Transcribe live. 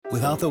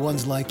Without the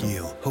ones like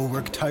you, who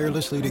work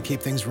tirelessly to keep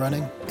things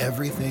running,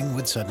 everything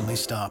would suddenly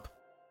stop.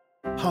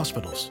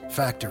 Hospitals,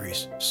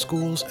 factories,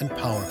 schools, and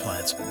power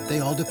plants, they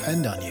all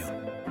depend on you.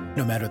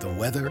 No matter the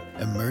weather,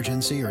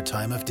 emergency, or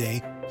time of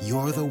day,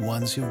 you're the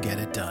ones who get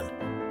it done.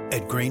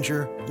 At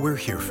Grainger, we're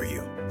here for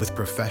you with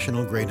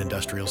professional-grade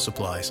industrial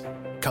supplies.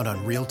 Count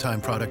on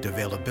real-time product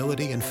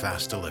availability and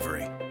fast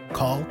delivery.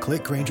 Call,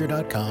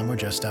 clickgrainger.com, or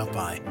just stop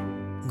by.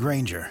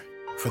 Grainger,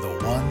 for the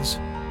ones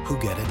who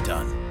get it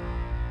done.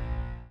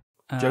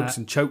 Jokes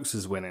and Chokes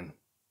is winning.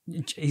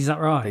 Is that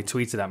right? They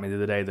tweeted at me the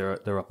other day. They're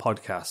a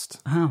podcast.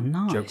 Oh,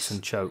 nice. Jokes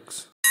and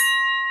Chokes.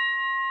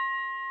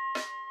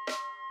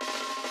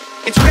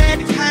 It's red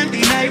candy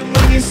night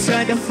when you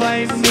try to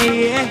find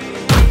me.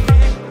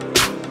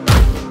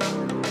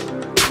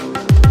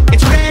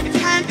 It's red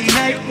candy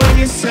night when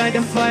you try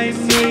to find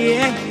me.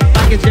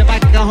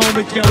 Back at home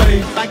with your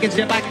way. Back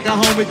at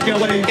home with your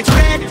way. It's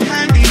red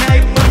candy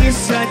night when you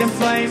try to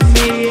find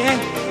me.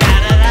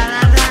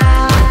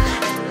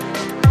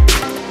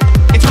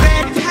 It's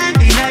red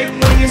candy night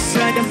when you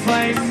try to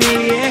find me.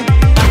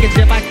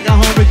 Back at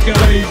home with your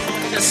way.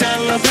 The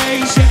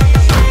celebration.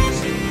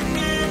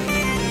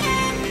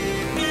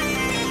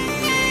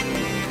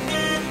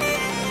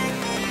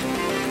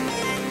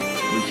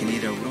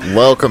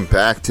 Welcome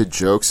back to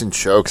Jokes and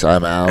Chokes.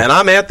 I'm Al. And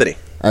I'm Anthony.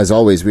 As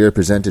always, we are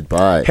presented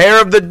by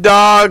Hair of the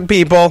Dog,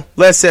 people.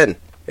 Listen.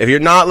 If you're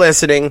not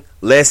listening,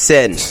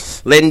 listen.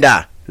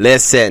 Linda,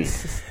 listen.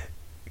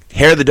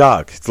 Hair of the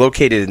Dog. It's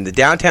located in the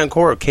downtown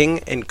core of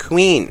King and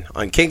Queen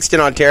on Kingston,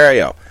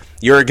 Ontario.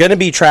 You're going to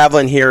be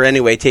traveling here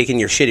anyway, taking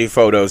your shitty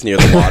photos near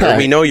the water.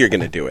 We know you're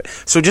going to do it.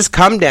 So just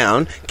come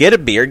down, get a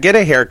beer, get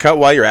a haircut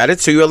while you're at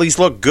it so you at least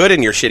look good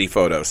in your shitty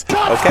photos.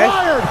 Okay?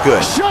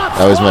 Good.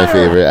 That was my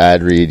favorite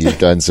ad read you've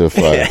done so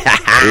far.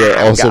 We are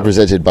also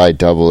presented by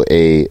Double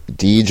A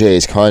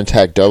DJs.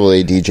 Contact Double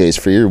A DJs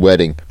for your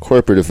wedding,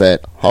 corporate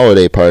event,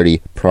 holiday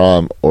party,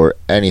 prom, or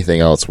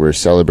anything else we're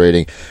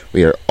celebrating.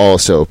 We are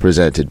also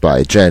presented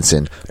by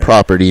Jensen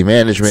Property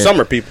Management.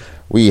 Summer people.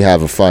 We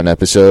have a fun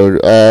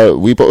episode.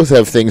 We both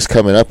have things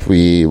coming up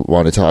we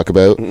want to talk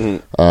about.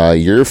 Mm-hmm.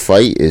 Your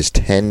fight is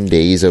 10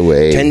 days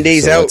away. 10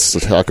 days out. Let's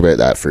talk about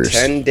that first.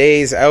 10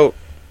 days out.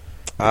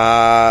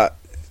 We're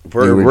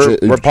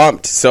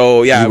pumped.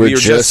 So, yeah, we were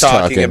just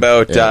talking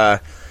about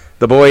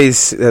the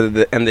boys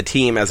and the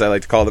team, as I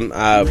like to call them.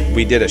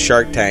 We did a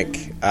Shark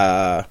Tank,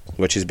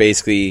 which is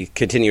basically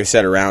continuous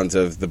set of rounds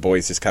of the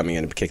boys just coming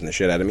in and kicking the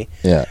shit out of me.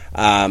 Yeah.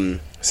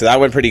 So that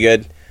went pretty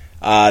good.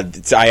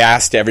 I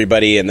asked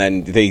everybody, and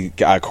then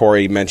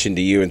Corey mentioned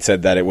to you and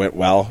said that it went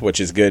well, which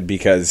is good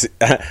because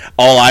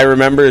all I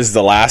remember is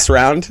the last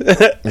round.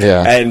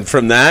 Yeah. And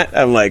from that,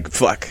 I'm like,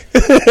 fuck,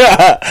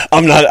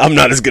 I'm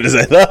not as good as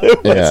I thought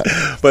it was.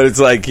 Yeah. But it's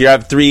like you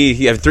have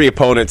three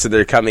opponents, and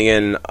they're coming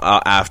in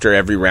after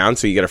every round,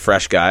 so you get a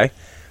fresh guy,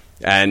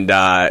 and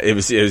it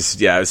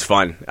was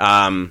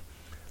fun.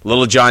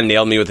 Little John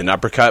nailed me with an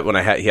uppercut when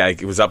I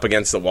was up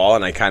against the wall,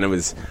 and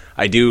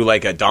I do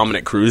like a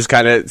Dominic Cruz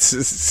kind of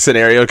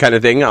scenario kind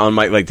of thing on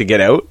my to get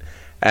out,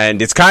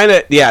 and it's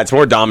it's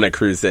more Dominic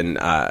Cruz than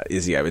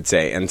Izzy, I would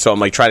say, and so I'm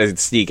like trying to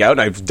sneak out, and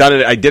I've done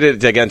it. I did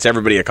it against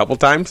everybody a couple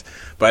times,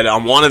 but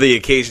on one of the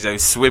occasions I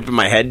was sweeping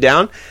my head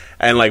down,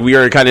 and we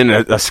were kind of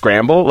in a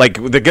scramble.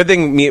 Like the good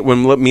thing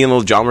when me and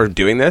Little John were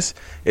doing this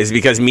is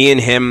because me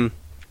and him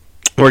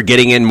were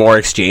getting in more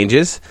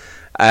exchanges.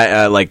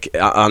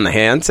 On the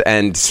hands,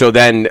 and so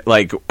then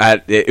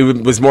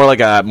it was more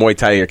like a Muay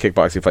Thai or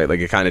kickboxing fight,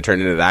 it kind of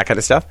turned into that kind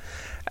of stuff,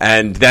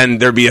 and then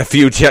there'd be a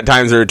few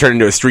times where it turned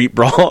into a street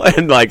brawl,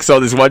 and so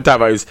this one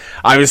time I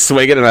was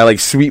swinging and I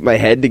sweeped my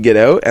head to get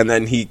out, and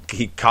then he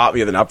caught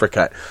me with an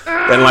uppercut,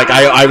 and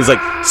I was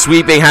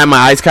sweeping, had my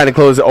eyes kind of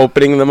closed,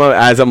 opening them up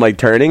as I'm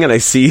turning, and I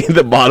see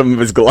the bottom of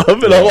his glove,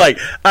 and I'm like,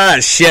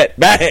 shit,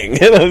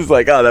 bang, and I was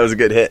like, oh, that was a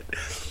good hit.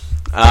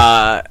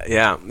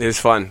 Yeah, it was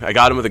fun. I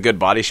got him with a good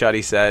body shot,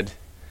 he said.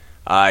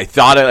 I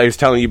was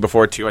telling you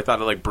before, too, I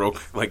thought it, broke,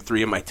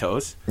 3 of my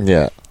toes.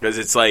 Yeah. Because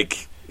it's I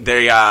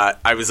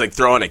was,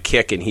 throwing a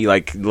kick, and he,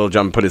 Little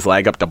John put his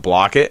leg up to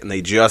block it, and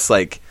they just,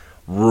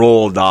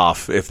 rolled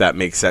off, if that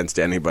makes sense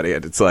to anybody.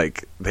 And it's I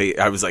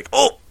was like,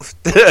 oh,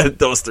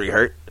 those 3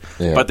 hurt.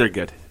 Yeah. But they're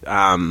good.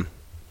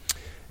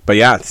 But,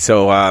 yeah,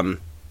 so,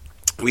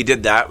 we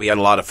did that. We had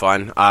a lot of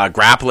fun.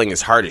 Grappling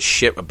is hard as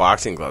shit with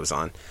boxing gloves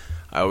on.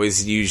 I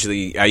used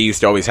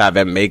to always have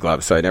MMA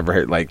gloves, so I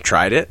never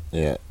tried it.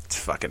 Yeah. It's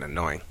fucking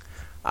annoying.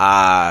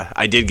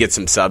 I did get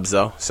some subs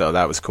though, so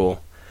that was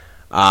cool.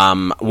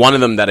 One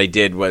of them that I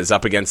did was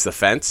up against the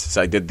fence,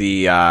 so I did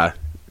the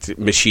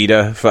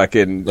Machida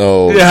fucking.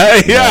 Oh,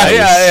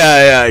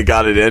 yeah, I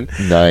got it in.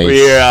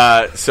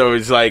 Nice. So it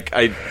was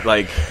I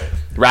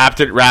wrapped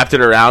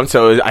it around,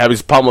 so I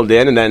was pummeled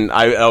in, and then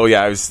I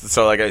was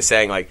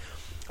saying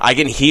I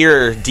can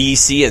hear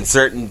DC and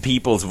certain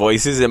people's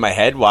voices in my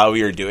head while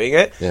we were doing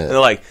it. Yeah. And they're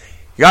like,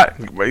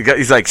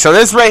 he's like, so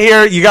this right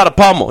here, you got to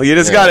pummel. You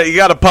just got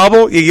to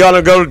pummel. You got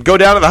to go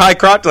down to the high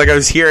crotch. I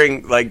was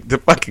hearing the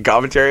fucking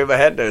commentary in my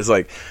head. And I was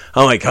like,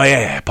 oh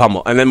yeah,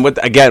 pummel. And then with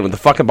the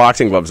fucking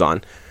boxing gloves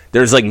on,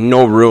 there's like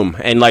no room,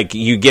 and like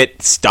you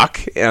get stuck,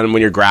 and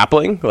when you're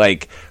grappling,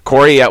 like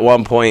Corey at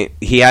one point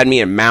he had me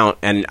in mount,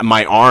 and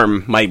my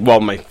arm,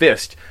 my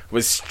fist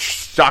was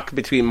stuck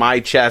between my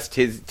chest,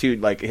 his two,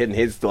 like hitting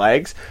his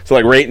legs, so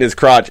like right in his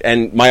crotch,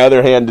 and my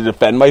other hand to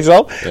defend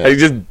myself, and he's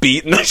just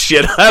beating the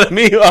shit out of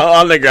me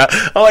on the ground.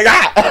 I'm like,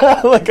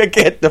 like I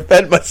can't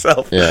defend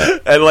myself,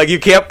 and like you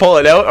can't pull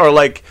it out, or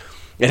like.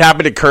 It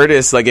happened to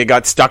Curtis, like it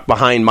got stuck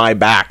behind my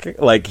back.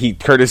 Like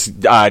Curtis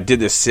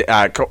did this.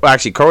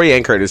 Actually, Corey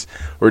and Curtis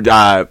were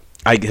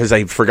because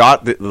I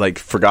forgot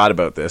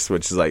about this,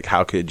 which is like,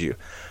 how could you?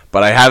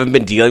 But I haven't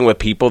been dealing with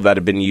people that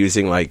have been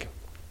using like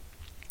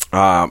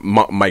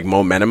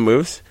momentum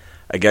moves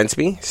against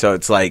me. So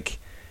it's like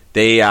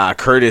they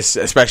Curtis,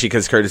 especially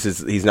because Curtis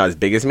he's not as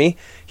big as me.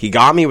 He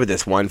got me with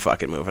this one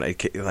fucking move, and I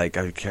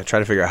can't try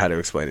to figure out how to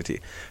explain it to you.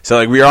 So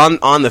like we were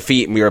on the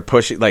feet, and we were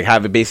pushing, like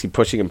basically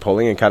pushing and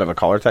pulling in kind of a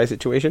collar tie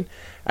situation,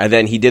 and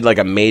then he did like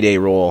a Mayday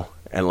roll,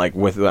 and like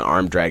with an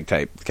arm drag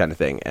type kind of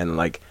thing, and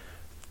like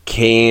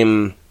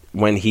when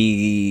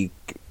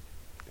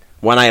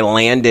I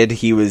landed,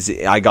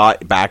 I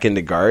got back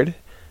into guard.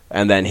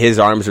 And then his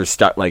arms are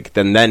stuck, like,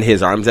 then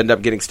his arms end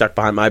up getting stuck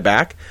behind my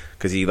back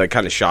because he, like,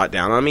 kind of shot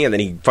down on me. And then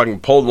he fucking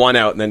pulled one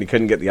out, and then he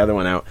couldn't get the other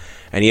one out.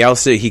 And he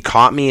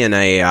caught me in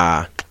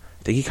I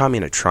think he caught me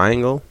in a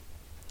triangle.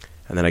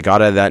 And then I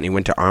got out of that, and he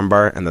went to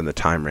armbar, and then the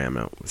time ran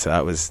out. So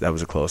that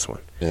was a close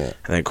one. Yeah.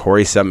 And then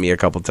Corey sent me a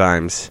couple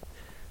times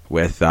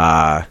with,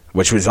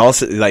 which was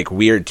also, like,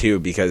 weird, too,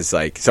 because,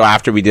 like, so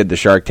after we did the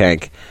Shark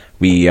Tank,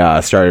 we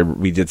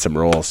did some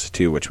rolls,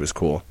 too, which was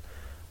cool.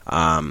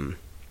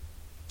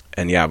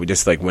 And yeah, we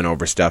just like went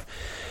over stuff.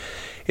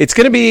 It's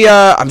going to be,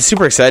 I'm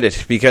super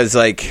excited because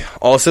like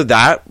also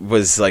that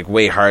was like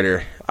way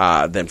harder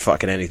than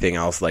fucking anything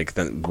else. Like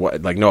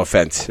no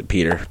offense,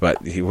 Peter,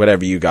 but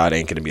whatever you got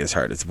ain't going to be as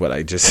hard as what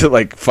I just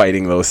like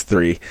fighting those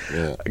three.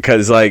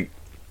 Because like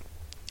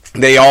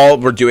they all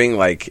were doing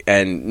like,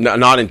 and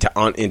not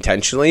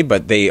intentionally,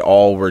 but they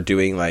all were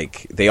doing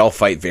like, they all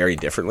fight very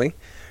differently.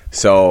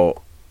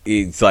 So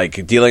it's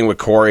like dealing with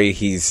Corey.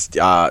 He's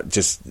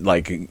just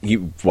like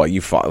you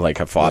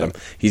have fought him.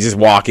 He's just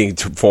walking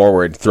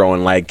forward,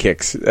 throwing leg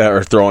kicks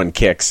or throwing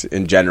kicks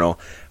in general,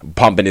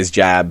 pumping his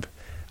jab.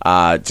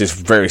 Just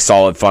very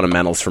solid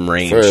fundamentals from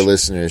range. For our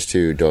listeners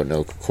too, don't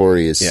know,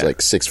 Corey is like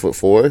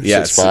 6'4", 6'5",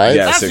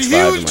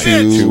 6'5",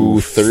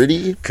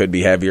 230, could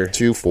be heavier,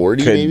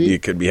 240, maybe.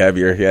 It could be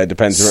heavier. Yeah, it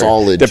depends.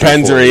 Solid.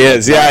 Depends where he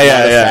is.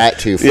 Fat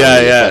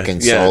 240.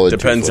 Fucking solid.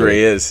 Depends where he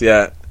is.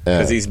 Yeah.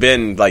 Because he's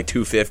been like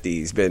 250,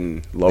 he's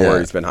been lower,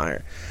 he's been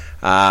higher.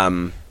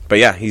 But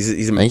yeah,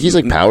 he's. I think he's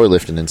like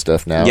powerlifting and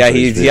stuff now. Yeah,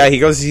 he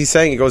goes. He's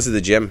saying he goes to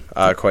the gym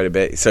quite a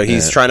bit. So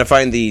he's trying to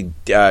find the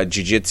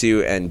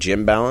jiu-jitsu and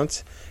gym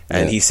balance.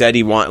 And he said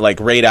he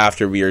like right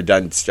after we were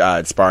done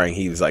sparring,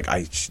 he was like,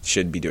 I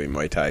should be doing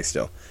Muay Thai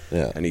still.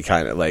 Yeah. And he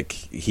kind of like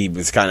he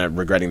was kind of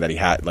regretting that he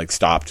had like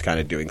stopped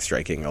kind of doing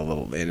striking a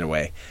little in a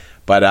way,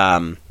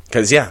 but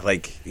because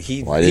like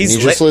he's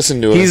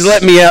listen to us? He's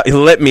let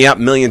me up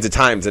millions of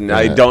times, and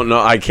I don't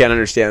know. I can't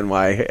understand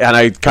why. And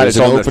I kind of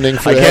told him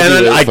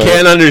I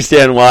can't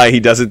understand why he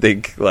doesn't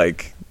think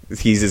like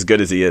he's as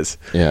good as he is.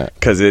 Yeah,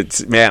 because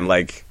it's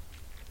like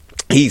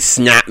he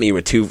snapped me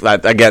with two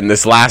again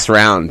this last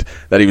round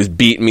that he was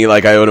beating me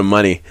like I owed him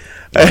money.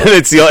 And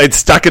it's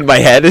stuck in my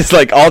head. It's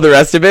like all the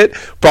rest of it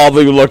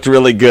probably looked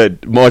really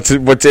good. What's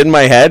in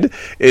my head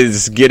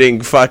is getting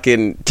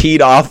fucking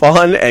teed off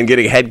on and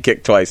getting head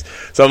kicked twice.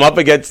 So I'm up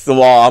against the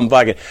wall. I'm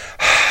fucking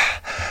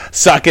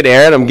sucking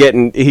air, and I'm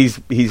getting he's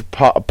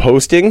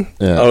posting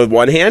with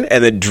one hand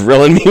and then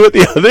drilling me with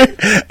the other.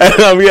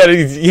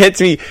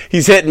 And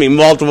he's hitting me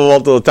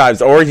multiple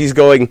times, or he's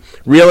going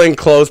reeling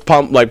close,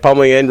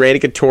 pummeling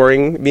in,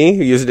 touring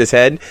me using his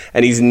head,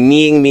 and he's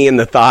kneeing me in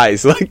the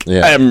thighs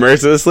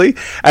mercilessly.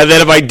 And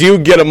then if I do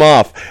get him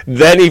off,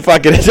 then he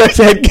fucking starts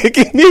head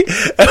kicking me.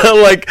 And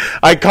I'm like,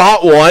 I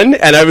caught one,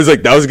 and I was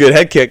like, that was a good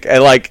head kick.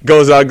 And like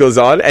goes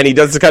on, and he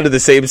does kind of the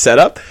same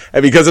setup.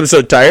 And because I'm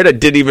so tired, I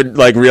didn't even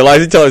like realize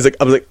it until I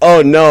was like,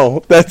 oh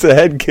no, that's a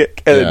head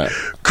kick. And then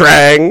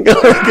crang.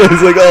 I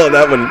was like, oh,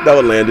 that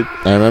one landed.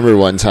 I remember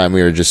one time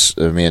we were just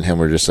me and him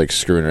were just like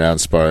screwing around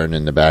sparring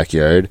in the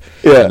backyard.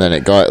 Yeah. And then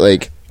it got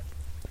like,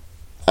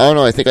 I don't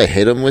know, I think I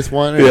hit him with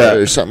one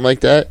or something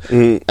like that.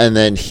 Mm-hmm. And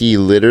then he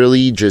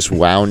literally just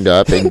wound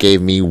up and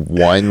gave me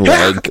one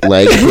leg kick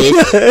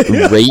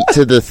right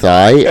to the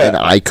thigh, and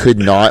I could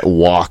not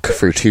walk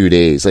for 2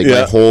 days. Like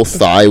my whole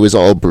thigh was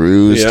all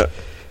bruised. Yeah.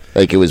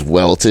 Like it was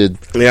welted.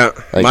 Yeah.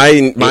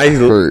 Like, my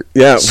hurt.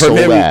 Yeah. So from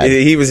him, bad.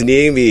 He was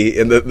kneeing me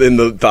in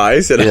the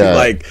thighs, and I'm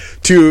like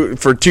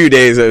for 2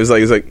 days I was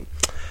like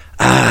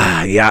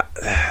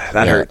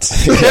that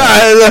hurts.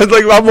 I was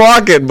like, I'm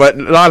walking, but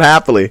not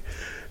happily.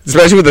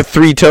 Especially with the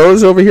 3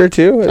 toes over here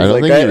too. I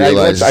don't think he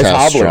realizes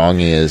how strong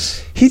he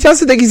is. He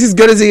doesn't think he's as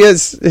good as he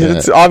is. Yeah.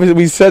 It's obviously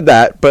we said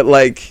that, but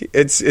like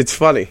it's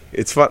funny.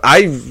 It's fun.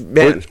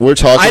 We're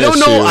talking. I don't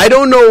know. I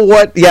don't know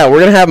what. Yeah,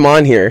 we're gonna have him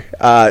on here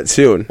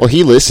soon. Well,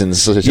 he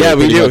listens. So yeah,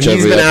 we do.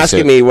 He's been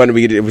asking me when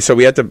we do. So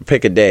we have to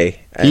pick a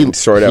day and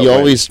sort out. He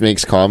always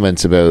makes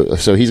comments about.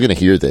 So he's gonna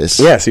hear this.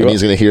 Yes,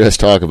 he's gonna hear us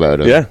talk about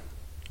him. Yeah.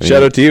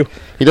 Shout out to you.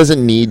 He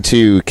doesn't need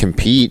to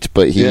compete,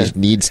 but he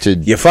needs to.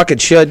 You fucking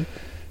should.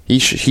 He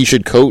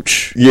should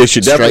coach. You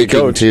should definitely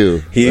coach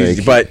too.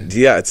 But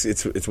yeah,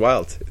 it's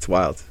wild. It's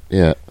wild.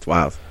 Yeah, it's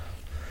wild.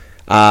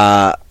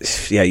 Yeah,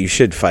 you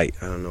should fight.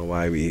 I don't know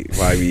why we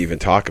even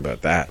talk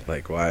about that.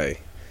 Like why?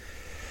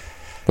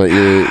 But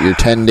you're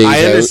 10 days.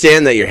 I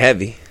understand that you're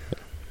heavy.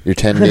 You're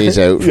 10 days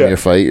out from your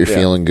fight. You're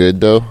feeling good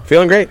though.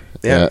 Feeling great.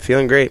 Yeah,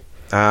 feeling great.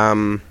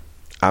 I'm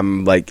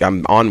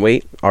on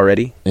weight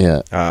already.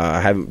 Yeah.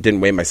 I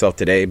didn't weigh myself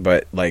today,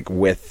 but like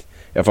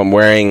if I'm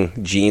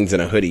wearing jeans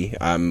and a hoodie,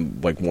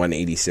 I'm like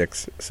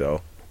 186.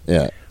 So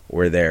yeah,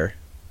 we're there.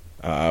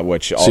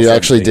 Which also so you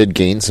actually did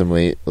gain some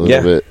weight a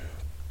little bit.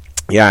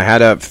 Yeah, I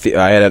had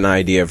an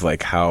idea of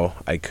like how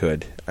I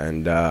could,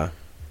 and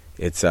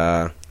it's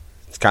kind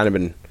of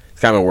been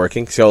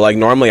working. So like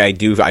normally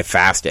I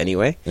fast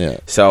anyway. Yeah.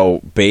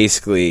 So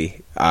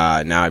basically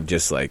now I'm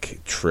just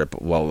like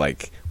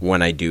like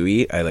when I do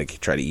eat, I like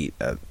try to eat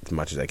as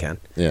much as I can.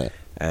 Yeah.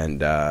 And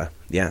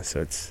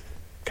so it's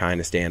kind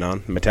of staying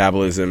on.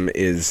 Metabolism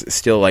is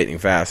still lightning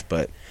fast,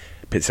 but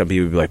some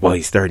people would be like, well,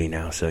 he's 30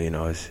 now, so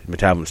his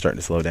metabolism's starting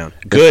to slow down.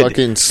 Good.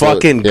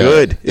 Fucking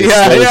good. It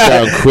slows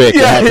down quick.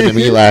 It happened to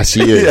me last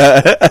year.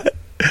 Yeah.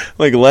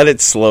 Like, let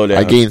it slow down.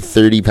 I gained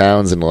 30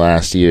 pounds in the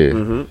last year.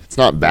 Mm-hmm. It's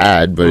not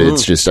bad, but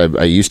it's just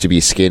I used to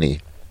be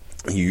skinny.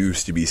 You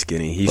used to be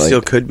skinny. You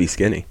still could be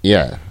skinny.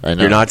 Yeah, I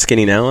know. You're not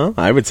skinny now, though?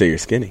 I would say you're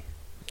skinny.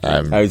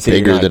 I would say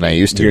bigger than I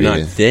used to be. You're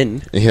not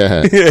thin.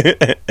 Yeah.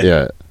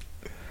 Yeah.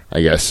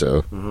 I guess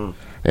so. Mm-hmm.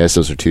 I guess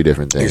those are two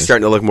different things. You're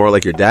starting to look more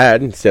like your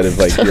dad instead of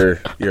like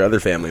your other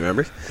family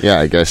members. Yeah,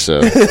 I guess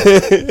so.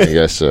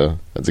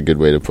 That's a good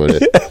way to put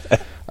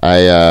it.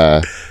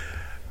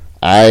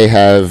 I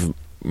have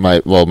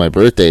my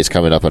birthday is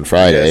coming up on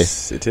Friday.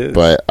 Yes, it is.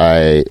 But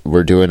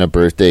we're doing a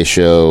birthday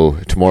show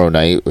tomorrow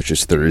night, which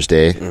is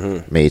Thursday,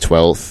 May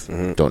 12th.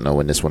 Mm-hmm. Don't know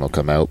when this one will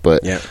come out,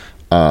 but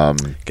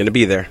gonna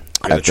be there.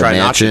 I'm gonna try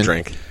not to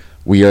drink.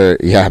 We are,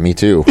 me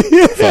too.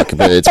 Fuck,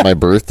 but it's my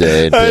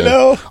birthday. And, I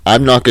know.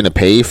 I'm not going to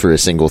pay for a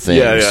single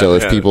thing. So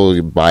if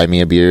people buy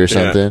me a beer or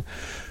something,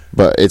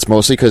 but it's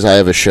mostly because I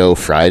have a show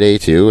Friday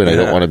too, and I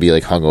don't want to be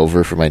like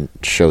hungover for my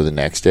show the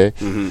next day.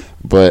 Mm-hmm.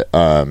 But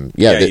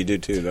you do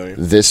too, don't you?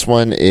 This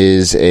one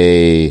is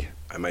I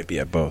might be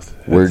at both.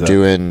 We're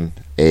doing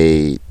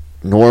a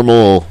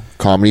normal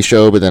comedy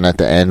show, but then at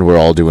the end we're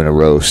all doing a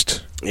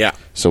roast. Yeah.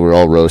 So we're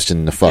all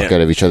roasting the fuck out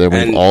of each other.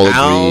 We've all agreed.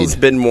 Al's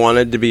been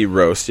wanted to be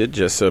roasted,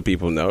 just so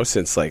people know,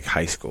 since like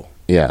high school.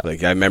 Yeah.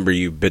 Like I remember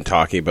you've been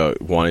talking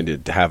about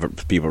wanting to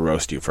have people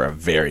roast you for a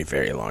very,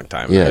 very long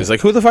time. Yeah. I was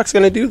like, who the fuck's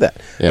going to do that?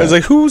 Yeah. I was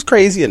like, who's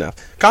crazy enough?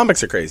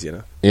 Comics are crazy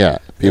enough. Yeah.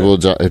 People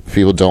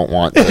don't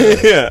want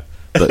the,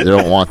 they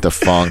don't want the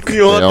funk.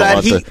 You want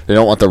that heat? They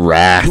don't want the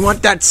wrath. You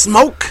want that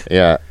smoke?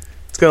 Yeah.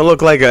 It's going to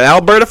look like an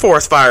Alberta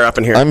forest fire up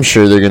in here. I'm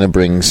sure they're going to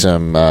bring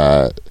some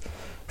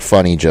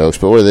funny jokes,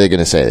 but what are they going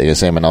to say? They're going to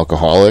say I'm an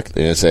alcoholic?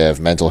 They're going to say I have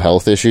mental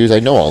health issues? I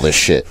know all this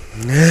shit.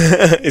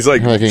 He's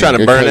like trying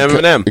to burn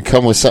Eminem.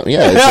 Come with something.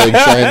 Yeah, it's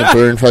like trying to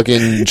burn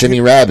fucking Jimmy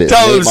Rabbit.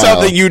 Tell him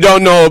something you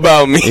don't know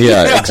about me.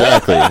 Yeah,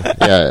 exactly.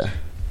 Yeah.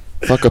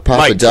 Fuck a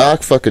Papa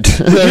Doc. Fuck a...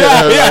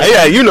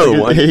 yeah. You know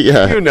the one.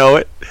 Yeah. You know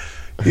it.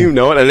 You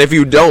know it. And if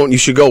you don't, you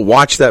should go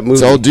watch that movie.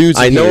 It's all dudes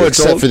I know here, it's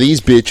except for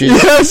these bitches.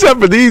 Yeah, except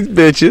for these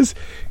bitches.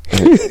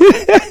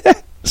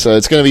 So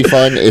it's going to be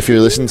fun. If you're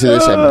listening to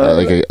this,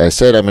 like I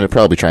said, I'm going to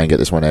probably try and get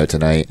this one out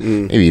tonight.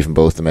 Maybe even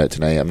both of them out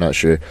tonight. I'm not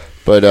sure.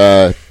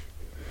 But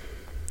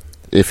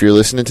if you're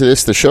listening to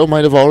this, the show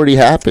might have already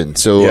happened.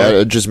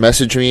 So just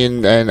message me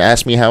and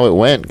ask me how it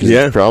went. Because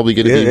it's probably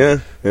going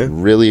to be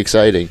really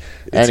exciting.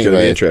 It's going to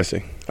be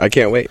interesting. I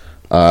can't wait.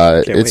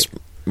 It's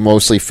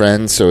mostly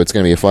friends, so it's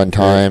going to be a fun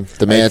time.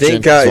 The Mansion. I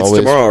think it's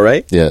tomorrow,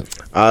 right? Yeah.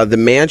 The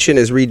Mansion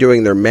is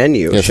redoing their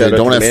menu. Yeah, so they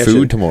don't have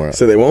food tomorrow.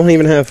 So they won't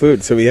even have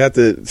food. So we have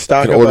to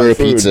stock up order on a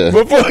food. pizza.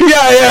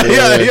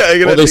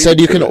 Yeah. Well, they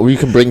said you can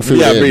bring food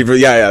in.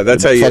 Yeah.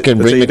 That's how you fucking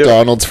bring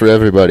McDonald's for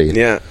everybody.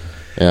 Yeah.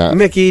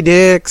 Mickey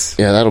Dicks.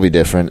 Yeah, that'll be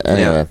different.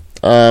 Anyway,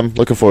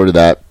 looking forward to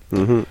that.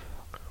 Mm-hmm.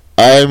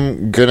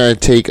 I'm gonna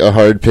take a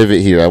hard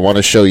pivot here. I want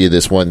to show you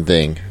this one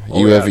thing.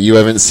 You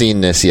haven't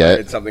seen this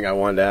yet. It's something I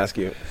wanted to ask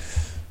you.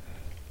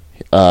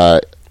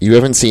 You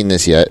haven't seen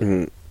this yet.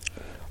 Mm-hmm.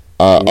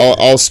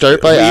 I'll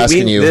start by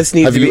asking you. This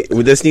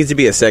needs to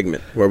be a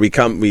segment where we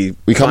come with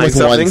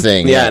one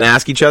thing, and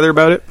ask each other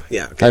about it.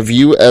 Yeah. Okay. Have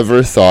you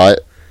ever thought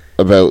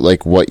about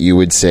like what you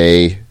would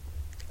say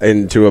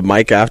into a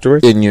mic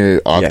afterwards in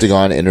your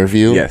Octagon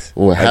interview? Yes.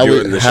 Well, how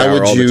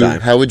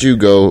would you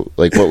go?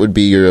 Like, what would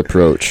be your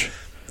approach?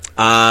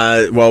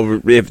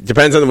 Well, it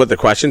depends on what the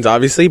questions,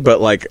 obviously,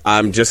 but like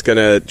I'm just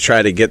gonna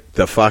try to get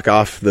the fuck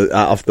off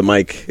the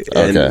mic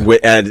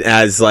and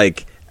as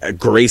like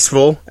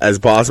graceful as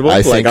possible.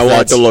 I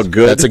want to look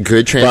good. That's a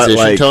good transition,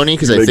 like, Tony,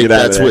 because I think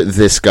that's what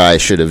this guy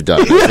should have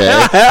done.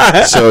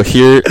 Okay, so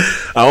here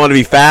I want to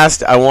be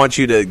fast. I want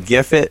you to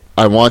gif it.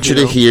 I want you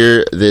to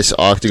hear this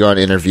Octagon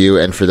interview,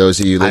 and for those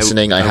of you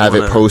listening, I have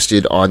it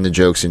posted on the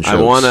Jokes and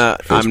Chokes.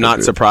 I'm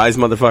not surprised,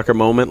 motherfucker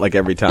moment, like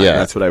every time. Yeah.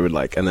 That's what I would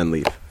like, and then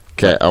leave.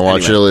 Okay, I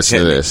want you to listen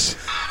to this.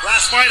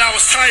 Last fight, I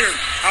was tired.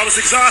 I was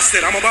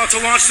exhausted. I'm about to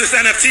launch this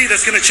NFT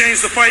that's going to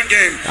change the fight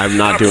game. I'm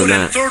not doing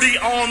that. I put in 30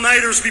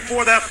 all-nighters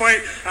before that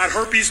fight. I had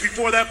herpes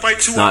before that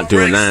fight. 2 not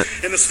doing that.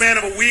 In the span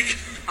of a week.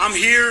 I'm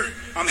here.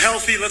 I'm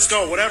healthy. Let's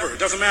go. Whatever. It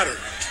doesn't matter.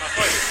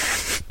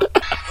 Last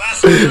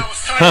fight, I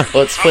was tired.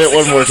 Let's play it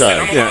one more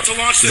time. Yeah.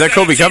 Is that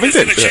Kobe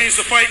Covington? That's going to change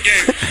the fight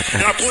game.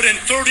 And I put in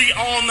 30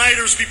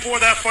 all-nighters before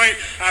that fight.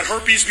 I had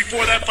herpes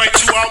before that fight.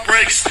 2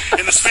 outbreaks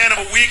in the span of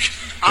a week.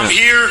 I'm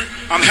here.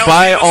 I'm healthy.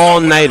 By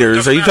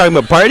all-nighters, are you talking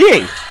about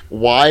partying?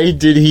 Why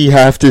did he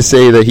have to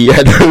say that he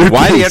had herpes?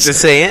 Why do you have to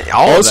say it?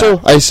 Also,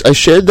 I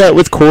shared that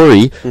with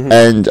Corey,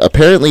 and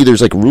apparently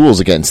there's like rules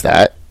against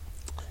that.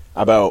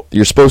 About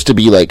you're supposed to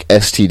be like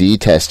STD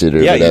tested or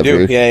whatever. Yeah,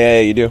 you do.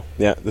 Yeah, you do.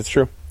 Yeah, that's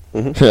true.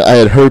 Mm-hmm. I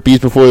had herpes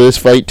before this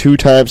fight 2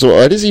 times. So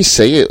why does he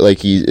say it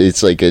like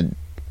it's like a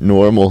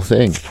normal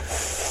thing?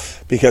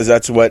 Because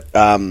that's what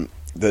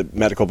the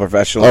medical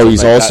professionals. Oh,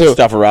 he's also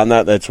stuff around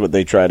that. That's what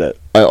they try to.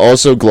 I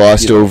also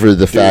glossed over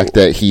the fact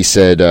that he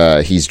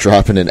said he's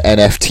dropping an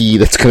NFT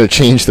that's going to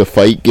change the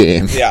fight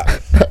game. Yeah,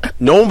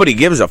 nobody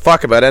gives a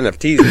fuck about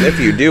NFTs. If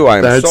you do,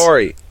 I'm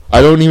sorry.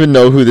 I don't even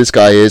know who this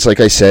guy is. Like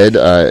I said,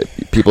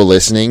 people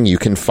listening, you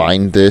can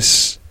find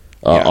this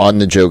on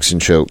the Jokes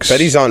and Chokes. Bet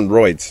he's on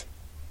roids.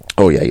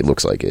 Oh yeah, he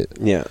looks like it.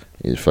 Yeah,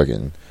 he's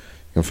fucking.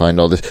 You can find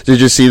all this. Did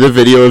you see the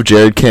video of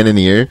Jared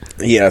Cannonier?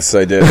 Yes,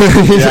 I did.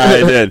 Yeah,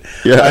 I did.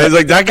 Yeah. I was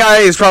like, that guy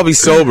is probably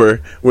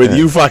sober with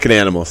you fucking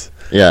animals.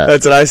 Yeah,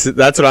 that's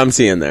what I'm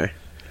seeing there.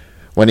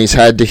 When he's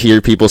had to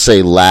hear people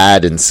say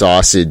 "lad" and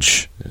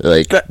 "sausage"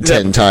 like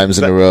 10 times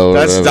in a row.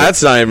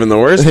 That's not even the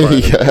worst part.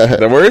 Yeah.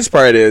 The worst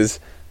part is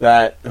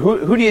that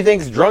who do you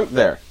think's drunk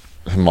there?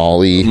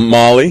 Molly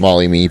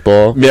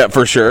Meatball. Yeah,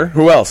 for sure.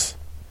 Who else?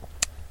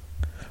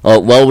 Oh,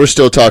 well, we're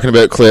still talking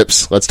about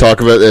clips. Let's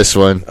talk about this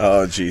one.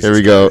 Oh, Jesus. Here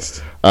we go.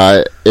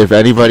 If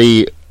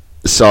anybody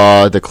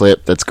saw the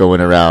clip that's going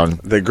around.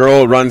 The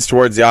girl runs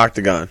towards the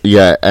octagon.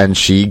 Yeah, and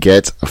she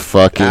gets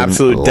fucking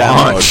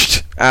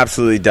launched.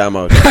 Absolutely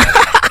demoed.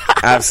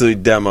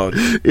 Absolutely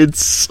demoed.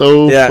 It's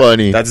so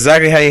funny. That's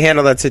exactly how you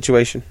handle that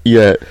situation.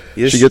 Yeah.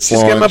 She gets launched.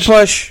 Just give him a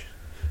push.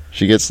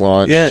 She gets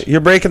launched. Yeah,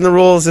 you're breaking the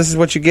rules. This is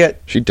what you get.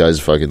 She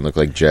does fucking look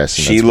like Jess.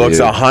 She looks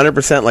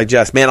 100% like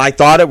Jess. Man, I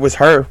thought it was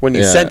her when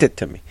you sent it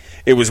to me.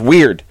 It was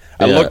weird.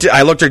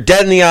 I looked her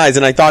dead in the eyes,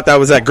 and I thought that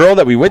was that girl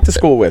that we went to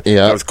school with.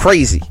 Yeah. That was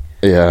crazy.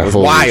 Yeah. It was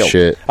wild.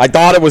 Shit. I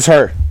thought it was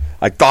her.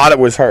 It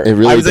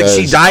really I was does.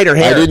 like, she dyed her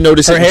hair. I didn't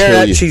notice her it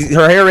hair.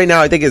 until Her hair right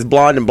now, I think, is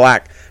blonde and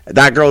black.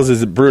 That girl's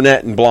is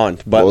brunette and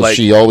blonde. But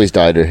she always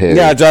dyed her hair.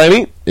 Yeah, do you know what I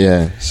mean?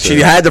 Yeah. So. She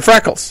had the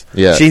freckles.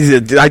 Yeah. I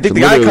think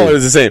the eye color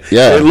is the same.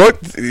 Yeah. It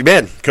looked,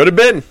 man, could have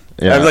been.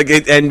 Yeah. I was like,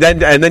 and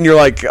then you're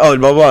like, oh,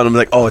 blah blah. And I'm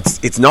like, oh,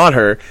 it's not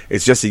her.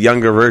 It's just a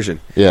younger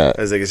version. Yeah.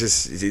 I was like,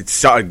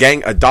 it's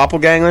a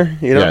doppelganger.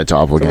 You know? Yeah, a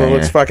doppelganger. Someone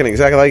looks fucking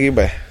exactly like you,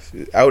 but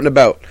out and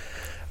about.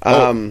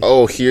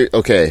 Here.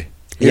 Okay.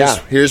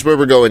 Here's where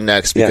we're going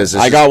next because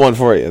I got one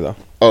for you though.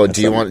 Oh,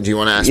 do you want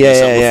to ask me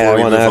something before we move on?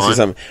 I want to ask you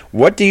something.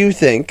 What do you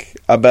think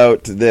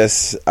about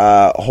this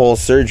whole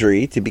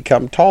surgery to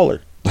become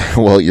taller?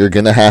 Well, you're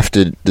going to have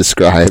to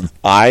describe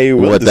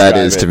what that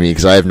is to me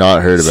because I have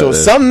not heard about it. So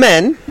some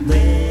men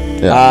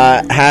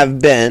have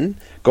been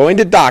going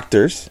to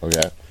doctors.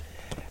 Okay.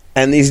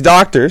 And these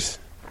doctors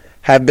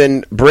have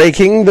been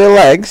breaking their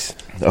legs.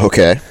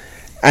 Okay.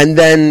 And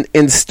then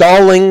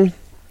installing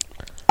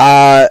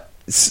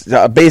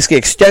basically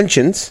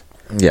extensions.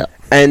 Yeah.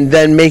 And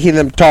then making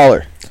them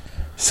taller.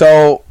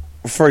 So,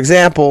 for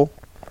example,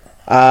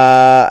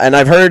 and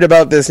I've heard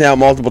about this now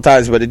multiple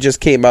times, but it just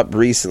came up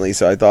recently,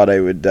 so I thought I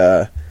would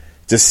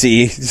just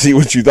see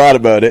what you thought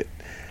about it,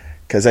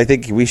 because I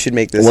think we should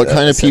make this. What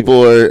kind of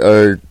people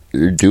are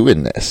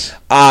doing this?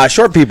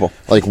 Short people.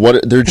 Like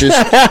what? They're just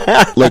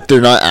like they're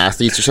not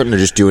athletes or something. They're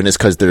just doing this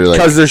because they're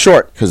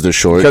short. Because they're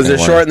short. Because they're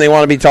short and they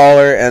want to be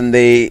taller, and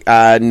they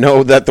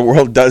know that the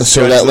world does.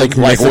 So that like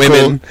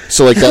women.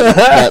 So like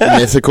that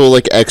mythical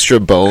like extra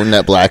bone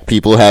that black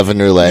people have in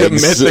their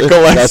legs. The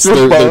mythical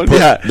extra bone.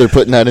 They're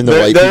putting that in the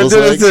white people's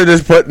legs.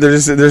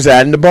 They're just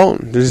adding the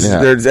bone.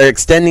 They're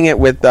extending it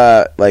with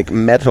like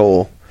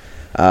metal.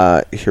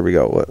 Here we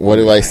go. What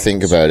do I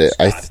think about it?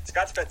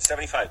 Scott spent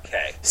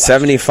 $75,000.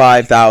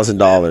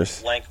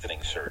 $75,000.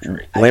 Lengthening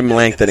surgery. Limb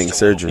lengthening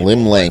surgery.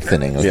 Limb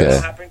lengthening. Okay.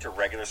 What's happening to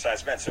regular regular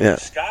sized men. So Yeah.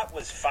 Scott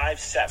was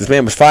 5'7". This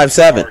man was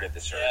 5'7". Started the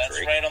surgery. Yeah,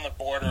 it's right on the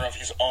border of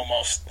he's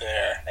almost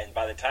there. And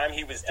by the time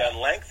he was done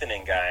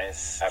lengthening,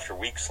 guys, after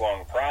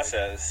weeks-long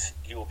process,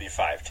 he will be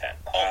 5'10".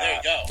 Oh, there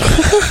you go.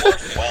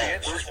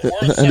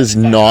 That is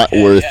not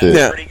worth it.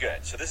 Yeah. Pretty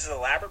good. So this is an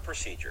elaborate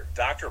procedure.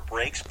 Doctor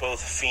breaks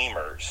both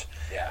femurs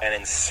and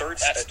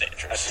inserts That's a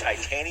dangerous.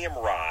 titanium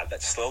rod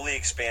that slowly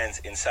expands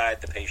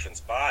inside the patient's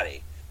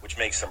body, which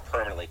makes them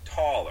permanently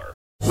taller.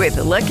 With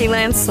the Lucky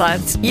Land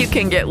Slots, you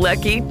can get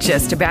lucky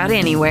just about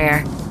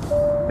anywhere.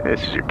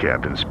 This is your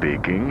captain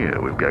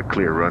speaking. We've got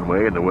clear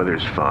runway and the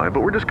weather's fine,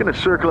 but we're just going to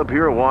circle up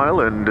here a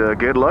while and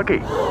get lucky.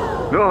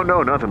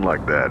 No, nothing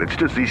like that. It's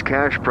just these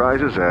cash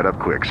prizes add up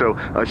quick. So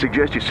I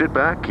suggest you sit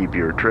back, keep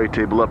your tray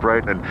table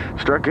upright, and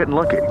start getting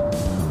lucky.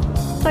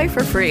 Play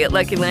for free at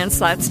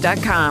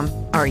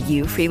LuckyLandSlots.com. Are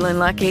you feeling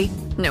lucky?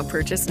 No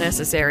purchase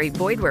necessary.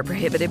 Void where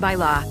prohibited by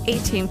law.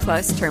 18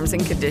 plus terms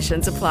and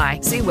conditions apply.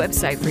 See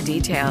website for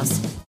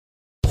details.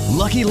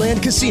 Lucky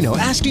Land Casino,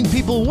 asking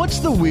people, what's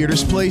the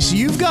weirdest place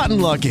you've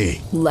gotten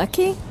lucky?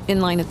 Lucky?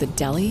 In line at the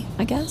deli,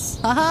 I guess?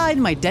 Aha,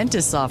 in my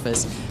dentist's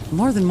office.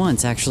 More than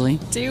once, actually.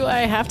 Do I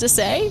have to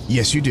say?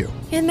 Yes, you do.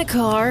 In the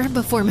car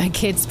before my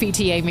kids'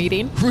 PTA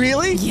meeting.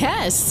 Really?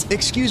 Yes.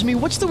 Excuse me,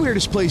 what's the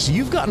weirdest place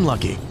you've gotten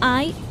lucky?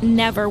 I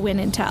never win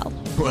and tell.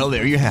 Well,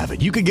 there you have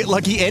it. You can get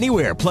lucky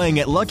anywhere, playing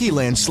at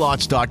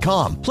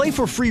LuckyLandSlots.com. Play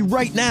for free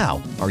right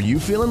now. Are you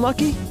feeling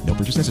lucky? No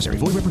purchase necessary.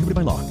 Void where prohibited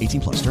by law.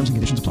 18 plus. Terms and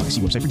conditions apply.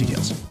 See website for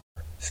details.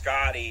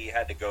 Scotty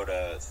had to go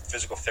to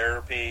physical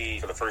therapy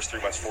for the first 3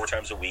 months, 4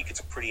 times a week.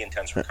 It's a pretty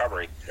intense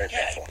recovery. Very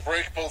painful.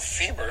 Break both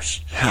femurs.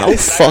 How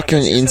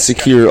fucking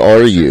insecure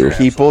are you?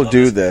 People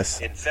do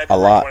this In a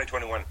February lot.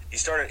 2021,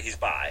 he's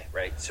bi,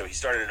 right? So he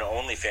started an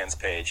OnlyFans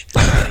page.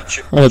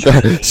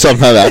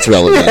 Somehow that's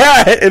relevant.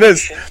 Yeah, it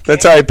is.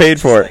 That's how I paid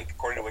for it. Like,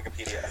 according to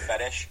Wikipedia, a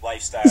fetish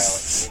lifestyle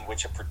in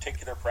which a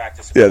particular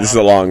practice. Yeah, this is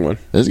a long one.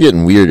 This is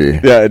getting weirder.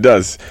 Yeah, it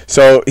does.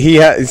 So he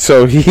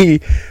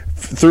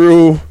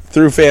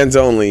through fans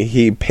only,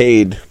 he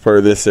paid for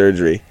this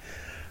surgery.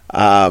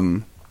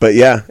 But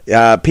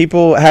yeah,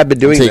 people have been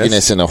doing taking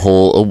this in a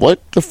whole.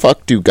 What the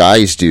fuck do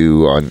guys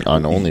do on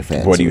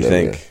OnlyFans? What do you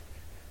think?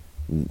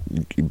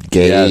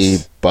 Gay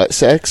butt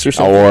sex or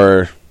something?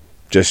 Or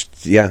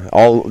just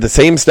all the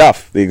same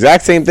stuff, the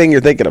exact same thing you're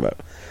thinking about.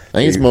 I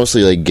think it's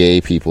mostly like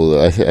gay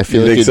people. I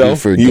feel like it'd so? be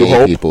for You gay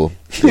hope? people.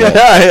 Yeah. Like,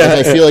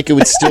 I feel like it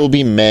would still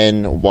be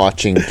men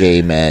watching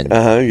gay men.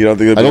 You don't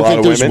think? I don't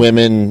think there's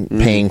women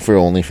paying for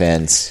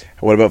OnlyFans.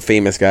 What about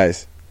famous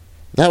guys?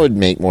 That would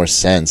make more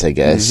sense, I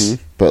guess.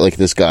 But like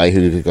this guy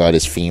who got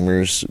his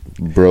femurs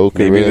broke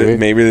or whatever.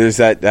 Maybe there's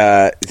that.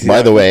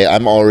 By the way,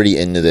 I'm already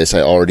into this.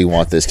 I already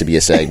want this to be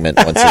a segment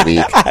once a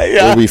week.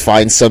 Where we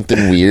find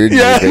something weird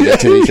and we bring it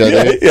to each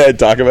other. Yeah,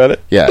 talk about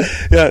it. Yeah.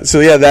 So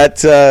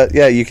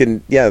you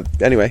can. Yeah.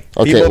 Anyway,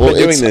 Okay. people have Well,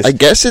 been doing this. I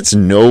guess it's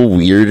no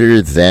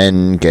weirder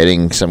than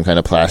getting some kind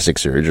of plastic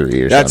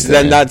surgery or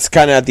something. That's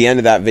kind of at the end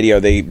of that video.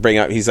 They bring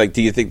up. He's like,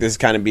 "Do you think this is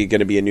kind of going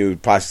to be a new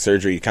plastic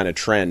surgery kind of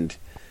trend?"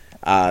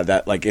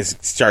 That like it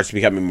starts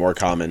becoming more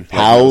common.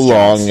 How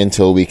long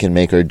until we can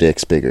make our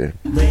dicks bigger?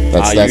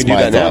 That's you can do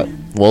my that thought. now.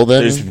 Well,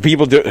 then, There's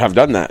people have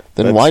done that.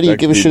 Then why do you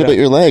give a shit about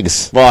your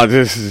legs? Well,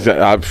 this is,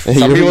 some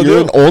people you're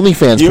do. an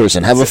OnlyFans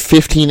person. Have a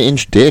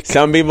 15-inch dick.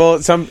 Some people,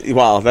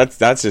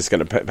 that's just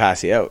going to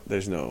pass you out.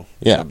 There's no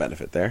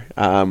benefit there.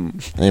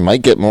 You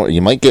might get more.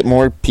 You might get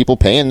more people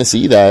paying to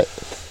see that.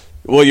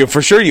 Well,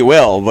 for sure you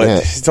will, but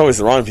it's always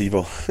the wrong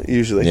people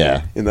usually.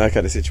 Yeah. In that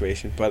kind of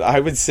situation, but I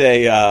would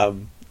say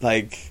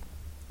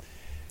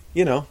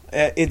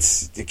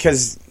it's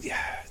because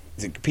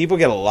people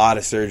get a lot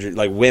of surgery,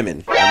 like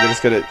women. I'm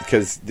just gonna,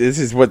 because this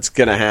is what's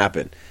gonna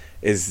happen.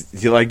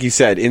 Is like you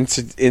said,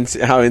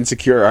 how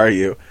insecure are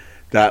you?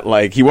 That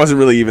like he wasn't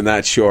really even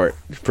that short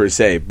per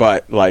se,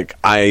 but like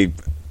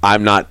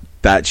I'm not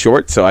that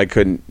short, so I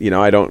couldn't.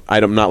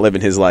 I'm not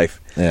living his life.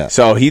 Yeah.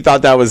 So he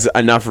thought that was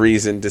enough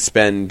reason to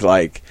spend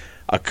like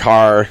a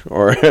car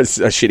or a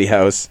shitty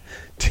house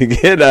to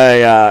get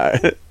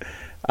a.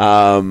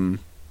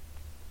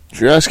 If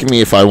you're asking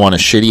me if I want a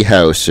shitty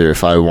house or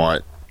if I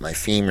want my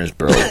femurs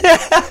broke,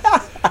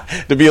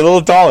 to be a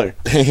little taller,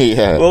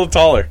 yeah, a little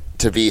taller,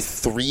 to be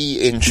 3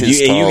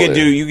 inches taller.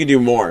 You can do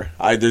more.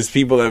 There's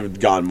people that have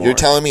gone more. You're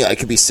telling me I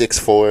could be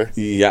 6'4"?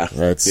 Yeah,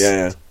 that's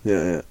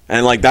yeah.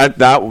 And like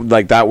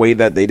that weight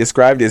that they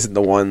described isn't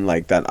the one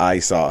like that I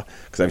saw,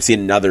 because I've seen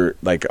another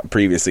like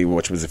previously,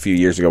 which was a few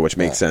years ago, which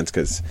makes sense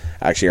because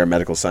actually our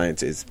medical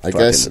science is. I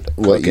guess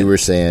what you were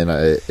saying,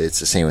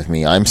 it's the same with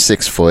me. I'm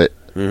 6 foot.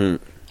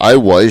 Mm-hmm. I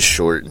was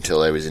short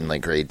until I was in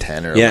like grade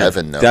 10 or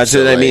 11. Though. That's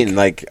what I mean.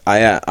 Like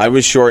I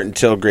was short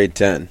until grade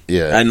 10.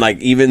 Yeah, and like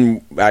even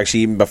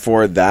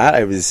before that,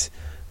 I was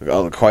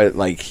quite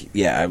like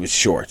I was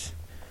short.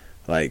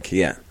 Like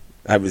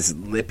I was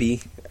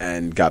lippy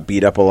and got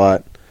beat up a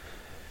lot.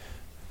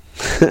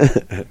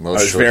 I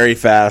was very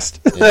fast.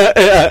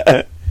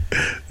 Yeah.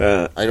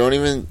 I don't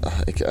even.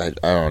 I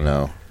don't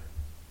know.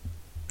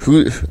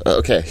 Who?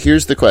 Okay,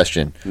 here's the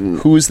question: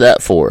 Who's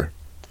that for?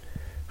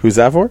 Who's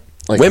that for?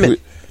 Like women.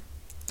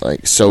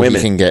 Like, so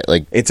women. he can get,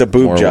 like... It's a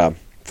boob more- job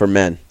for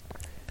men.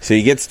 So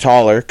he gets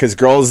taller, because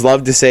girls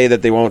love to say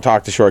that they won't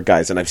talk to short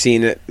guys, and I've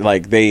seen it,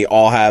 like, they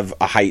all have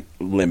a height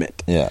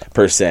limit,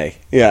 per se.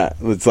 Yeah,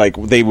 it's like,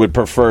 they would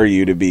prefer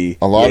you to be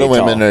A lot of way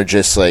women tall. are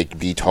just, like,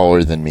 be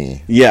taller than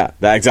me. Yeah,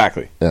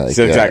 exactly. Yeah, like,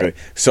 so exactly.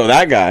 So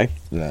that guy,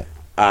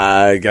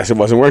 I guess it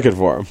wasn't working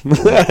for him.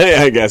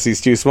 I guess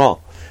he's too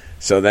small.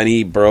 So then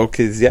he broke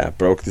his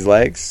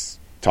legs,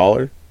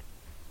 taller.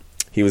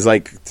 He was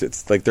like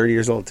 30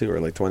 years old too, or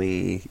like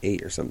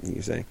 28 or something.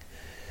 You're saying,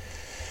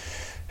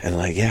 and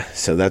like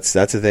so that's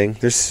a thing.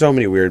 There's so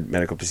many weird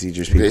medical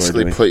procedures people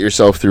Basically, are doing. put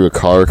yourself through a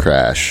car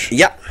crash.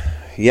 Yeah,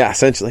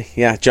 essentially,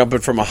 jumping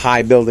from a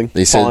high building.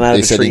 They falling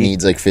out said of a tree. he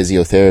needs like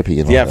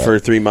physiotherapy and all that. For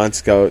 3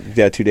 months. 2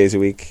 days a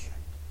week.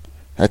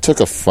 That took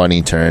a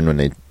funny turn when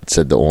they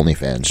said the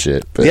OnlyFans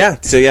shit. But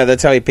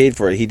that's how he paid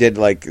for it. He did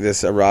like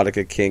this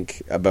erotica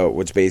kink about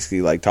what's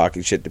basically like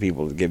talking shit to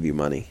people to give you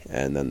money,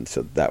 and then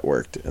so that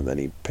worked, and then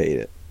he paid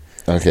it.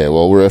 Okay,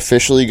 well, we're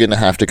officially going to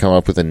have to come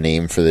up with a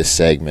name for this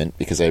segment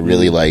because I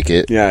really like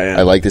it. Yeah.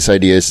 I like this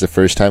idea. It's the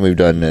first time we've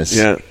done this.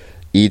 Yeah.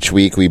 Each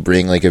week we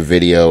bring like a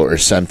video or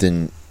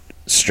something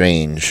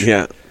strange.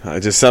 Yeah.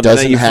 Just something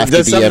Doesn't have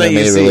to be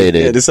MMA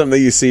related. Yeah, just something that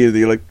you see that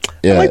you're like,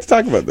 I'd like to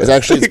talk about this. It's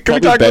actually Can we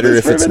probably talk about better this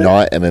if for a it's minute?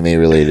 not MMA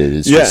related.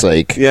 It's just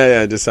like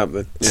just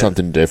something. Yeah.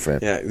 something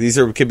different. Yeah, these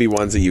could be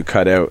ones that you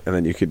cut out and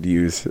then you could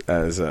use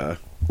as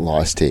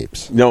lost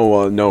tapes.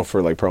 No,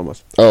 for like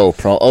promos. Oh,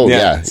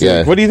 yeah. So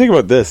like, what do you think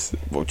about this?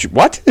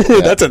 What?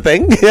 That's a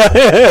thing?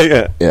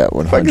 Yeah. Yeah,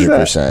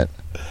 100%.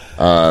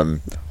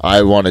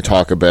 I want to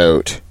talk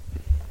about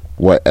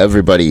what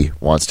everybody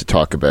wants to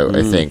talk about,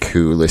 I think,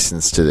 who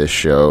listens to this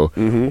show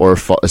or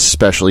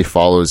especially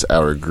follows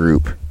our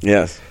group.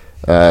 Yes.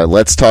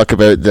 Let's talk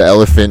about the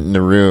elephant in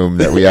the room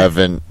that we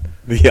haven't...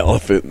 The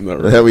elephant in the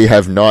room. That we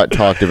have not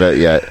talked about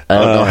yet. I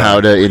don't know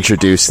how to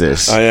introduce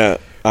this.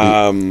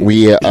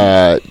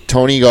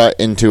 Tony got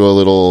into a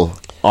little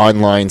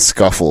online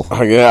scuffle.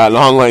 An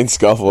online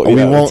scuffle. We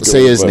won't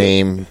say his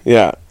name.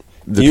 Yeah.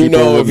 The you people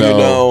know will if you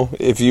know.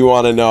 If you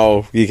want to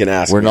know, you can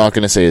ask. We're me. not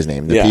going to say his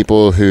name. The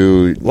people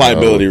who...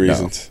 Liability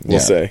reasons, we'll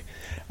say.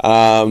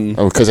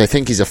 Because I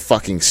think he's a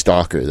fucking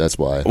stalker. That's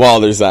why. Well,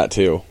 there's that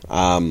too.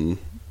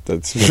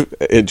 That's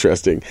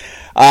interesting.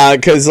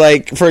 Because,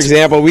 like, for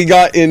example, we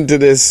got into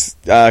this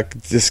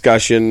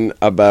discussion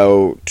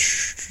about...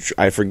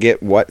 I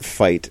forget what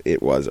fight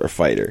it was, or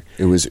fighter.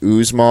 It was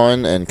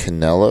Usman and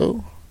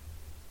Canelo.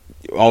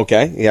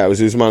 Okay, yeah, it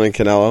was Usman and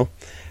Canelo.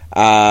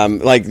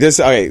 Like this,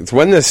 okay, it's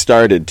when this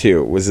started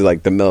too, was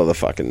like the middle of the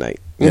fucking night.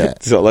 Yeah.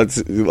 So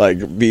let's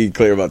like be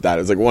clear about that.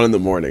 It was like 1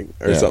 a.m.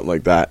 or something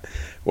like that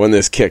when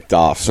this kicked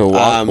off. So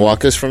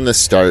walk us from the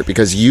start,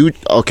 because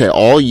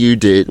all you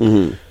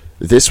did,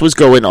 this was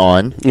going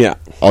on. Yeah.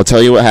 I'll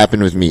tell you what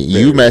happened with me.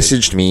 You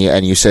messaged me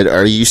and you said,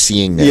 "Are you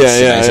seeing this?"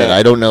 And I said,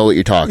 "I don't know what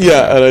you're talking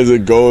about." And I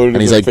said, "Go."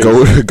 And he's like,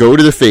 "Go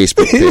to the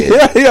Facebook page."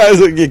 I was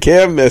like, "You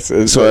can't miss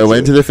it." So I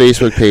went to the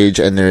Facebook page,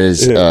 and there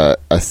is a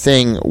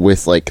thing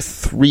with like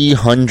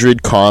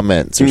 300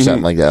 comments or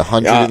something like that.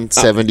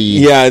 170.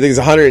 Yeah, I think it's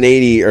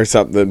 180 or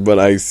something. But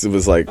I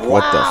was like,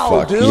 "What the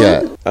fuck?" Dude.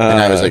 Yeah, and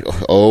I was like,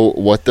 "Oh,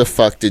 what the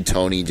fuck did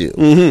Tony do?"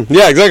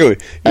 Yeah, exactly.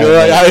 You're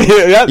like,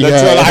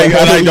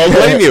 I don't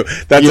blame you.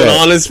 That's an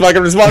honest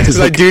fucking response, because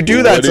I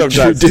do that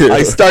sometimes.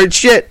 I start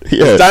shit.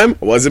 This time,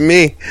 it wasn't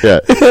me. Yeah.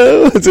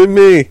 It wasn't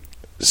me.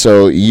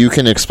 So you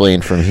can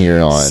explain from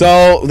here on.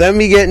 So then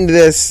we get into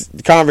this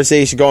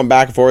conversation going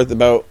back and forth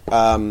about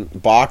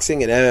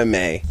boxing and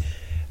MMA.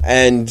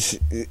 And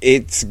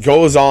it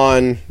goes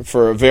on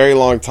for a very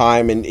long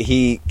time, and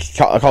he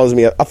calls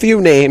me a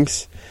few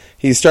names.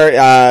 He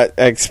started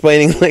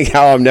explaining like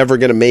how I'm never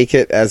going to make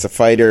it as a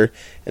fighter,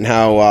 and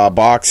how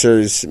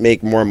boxers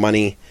make more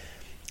money.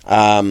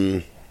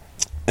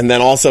 And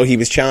then also he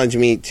was challenging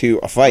me to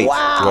a fight.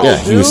 Wow, yeah,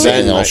 he was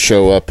saying I'll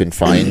show up and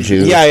find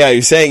you. He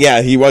was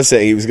saying he was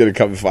saying he was going to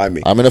come and find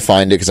me. I'm going to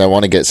find it because I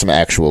want to get some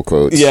actual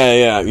quotes.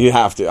 Yeah, you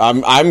have to.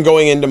 I'm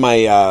going into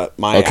my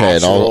my okay,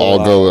 actual, and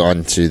I'll go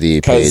onto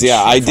the page. Because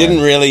I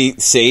didn't really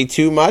say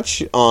too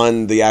much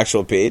on the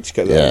actual page,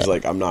 because I was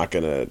like, I'm not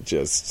going to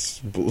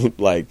just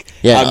like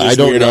have this I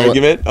don't weird know.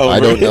 argument.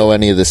 I don't know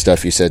any of the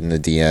stuff you said in the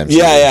DMs.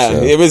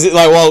 So. It was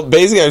like,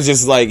 basically I was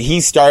just like,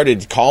 he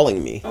started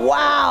calling me.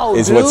 Wow,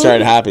 is what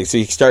started happening. So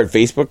he started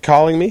Facebook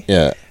calling me.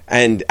 Yeah.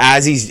 And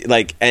as he's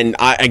like, and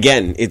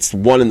again, it's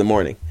 1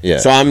 a.m. Yeah.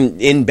 So I'm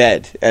in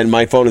bed and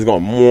my phone is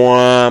going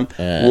whomp,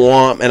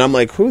 whomp, and I'm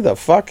like, who the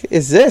fuck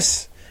is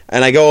this?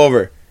 And I go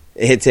over,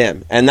 it hits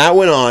him, and that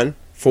went on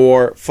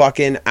for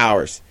fucking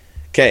hours.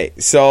 Okay,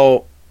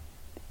 so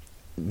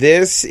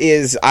this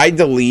is, I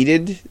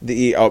deleted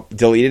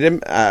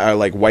him,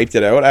 like wiped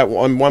it out at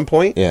one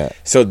point. Yeah.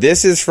 So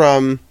this is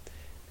from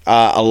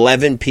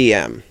 11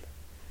 p.m.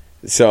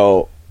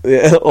 So.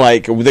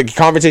 Like the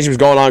conversation was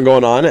going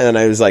on, and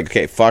I was like,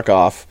 okay, fuck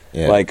off.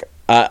 Yeah. Like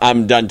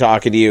I'm done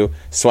talking to you.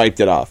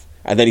 Swiped it off,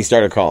 and then he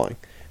started calling.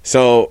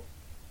 So,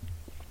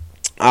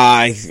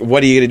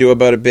 what are you gonna do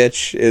about it,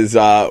 bitch? Is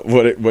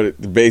the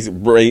basic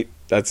rate?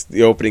 That's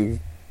the opening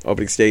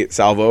state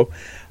salvo.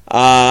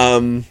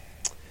 And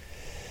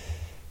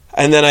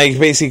then I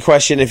basically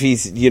question if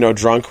he's,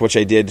 drunk, which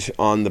I did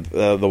on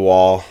the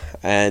wall.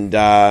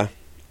 And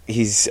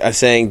he's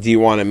saying, do you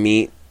want to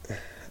meet?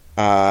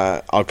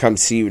 I'll come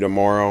see you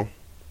tomorrow.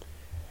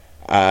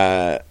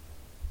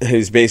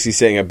 He's basically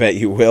saying, I bet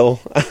you will.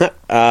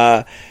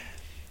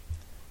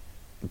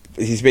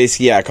 He's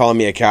basically, calling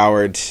me a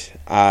coward.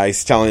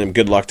 He's telling him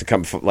good luck to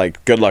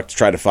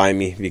try to find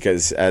me,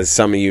 because as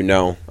some of you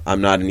know, I'm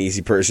not an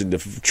easy person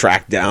to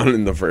track down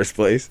in the first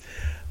place.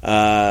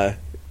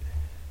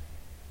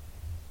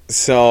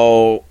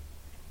 So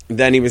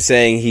then he was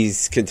saying he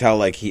can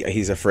tell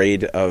he's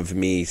afraid of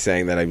me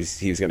saying that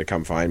he was going to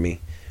come find me,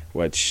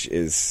 which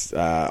is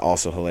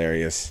also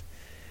hilarious.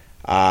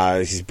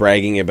 He's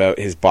bragging about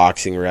his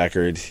boxing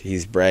record.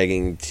 He's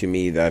bragging to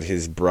me that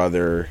his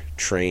brother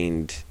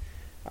trained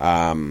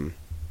with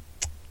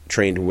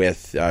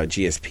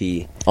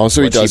GSP.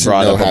 Also, he doesn't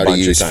know how to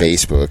use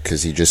Facebook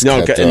because he just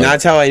kept and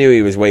that's how I knew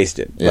he was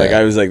wasted. Yeah.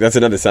 I was like, that's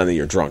another sign that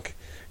you're drunk,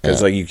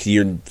 because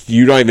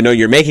you don't even know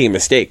you're making a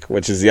mistake,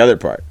 which is the other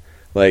part.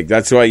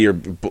 That's why you're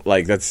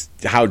that's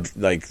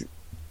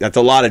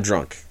a lot of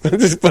drunk.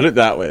 Just put it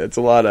that way. It's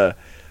a lot of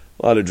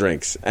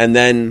drinks. And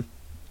then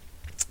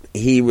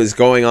he was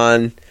going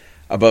on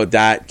about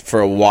that for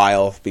a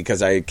while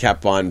because I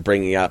kept on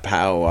bringing up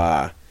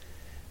how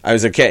I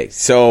was okay.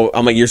 So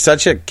I'm like, you're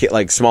such a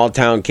small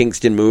town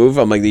Kingston move.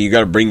 I'm like, you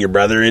got to bring your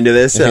brother into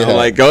this. And I'm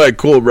like, go ahead,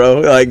 cool,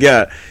 bro.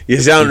 You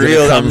sound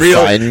real. I'm real.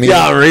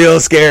 I'm real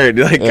scared.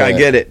 I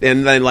get it.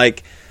 And then I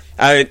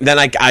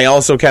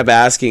also kept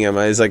asking him.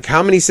 I was like,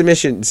 how many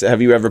submissions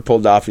have you ever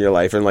pulled off in your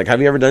life? And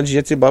have you ever done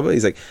jiu-jitsu, Bubba?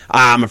 He's like,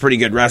 I'm a pretty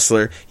good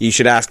wrestler. You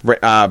should ask.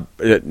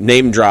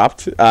 Name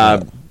dropped.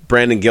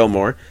 Brandon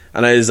Gilmore.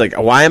 And I was like,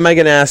 why am I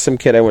going to ask some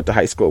kid I went to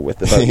high school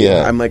with about you?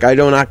 I'm like, I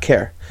do not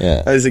care.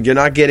 I was like, you're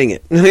not getting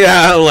it.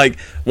 I'm like,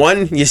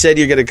 one, you said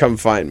you're going to come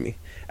find me.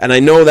 And I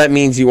know that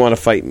means you want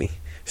to fight me.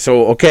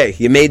 So, okay,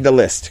 you made the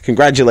list.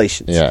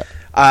 Congratulations. Yeah.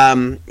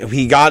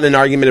 He got in an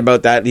argument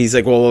about that. He's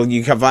like, well,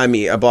 you can find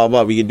me, blah,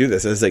 blah, we can do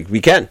this. I was like,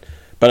 we can.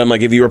 But I'm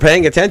like, if you were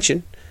paying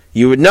attention,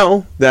 you would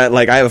know that,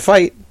 I have a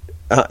fight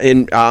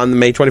on the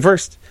May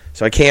 21st.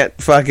 So I can't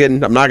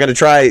I'm not going to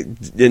try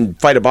and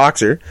fight a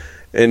boxer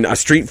in a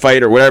street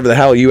fight or whatever the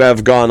hell you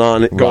have going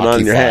on in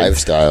your head. Rocky V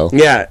style.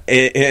 Yeah,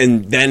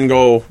 and then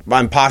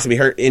I'm possibly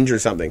injure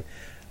something.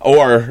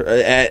 Or,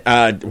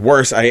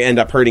 worse, I end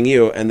up hurting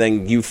you, and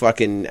then you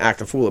fucking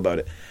act a fool about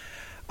it.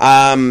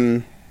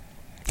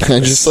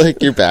 Just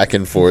your back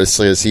and forth.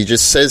 He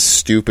just says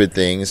stupid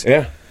things.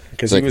 Yeah,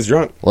 because he was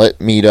drunk.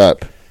 Let's meet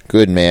up.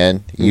 Good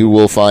man. You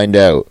will find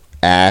out.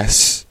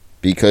 Ass.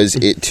 Because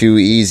it too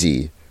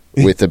easy.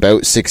 With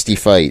about 60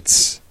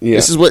 fights. Yeah.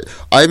 This is what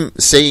I'm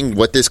saying.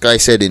 What this guy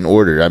said in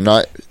order. I'm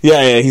not.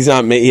 Yeah. He's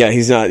not. Yeah,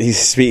 he's not. He's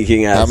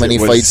speaking as. How many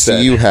fights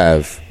do you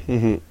have?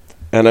 Mm-hmm.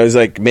 And I was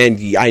like, man,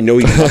 I know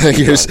you.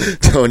 Here's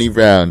Tony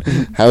Brown.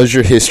 How's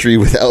your history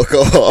with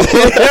alcohol?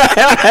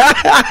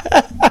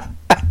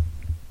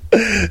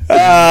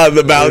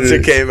 The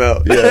bouncer came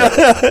out.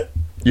 Yeah.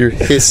 Your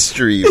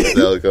history with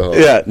alcohol.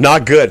 Yeah,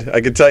 not good.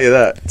 I can tell you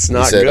that. It's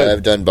not good.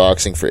 I've done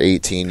boxing for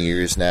 18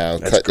 years now.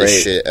 Cut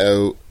this shit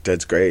out.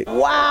 That's great.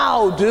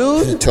 Wow,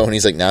 dude.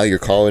 Tony's like, now you're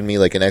calling me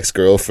like an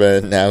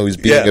ex-girlfriend now who's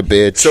being a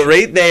bitch. So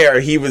right there,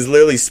 he was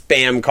literally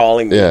spam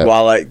calling me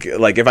while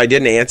if I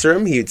didn't answer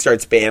him, he'd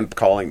start spam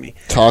calling me.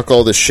 Talk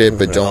all the shit,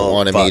 but don't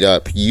want to meet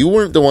up. You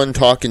weren't the one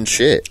talking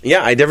shit.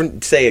 Yeah, I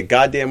didn't say a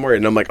goddamn word.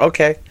 And I'm like,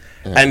 okay.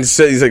 Yeah. And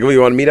so he's like, well,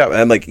 you want to meet up?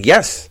 And I'm like,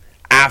 yes.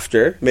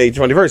 After May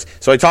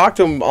 21st. So I talked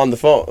to him on the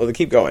phone.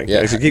 Keep going.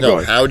 Yeah. Keep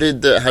going. How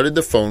did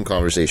the phone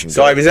conversation go?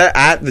 So I was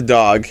at the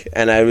dog,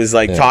 and I was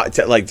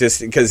just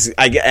because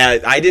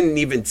I didn't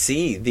even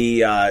see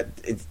the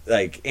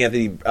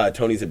Anthony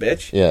Tony's a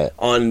bitch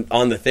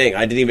on the thing.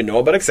 I didn't even know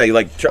about it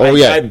because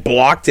I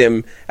blocked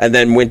him and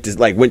then went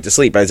to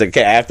sleep. I was like,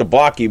 okay, I have to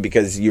block you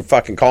because you're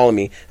fucking calling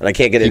me and I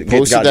can't get it.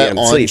 Posted that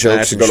on sleep.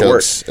 Jokes and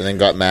Chokes, and then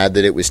got mad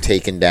that it was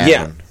taken down.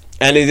 Yeah.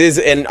 And it is,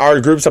 and our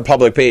group's a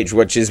public page,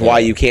 which is why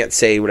you can't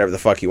say whatever the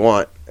fuck you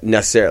want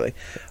necessarily.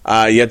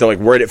 You have to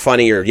word it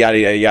funny or yada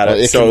yada yada.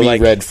 It can be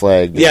red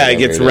flagged. Yeah, it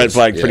gets red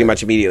flagged pretty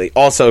much immediately.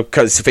 Also,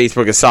 because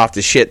Facebook is soft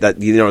as shit, that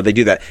they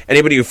do that.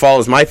 Anybody who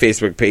follows my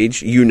Facebook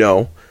page,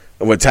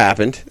 what's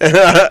happened,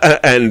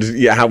 and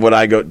what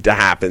I go to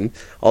happen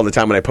all the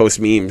time when I post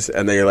memes,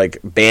 and they're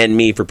ban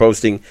me for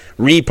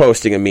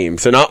reposting a meme.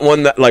 So not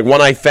one that one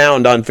I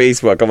found on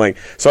Facebook. I'm like,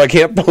 so I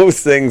can't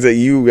post things that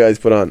you guys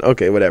put on.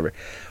 Okay, whatever.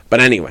 But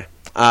anyway,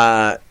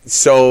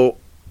 so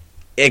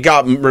it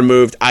got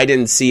removed. I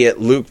didn't see it.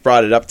 Luke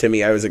brought it up to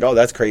me. I was like, oh,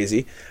 that's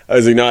crazy. I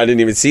was like, no, I didn't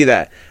even see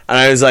that. And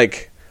I was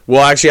like,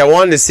 well, actually, I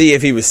wanted to see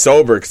if he was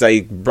sober because I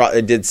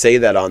did say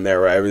that on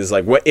there. Where I was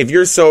like, what if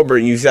you're sober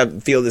and you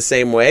feel the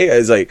same way? I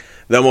was like,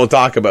 then we'll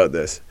talk about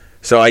this.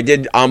 So I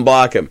did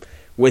unblock him.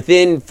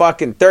 Within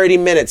fucking 30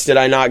 minutes did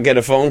I not get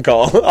a phone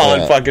call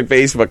on fucking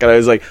Facebook. And I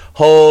was like,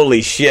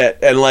 holy shit.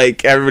 And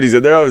everybody's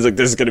in there. I was like,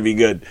 this is going to be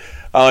good.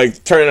 I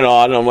turn it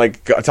on, and I'm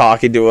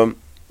talking to him,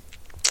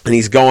 And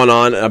he's going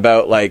on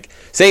about like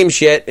same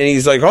shit, and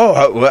he's like, "Oh,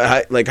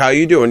 how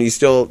you doing? You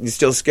still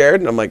scared?"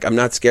 And I'm like, "I'm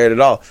not scared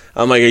at all."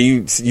 I'm like, "Are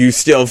you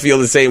still feel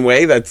the same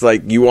way? That's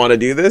like you want to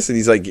do this?" And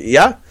he's like,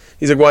 "Yeah."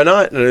 He's like, "Why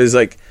not?" And I was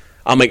like,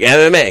 "I'm like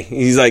MMA."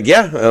 He's like,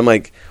 "Yeah." And I'm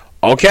like,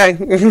 "Okay."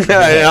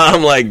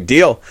 I'm like,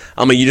 "Deal."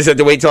 I'm like, "You just have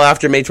to wait till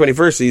after May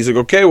 21st." He's like,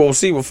 "Okay, we'll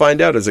see. We'll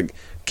find out." I was like,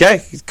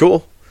 "Okay,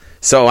 cool."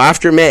 So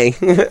after May,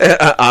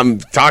 I'm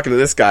talking to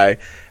this guy,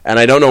 and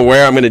I don't know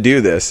where I'm going to do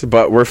this,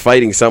 but we're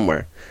fighting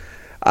somewhere.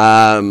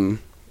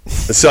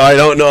 So I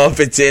don't know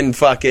if it's in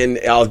fucking,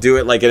 I'll do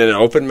it like in an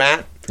open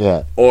mat,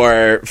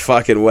 or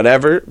fucking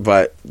whatever,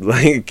 but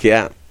like,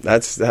 yeah,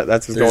 that's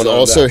what's going on. There's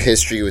also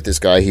history with this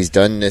guy. He's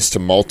done this to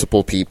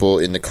multiple people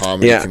in the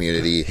comedy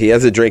community. He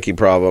has a drinking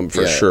problem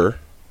for sure.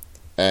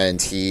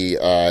 And he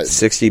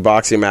 60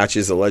 boxing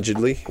matches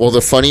allegedly. Well,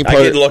 the funny part,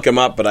 I did look him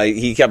up, but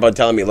he kept on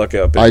telling me look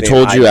it up. I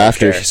told you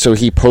after. So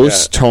he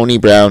posts Tony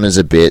Brown as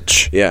a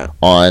bitch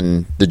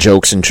on the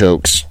Jokes and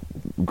Chokes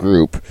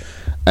group,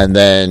 and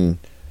then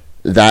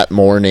that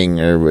morning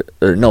or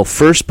no,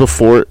 first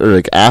before or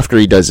like after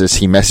he does this,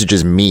 he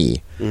messages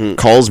me,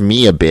 calls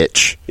me a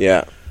bitch,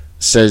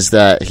 says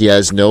that he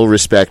has no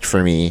respect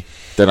for me,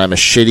 that I'm a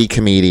shitty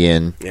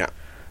comedian,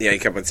 he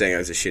kept on saying I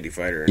was a shitty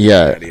fighter,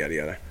 yada yada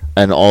yada,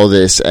 and all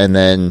this, and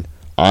then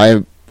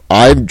I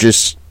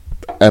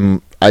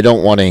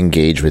don't want to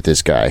engage with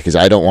this guy because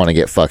I don't want to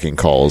get fucking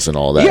calls and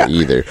all that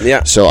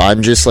either. So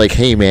I'm just like,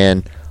 hey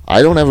man,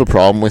 I don't have a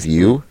problem with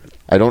you.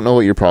 I don't know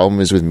what your problem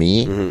is with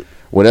me.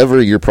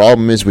 Whatever your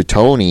problem is with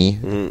Tony,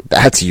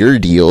 that's your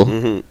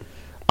deal.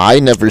 I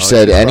never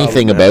said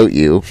anything about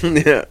you.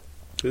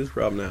 Whose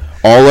problem now?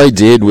 All I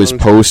did was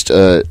post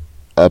a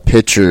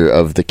picture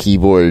of the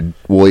Keyboard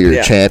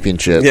Warrior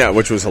Championship. Yeah,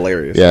 which was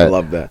hilarious. I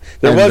love that.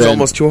 There was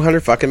almost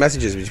 200 fucking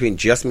messages between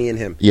just me and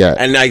him. Yeah.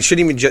 And I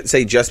shouldn't even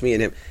say just me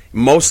and him.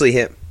 Mostly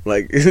him.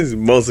 Like, it was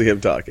mostly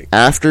him talking.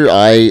 After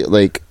I,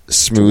 like,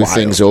 smooth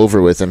things over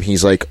with him,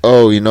 he's like,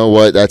 oh, you know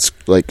what, that's,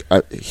 like,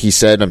 he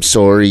said, I'm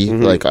sorry,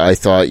 like, I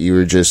thought you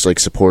were just, like,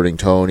 supporting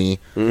Tony.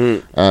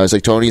 I was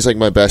like, Tony's, like,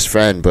 my best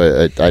friend,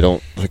 but I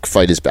don't, like,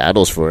 fight his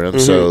battles for him,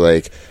 so,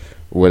 like,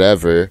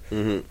 whatever.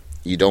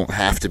 You don't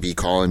have to be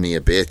calling me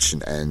a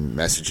bitch and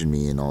messaging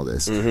me and all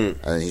this.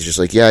 And he's just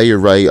like, yeah, you're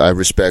right, I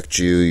respect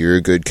you, you're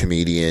a good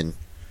comedian,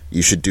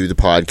 you should do the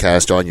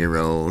podcast on your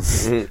own,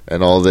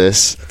 and all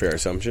this. Fair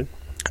assumption.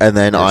 And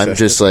then I'm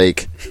just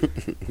like,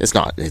 it's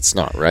not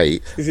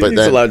right. He's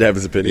allowed to have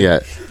his opinion. Yeah.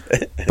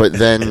 But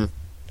then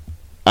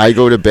I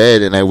go to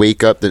bed and I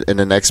wake up and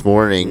the next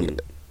morning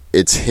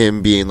it's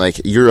him being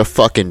like, you're a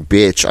fucking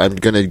bitch. I'm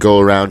going to go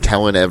around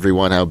telling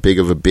everyone how big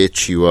of a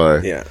bitch you are.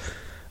 Yeah.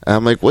 And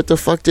I'm like, what the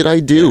fuck did I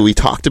do? We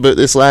talked about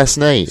this last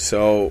night.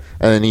 So,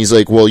 and then he's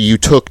like, well, you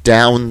took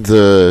down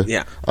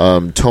the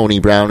Tony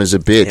Brown as a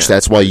bitch.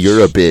 That's why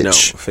you're a bitch. No,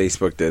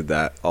 Facebook did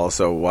that.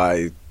 Also,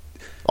 why...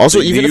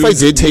 Also, even if I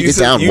did take it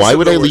down, why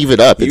would I leave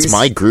it up? It's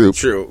my group.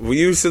 True. We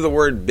use the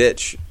word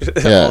bitch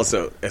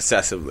also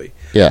excessively.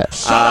 Yeah.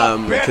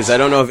 Because I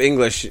don't know if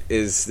English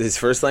is his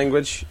first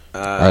language.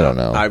 I don't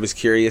know. I was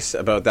curious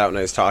about that when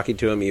I was talking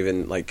to him,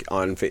 even like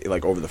on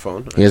like over the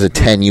phone. He has a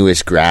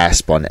tenuous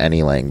grasp on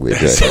any language.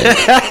 I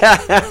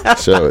think.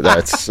 So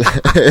that's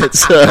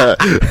it's.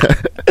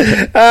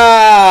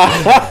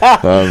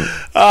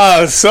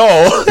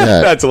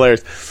 That's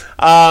hilarious.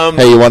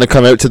 Hey, you want to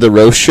come out to the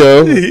roast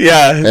show?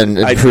 Yeah, and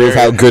prove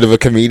how good of a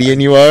comedian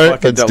you are?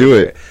 Let's do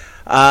it.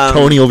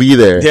 Tony will be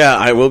there. Yeah,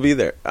 I will be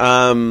there.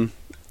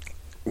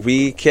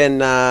 We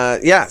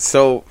can.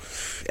 So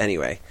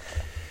anyway,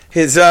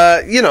 his.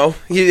 So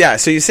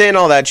you're saying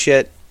all that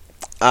shit.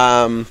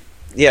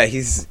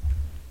 He's.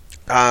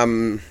 I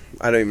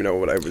don't even know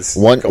what I was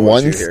going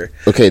to here.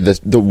 Okay,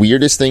 the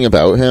weirdest thing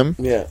about him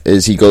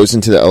is he goes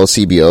into the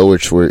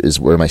LCBO, is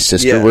where my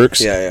sister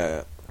works.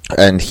 Yeah.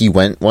 And he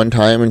went one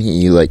time and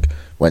he like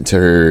went to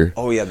her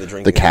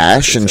the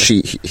cash and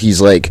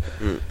he's like,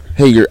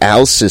 hey, you're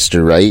Al's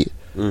sister, right?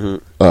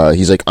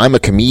 He's like, I'm a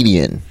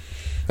comedian.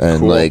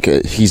 And like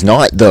he's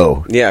not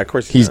though. Yeah, of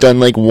course he's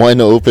done like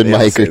one open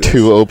mic or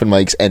two open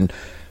mics, and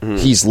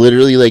he's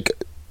literally like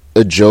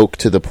a joke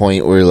to the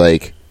point where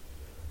like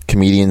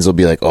comedians will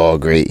be like, oh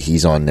great,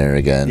 he's on there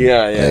again.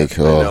 Like,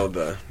 And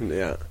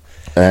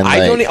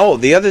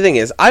the other thing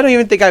is, I don't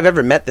even think I've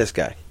ever met this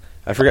guy.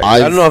 I forgot. I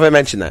don't know if I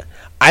mentioned that.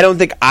 I don't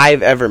think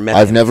I've ever met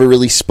him. I've never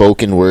really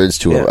spoken words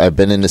to him. I've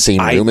been in the same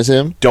room as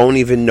him. Don't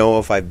even know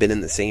if I've been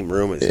in the same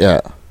room as him.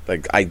 Yeah.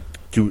 Like, I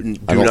don't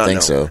think know.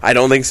 so. I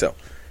don't think so.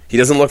 He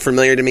doesn't look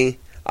familiar to me.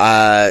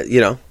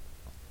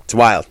 It's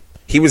wild.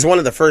 He was one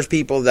of the first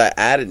people that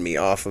added me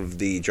off of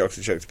the Jokes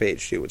and Chokes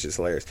page, too, which is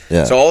hilarious.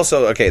 Yeah. So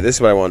also, okay, this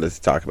is what I wanted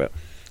to talk about.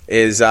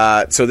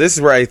 So this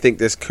is where I think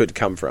this could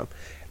come from.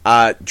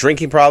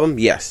 Drinking problem,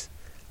 yes.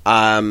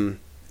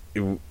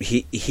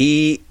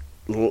 He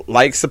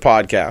likes the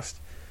podcast.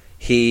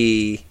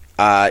 He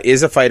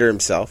is a fighter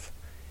himself.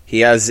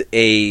 He has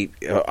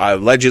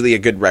allegedly a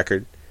good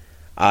record.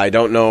 I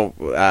don't know.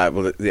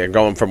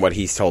 Going from what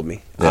he's told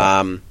me.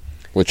 Yeah.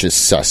 Which is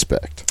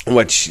suspect.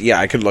 Which, yeah,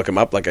 I could look him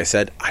up. Like I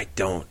said, I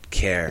don't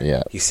care.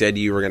 Yeah. You said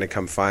you were going to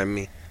come find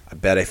me. I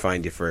bet I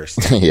find you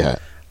first. Yeah.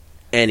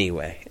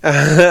 Anyway.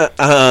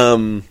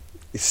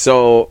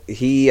 So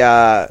he...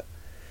 how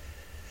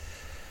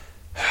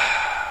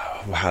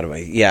do I...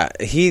 Yeah.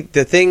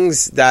 The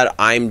things that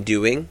I'm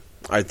doing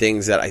are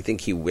things that I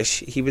think he wish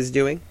he was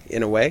doing,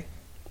 in a way.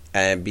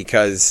 And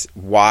because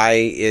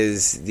why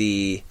is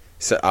a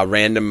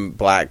random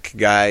black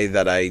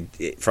guy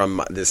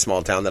from this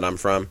small town that I'm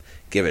from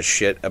give a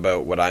shit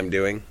about what I'm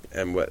doing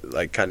and what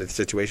like kind of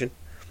situation?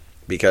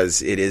 Because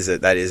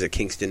that is a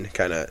Kingston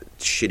kind of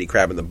shitty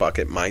crab in the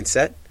bucket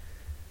mindset.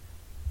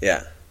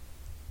 Yeah.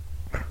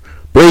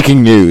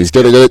 Breaking news.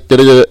 Yeah, what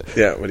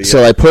do you So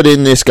got? I put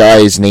in this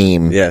guy's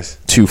name Yes.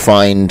 to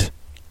find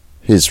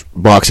his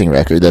boxing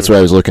record. That's what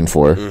I was looking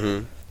for.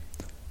 Mm-hmm.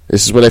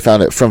 This is what I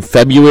found out from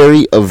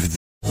February of...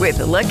 With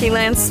the Lucky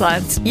Land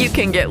Slots, you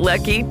can get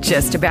lucky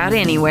just about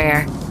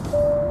anywhere.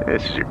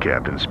 This is your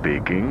captain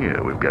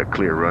speaking. We've got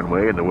clear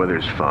runway and the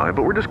weather's fine,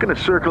 but we're just going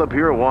to circle up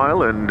here a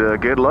while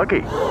and get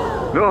lucky.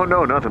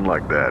 No, nothing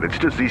like that. It's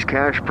just these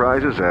cash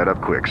prizes add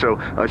up quick. So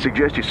I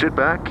suggest you sit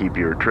back, keep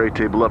your tray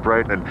table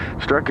upright, and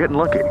start getting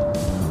lucky.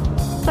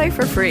 Play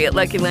for free at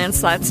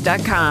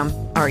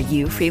LuckyLandSlots.com. Are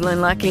you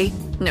feeling lucky?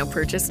 No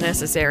purchase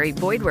necessary.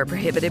 Void where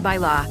prohibited by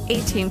law.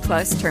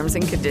 18+ terms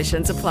and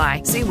conditions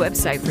apply. See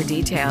website for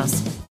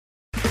details.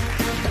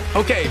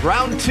 Okay,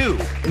 round 2.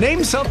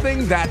 Name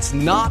something that's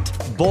not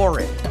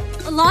boring.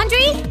 A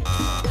laundry?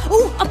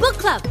 Ooh, a book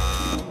club.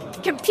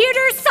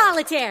 Computer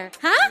solitaire,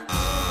 huh?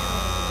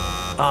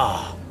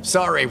 Ah,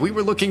 sorry, we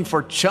were looking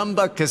for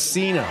Chumba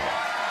Casino.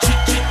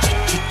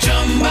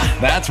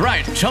 That's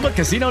right,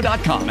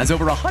 ChumbaCasino.com has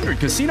over 100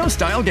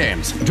 casino-style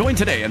games. Join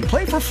today and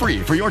play for free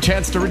for your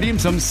chance to redeem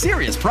some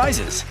serious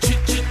prizes.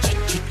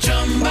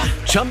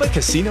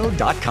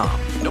 ChumbaCasino.com.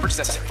 No purchase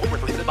necessary. Void where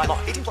prohibited by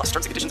law. 18+ terms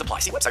and conditions apply.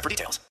 See website for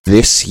details.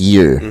 This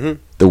year,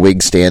 the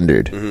Whig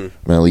Standard, I'm going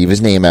to leave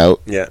his name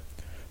out, Yeah.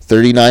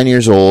 39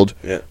 years old,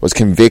 was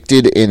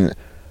convicted in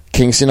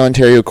Kingston,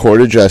 Ontario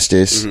Court of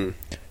Justice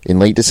in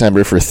late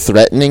December for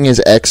threatening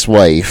his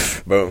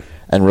ex-wife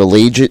and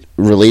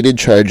related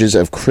charges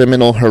of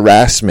criminal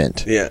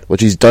harassment,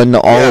 which he's done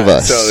to all of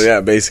us. So,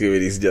 yeah, basically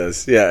what he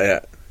does. Yeah.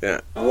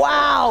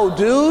 Wow,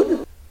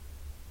 dude.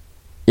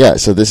 Yeah,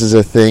 so this is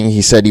a thing.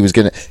 He said he was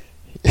going to...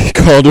 He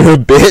called her a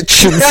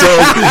bitch and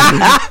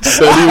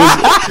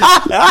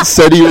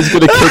said he was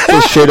going to kick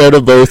the shit out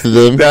of both of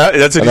them.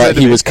 That's what and that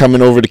he was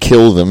coming over to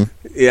kill them.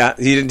 Yeah,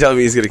 he didn't tell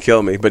me he's going to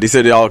kill me, but he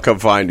said I'll come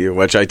find you,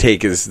 which I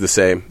take is the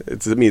same.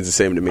 It means the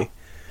same to me.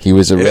 He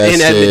was arrested.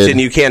 In Edmonton,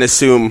 you can't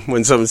assume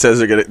when someone says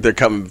they're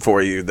coming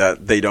for you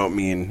that they don't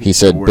mean. He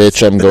said,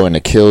 "Bitch, I'm going to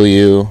kill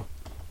you."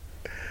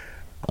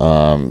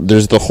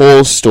 There's the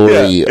whole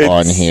story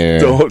on here.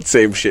 The whole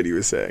same shit he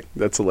was saying.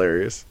 That's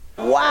hilarious.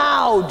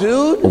 Wow,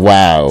 dude.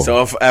 Wow.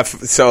 So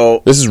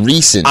so this is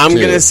recent. I'm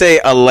gonna say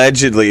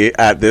allegedly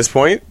at this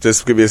point.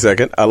 Just give me a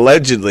second.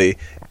 Allegedly,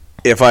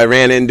 if I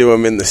ran into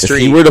him in the street,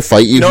 if he were to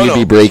fight you, he'd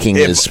be breaking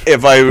his.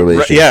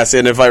 Yes,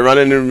 and if I run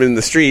into him in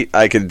the street,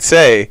 I could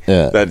say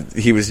that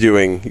he was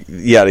doing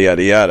yada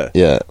yada yada.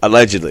 Yeah.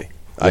 Allegedly,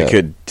 I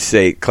could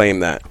claim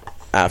that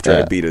after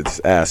I beat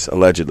his ass.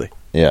 Allegedly.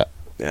 Yeah.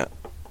 Yeah.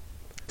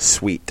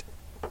 Sweet.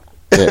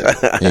 Yeah.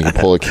 You can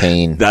pull a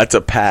cane. That's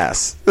a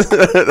pass.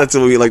 That's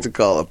what we like to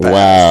call a pass.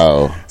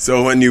 Wow.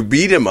 So when you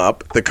beat him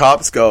up, the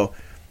cops go,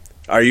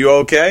 "Are you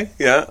okay?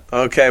 Yeah.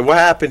 Okay. What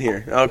happened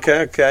here?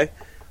 Okay.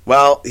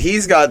 Well,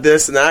 he's got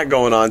this and that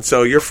going on,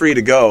 so you're free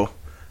to go.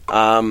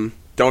 Don't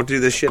do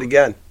this shit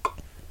again.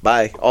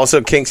 Bye."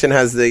 Also, Kingston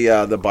has the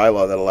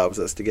bylaw that allows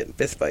us to get in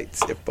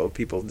fistfights if both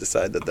people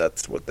decide that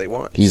that's what they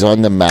want. He's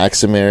on the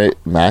maximum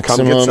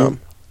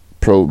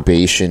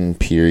probation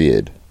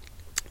period.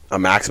 A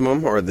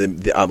maximum, or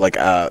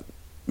the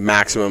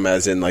maximum,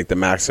 as in like the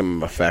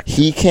maximum effect.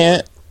 He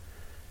can't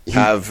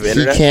have he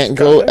internet. can't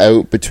go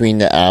out between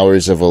the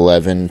hours of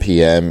 11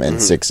 p.m.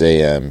 and 6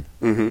 a.m.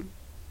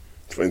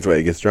 Explains why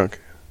he gets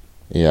drunk.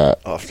 Yeah,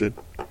 often.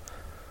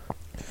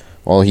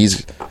 Well,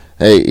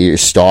 you're a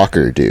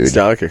stalker, dude.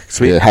 Stalker,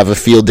 sweet. Yeah, have a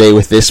field day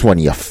with this one,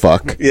 you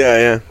fuck.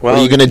 Yeah. Well, what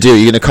are you gonna do?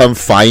 You gonna come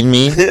find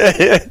me?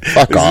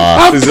 Fuck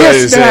off. I'm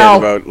pissed now.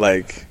 About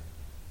like.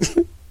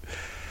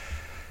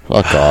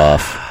 Fuck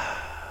off.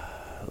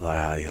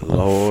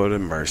 Lord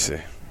of mercy.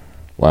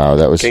 Wow,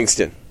 that was...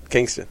 Kingston.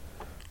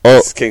 Oh,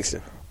 it's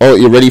Kingston. Oh,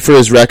 you ready for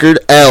his record?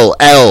 L.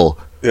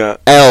 Yeah.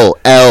 L.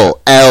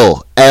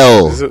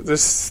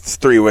 There's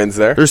 3 wins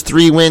there. There's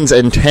 3 wins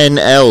and 10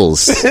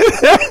 L's.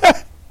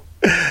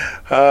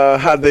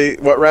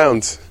 What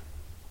rounds?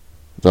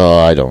 Oh,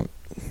 I don't...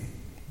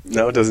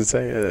 No, it doesn't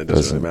say. It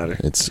doesn't really matter.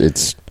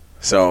 It's...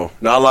 So,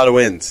 not a lot of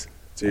wins.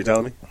 So you're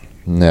telling me?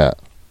 Yeah.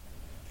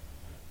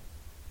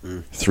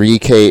 3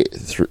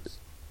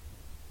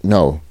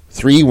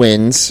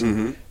 wins,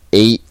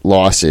 8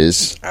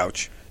 losses.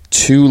 Ouch.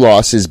 2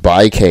 losses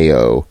by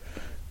KO,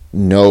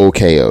 no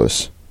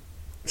KOs.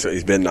 So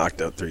he's been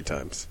knocked out 3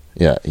 times.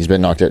 Yeah, he's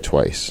been knocked out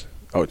twice.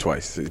 Oh,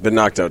 twice. So he's been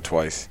knocked out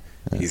twice.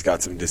 Yeah. He's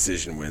got some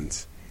decision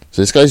wins.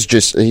 So this guy's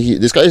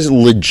this guy's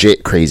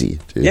legit crazy,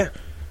 dude. Yeah.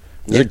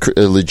 He's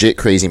a legit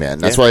crazy man.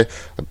 That's why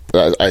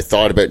I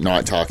thought about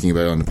not talking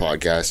about it on the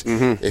podcast.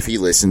 Mm-hmm. If he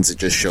listens, it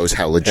just shows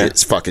how legit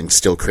fucking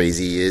still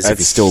crazy he is. If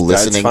he's still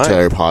listening to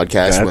our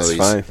podcast, that's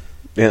fine.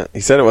 Yeah,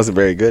 he said it wasn't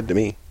very good to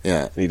me.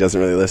 Yeah, and he doesn't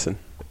really listen.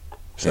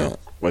 So,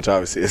 which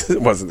obviously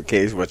wasn't the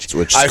case. Which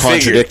is I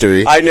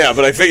contradictory. I know,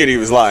 but I figured he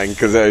was lying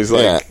because I was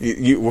like,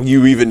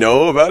 "You even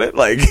know about it?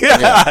 Like,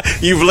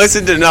 you've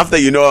listened enough that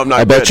you know I'm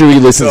not." I bet you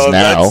he listens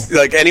now.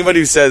 Like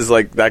anybody who says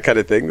like that kind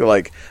of thing, they're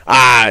like,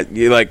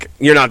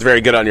 you're not very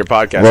good on your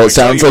podcast. Well, it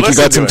sounds like you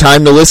got some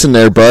time to listen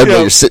there, bud.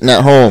 While you're sitting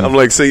at home. I'm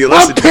like, so you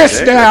listen? I'm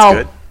pissed now.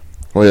 That's good.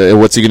 Well,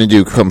 what's he gonna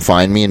do? Come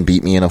find me and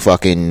beat me in a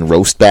fucking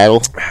roast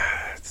battle?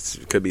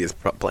 Could be his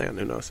plan.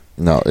 Who knows?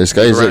 No, this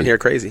guy's around here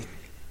crazy.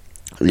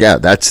 Yeah,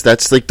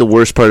 that's like the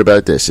worst part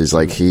about this is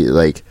like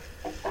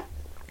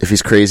if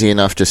he's crazy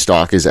enough to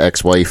stalk his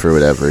ex-wife or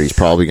whatever, he's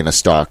probably gonna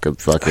stalk a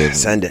fucking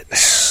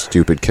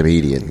stupid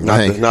comedian.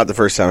 Not the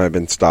first time I've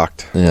been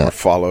stalked or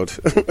followed.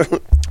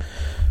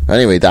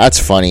 Anyway, that's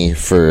funny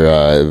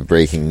for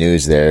breaking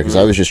news there because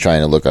I was just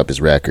trying to look up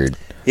his record.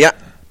 Yeah.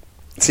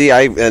 See,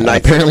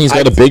 apparently he's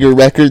got a bigger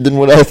record than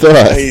what I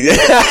thought.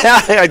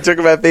 I took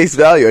him at face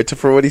value. I took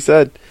for what he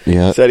said.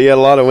 Yeah. Said he had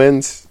a lot of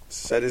wins.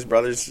 Said his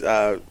brothers,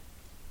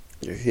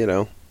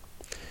 it's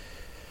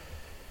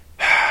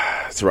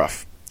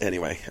rough.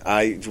 Anyway,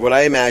 what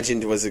I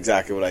imagined was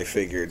exactly what I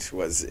figured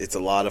was it's a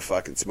lot of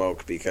fucking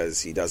smoke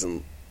because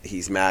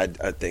he's mad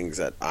at things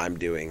that I'm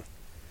doing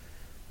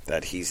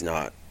that he's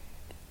not.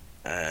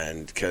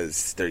 And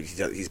because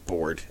he's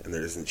bored and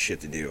there isn't shit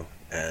to do.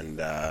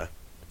 And,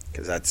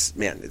 because it's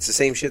the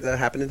same shit that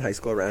happened in high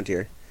school around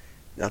here.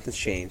 Nothing's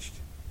changed.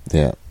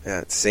 Yeah.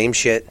 Yeah, it's the same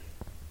shit.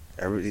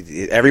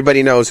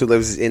 Everybody knows who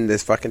lives in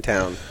this fucking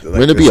town. I'm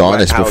going to be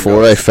honest,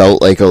 before I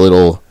felt like a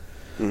little...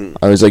 Mm-hmm.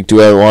 I was like,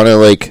 do I want to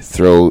like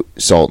throw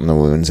salt in the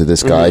wounds of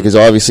this guy? Because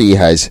obviously he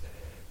has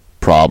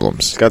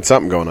problems. He's got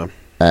something going on.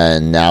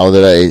 And now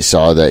that I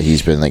saw that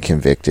he's been like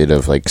convicted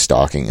of like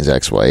stalking his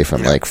ex-wife,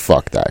 I'm like,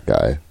 fuck that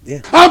guy.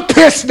 Yeah. I'm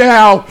pissed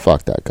now!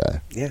 Fuck that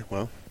guy. Yeah,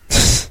 well...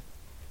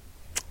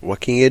 What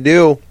can you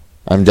do?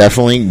 I'm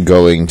definitely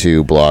going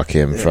to block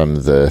him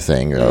from the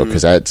thing, though,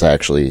 because that's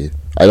actually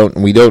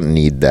we don't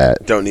need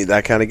that. Don't need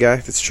that kind of guy.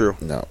 That's true.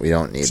 No, we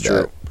don't need that.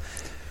 True.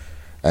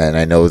 And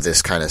I know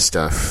this kind of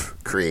stuff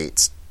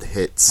creates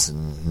hits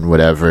and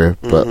whatever,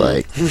 but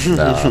like,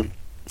 no.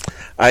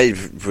 I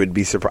would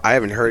be surprised. I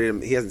haven't heard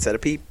him. He hasn't said a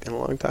peep in a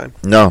long time.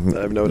 No,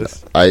 that I've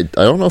noticed. I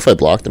don't know if I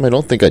blocked him. I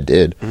don't think I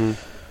did.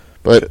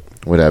 But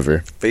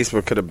whatever.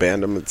 Facebook could have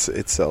banned them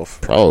itself.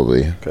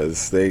 Probably.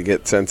 Because they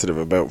get sensitive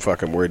about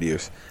fucking word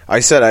use. I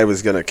said I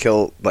was going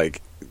to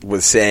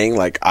was saying,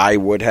 I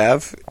would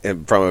have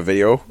from a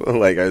video.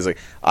 I was like,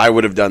 I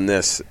would have done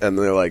this. And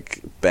they're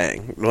like,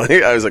 bang.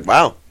 I was like,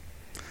 wow.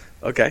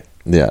 Okay.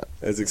 Yeah.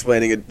 I was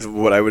explaining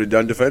what I would have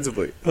done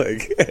defensively.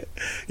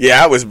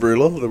 Yeah, it was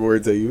brutal, the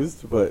words I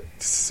used, but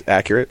it's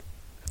accurate.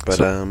 But,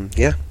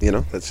 yeah,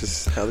 that's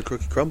just how the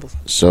cookie crumbles.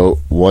 So,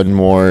 one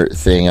more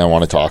thing I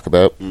want to talk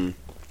about.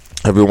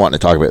 I've been wanting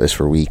to talk about this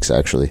for weeks,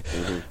 actually.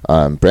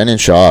 Brendan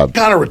Schaub.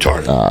 Kind of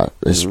retarded.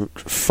 This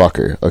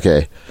fucker.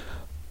 Okay.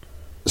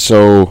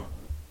 So,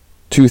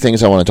 two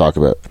things I want to talk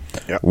about.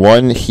 Yep.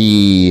 One,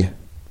 he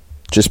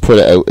just put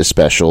out a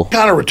special.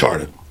 Kind of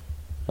retarded.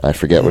 I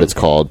forget what it's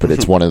called, but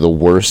it's one of the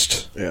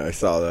worst. Yeah, I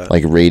saw that.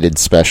 Rated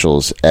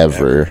specials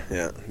ever.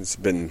 Yeah, it's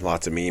been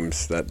lots of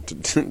memes that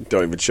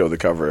don't even show the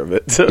cover of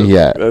it.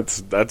 Yeah,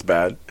 that's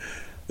bad.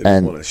 They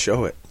don't want to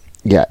show it.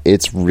 Yeah,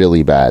 it's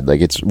really bad.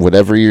 It's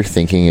whatever you're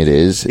thinking it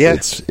is. Yeah.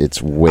 It's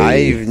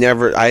way.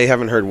 I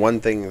haven't heard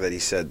one thing that he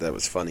said that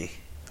was funny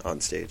on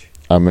stage.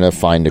 I'm gonna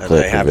find a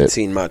clip. I haven't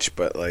seen much,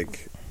 but I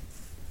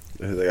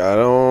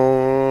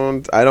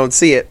don't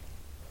see it.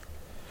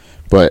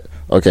 But,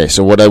 okay,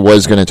 so what I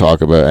was going to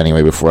talk about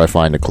anyway before I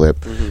find a clip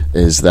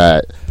is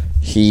that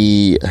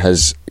he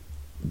has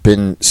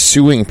been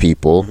suing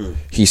people.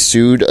 He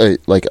sued a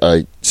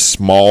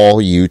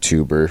small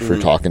YouTuber for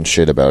talking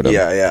shit about him.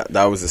 Yeah,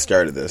 that was the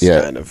start of this,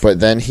 yeah, kind of. But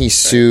then he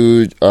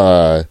sued,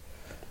 do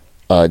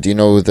you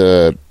know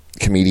the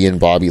comedian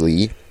Bobby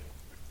Lee?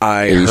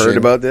 I heard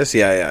about this.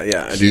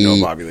 Yeah. I do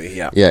know Bobby Lee,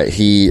 yeah. Yeah,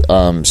 he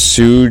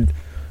sued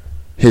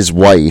his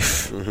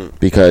wife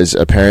because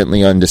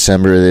apparently on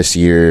December of this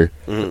year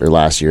or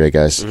last year, I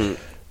guess,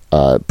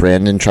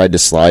 Brandon tried to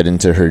slide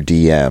into her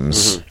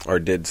DMs or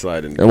did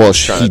slide in. Well,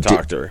 trying to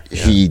talk to her.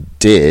 Yeah. He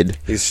did.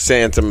 He's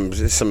saying some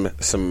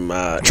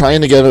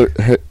trying to get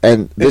her,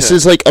 and this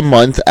is a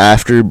month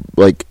after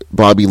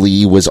Bobby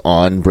Lee was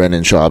on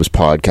Brendan Schaub's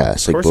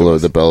podcast, Below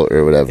the Belt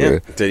or whatever. Yeah.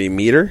 Did he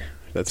meet her?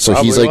 That's so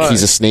he's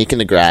he's a snake in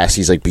the grass.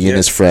 He's being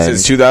his friend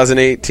since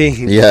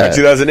 2018. Yeah,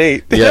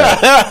 2008.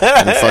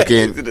 Yeah, and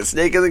fucking the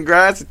snake in the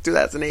grass in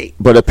 2008.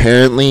 But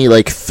apparently,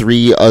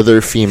 3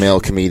 other female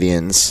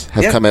comedians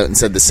have come out and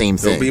said the same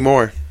thing. There'll be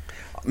more.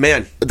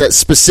 Man, that's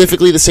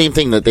specifically the same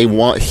thing that they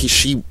want.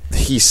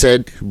 He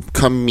said,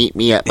 "Come meet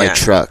me at my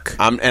truck."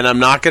 I'm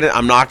not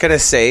gonna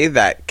say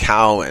that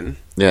Cowan.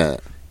 Yeah.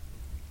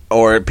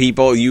 or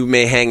people, you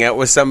may hang out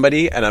with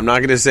somebody, and I'm not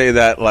going to say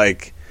that,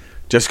 like,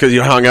 just because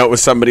you hung out with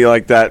somebody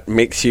like that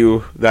makes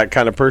you that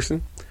kind of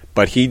person,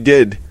 but he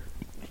did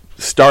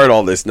start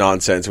all this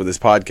nonsense with his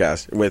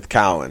podcast with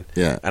Callan.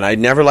 Yeah. And I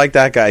never liked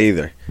that guy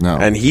either. No.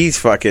 And he's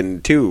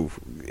fucking, too...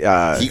 he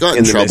got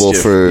in trouble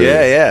mischief. for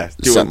doing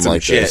something some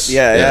like shit. this.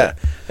 Yeah.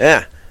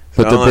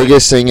 But the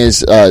biggest thing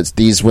is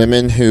these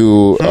women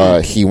who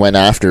he went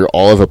after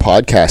all have a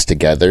podcast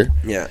together.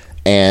 Yeah.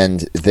 And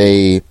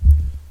they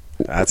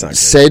That's not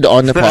said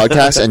on the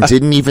podcast and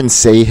didn't even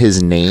say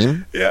his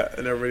name. Yeah,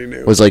 and everybody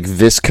knew. Was like,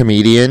 this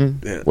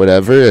comedian,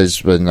 whatever,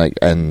 has been like,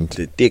 and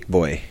the dick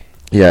boy.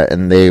 Yeah,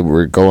 and they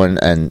were going,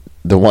 and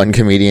the one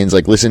comedian's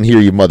like, listen here,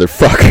 you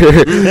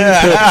motherfucker.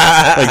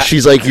 Like,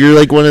 she's like, you're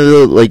like one of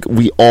the, like,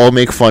 we all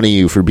make fun of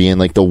you for being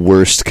like the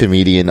worst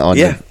comedian on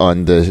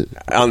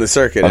the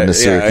circuit.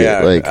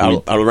 Like,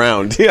 all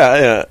around.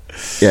 Yeah.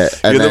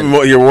 And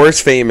you're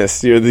worst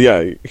famous.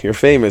 You're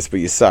famous, but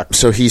you suck.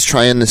 So he's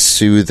trying to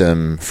sue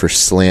them for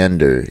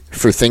slander,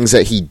 for things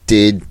that he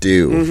did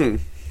do.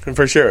 Mm-hmm.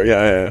 For sure.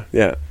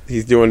 Yeah.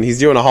 He's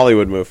doing a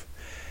Hollywood move.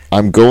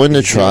 I'm going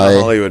to try a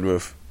Hollywood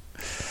move.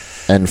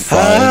 And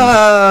find.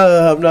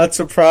 I'm not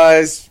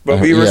surprised, but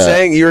we were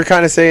saying, you were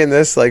kind of saying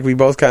this, like we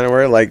both kind of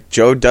were, like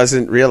Joe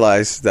doesn't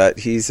realize that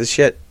he's a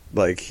shit.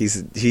 Like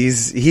he's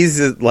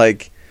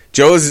like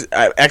Joe's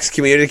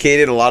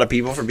excommunicated a lot of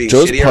people for being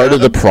Joe's shitty part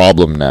of the him.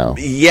 problem now.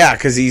 Yeah,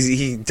 because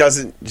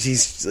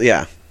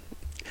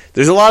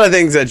There's a lot of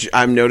things that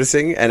I'm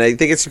noticing, and I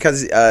think it's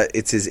because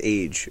it's his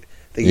age.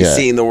 I think he's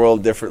seeing the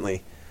world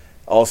differently.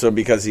 Also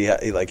because he's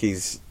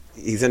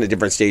in a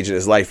different stage in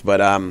his life,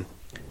 but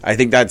I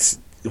think that's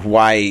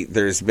why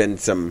there's been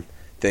some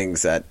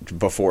things that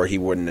before he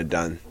wouldn't have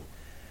done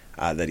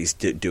that he's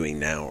doing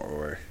now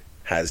or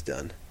has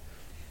done.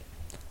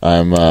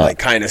 I'm like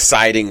kind of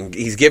siding.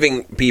 He's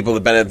giving people the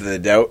benefit of the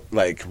doubt,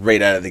 like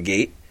right out of the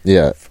gate.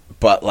 Yeah,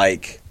 but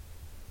like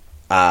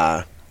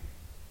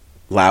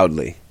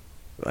loudly,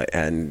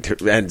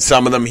 and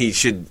some of them he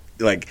should,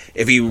 like,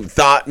 if he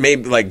thought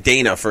maybe, like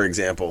Dana, for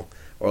example,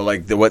 or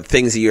like what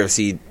things the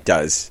UFC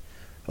does,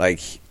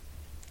 like.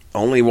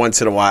 Only once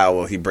in a while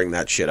will he bring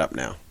that shit up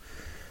now.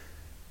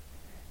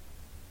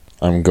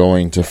 I'm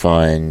going to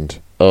find...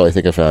 Oh, I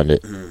think I found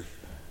it. Mm-hmm.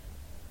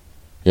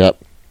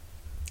 Yep.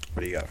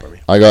 What do you got for me?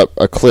 I got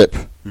a clip.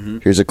 Mm-hmm.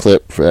 Here's a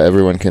clip for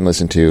everyone can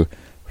listen to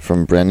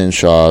from Brendan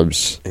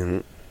Schaub's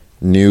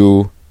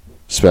new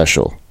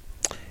special.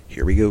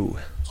 Here we go.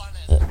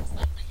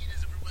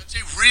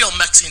 Real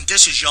Mexican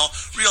dishes, y'all.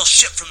 Real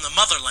shit from the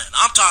motherland.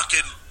 I'm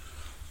talking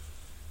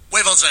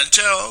huevos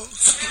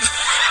rancheros.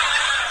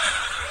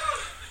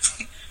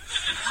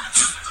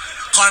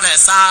 Carne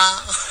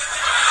asada,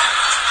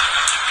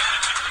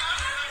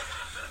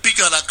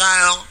 pico de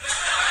gallo,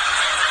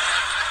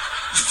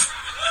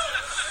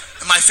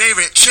 and my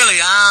favorite, chili.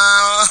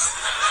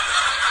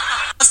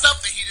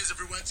 Stuff that he does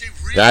every Wednesday.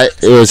 That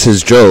was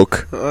his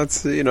joke.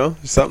 That's,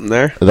 something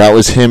there. That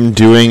was him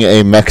doing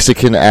a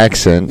Mexican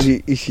accent.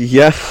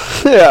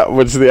 Yeah,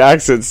 which the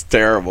accent's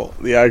terrible.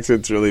 The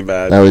accent's really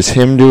bad. That was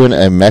him doing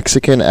a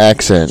Mexican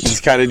accent.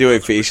 He's kind of doing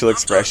facial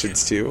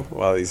expressions, too,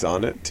 while he's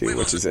on it, too,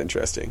 which is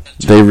interesting.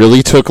 They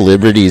really took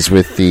liberties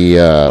with the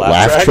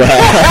laugh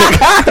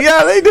track.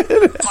 Yeah, they did.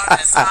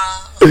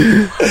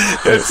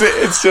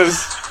 It's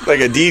just like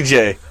a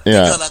DJ.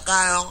 Yeah.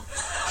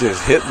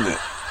 Just hitting it.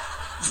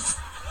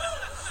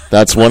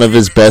 That's one of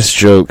his best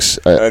jokes.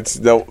 That's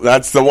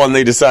the one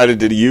they decided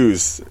to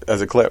use as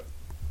a clip.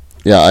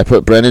 Yeah, I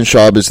put Brendan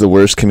Schaub as the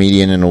worst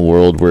comedian in a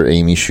world where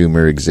Amy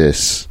Schumer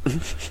exists.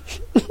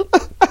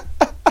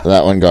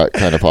 That one got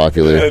kind of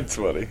popular. That's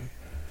funny.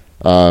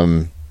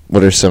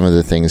 What are some of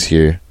the things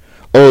here?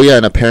 Oh, yeah,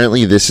 and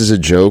apparently this is a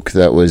joke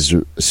that was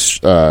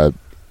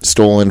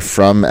stolen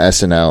from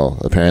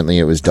SNL. Apparently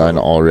it was done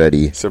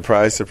already.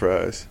 Surprise,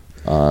 surprise.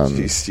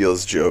 She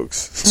steals jokes.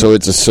 So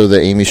the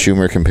Amy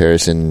Schumer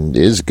comparison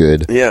is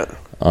good. Yeah.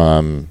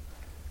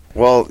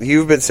 Well,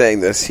 you've been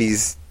saying this.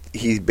 He's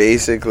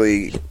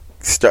basically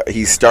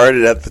he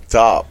started at the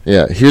top.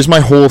 Yeah. Here's my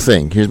whole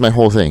thing.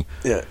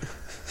 Yeah.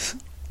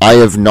 I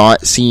have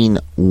not seen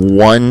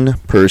one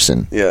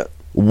person. Yeah.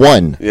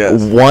 One.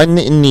 Yes. One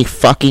in the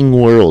fucking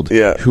world.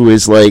 Yeah. Who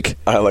is like,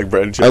 I like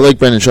Brendan Schaub. I like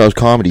Brendan Schaub's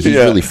comedy. He's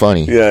really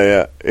funny.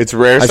 Yeah. It's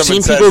rare. I've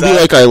seen people be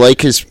like, I like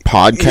his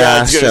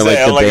podcast. I like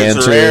the banter.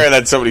 It's rare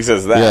that somebody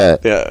says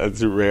that. Yeah.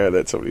 It's rare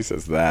that somebody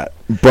says that.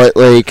 But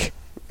like,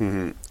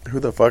 who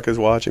the fuck is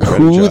watching?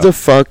 Who the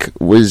fuck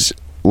was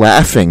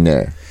laughing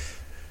there?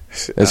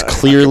 It's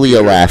clearly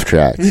a laugh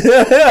track.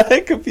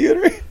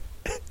 Computer.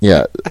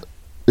 Yeah.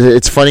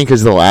 It's funny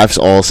because the laughs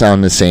all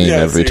sound the same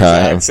every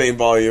time. Same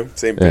volume,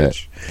 same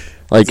pitch.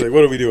 Like,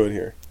 what are we doing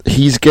here?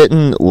 He's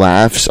getting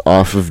laughs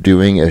off of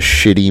doing a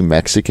shitty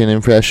Mexican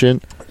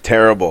impression.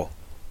 Terrible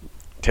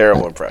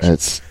impression.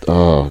 It's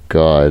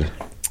god.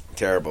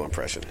 Terrible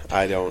impression.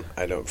 I don't.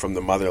 From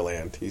the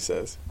motherland, he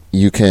says.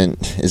 You can.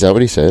 Is that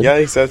what he said? Yeah,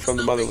 he said from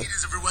the motherland.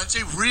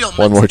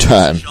 One more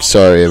time.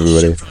 Sorry,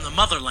 everybody. From the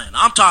motherland.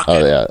 I'm talking.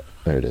 Oh yeah,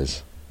 there it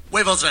is.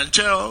 Huevos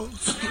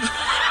rancheros.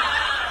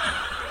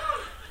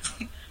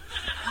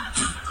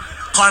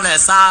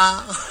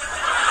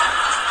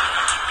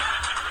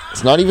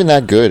 It's not even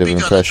that good of an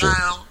impression.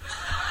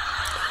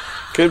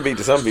 Could be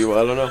to some people.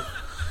 I don't know.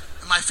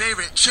 My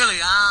favorite chili.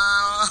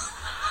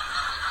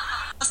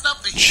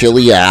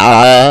 Chili.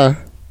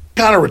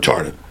 Kind of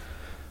retarded.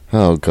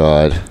 Oh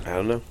God. I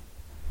don't know.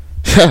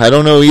 I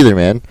don't know either,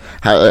 man.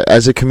 How,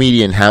 as a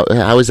comedian, how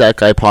is that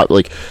guy pop?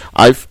 Like,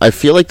 I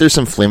feel like there's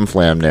some flim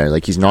flam there.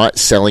 Like, he's not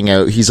selling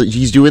out.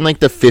 He's doing like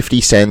the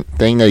 50-cent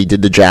thing that he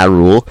did to Ja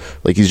Rule.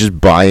 Like, he's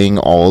just buying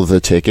all the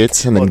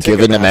tickets and then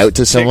giving them out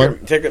to someone.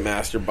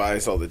 Ticketmaster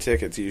buys all the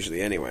tickets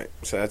usually anyway,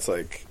 so that's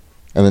like.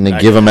 And then they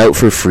give them out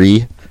for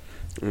free.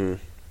 Mm.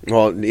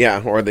 Well,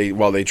 yeah, or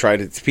they try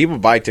to. People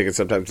buy tickets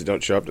sometimes that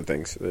don't show up to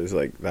things. There's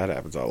like that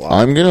happens a lot.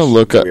 I'm gonna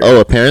look up. Oh,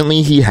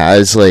 apparently he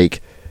has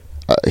like.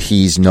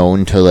 He's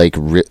known to like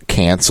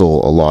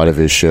cancel a lot of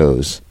his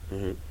shows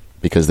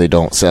because they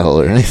don't sell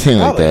or anything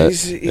like that.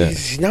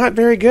 He's not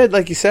very good,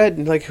 like you said.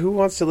 Like, who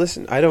wants to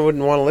listen?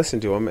 Wouldn't want to listen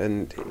to him,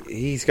 and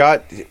he's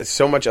got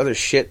so much other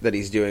shit that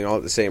he's doing all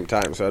at the same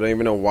time. So I don't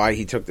even know why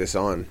he took this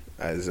on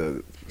as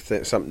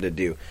something to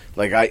do.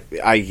 Like, I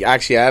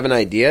actually have an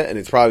idea, and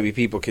it's probably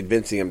people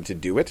convincing him to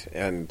do it.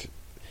 And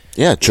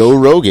yeah, Joe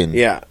Rogan.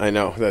 Yeah, I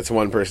know. That's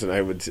one person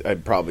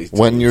I'd probably.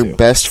 When you're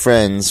best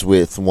friends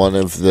with one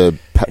of the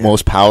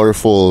most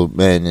powerful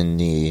men in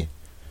the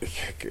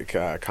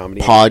comedy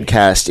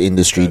podcast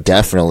industry,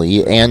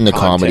 definitely, and the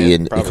comedy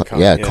and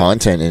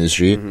content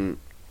industry,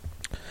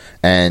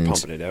 and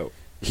pumping it out.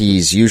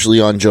 He's usually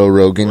on Joe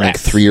Rogan like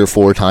 3 or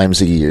 4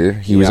 times a year.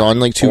 He was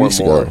on like 2 weeks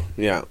ago.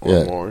 Yeah,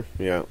 or more.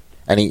 Yeah.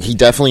 And he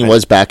definitely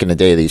was back in the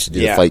day. They used to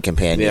do the fight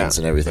companions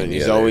and everything. And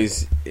he's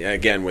always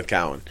again with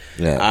Cowan.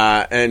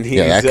 Yeah, and he's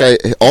that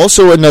guy.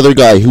 Also, another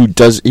guy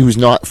who's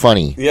not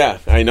funny. Yeah,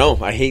 I know.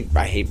 I hate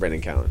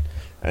Brendan Cowan,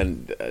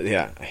 and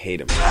I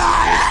hate him.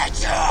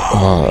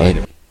 I hate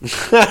him.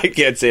 I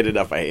can't say it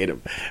enough. I hate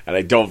him, and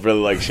I don't really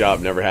like Schaub.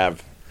 Never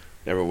have,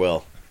 never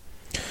will.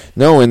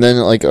 No, and then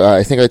like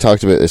I think I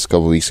talked about this a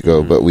couple weeks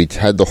ago, but we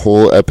had the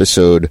whole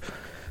episode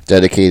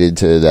dedicated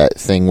to that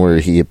thing where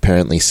he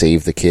apparently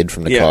saved the kid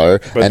from the car,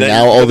 and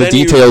now all the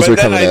details were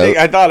coming out.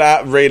 I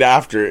thought right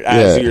after,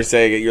 as you were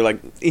saying it, you're like,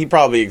 he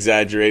probably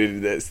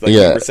exaggerated this. Like we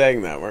were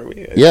saying that, weren't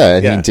we? Yeah,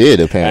 and he did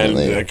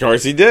apparently. And of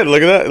course he did.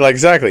 Look at that. Like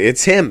exactly,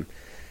 it's him.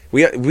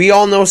 We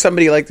all know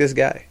somebody like this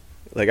guy.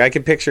 Like I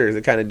can picture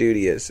the kind of dude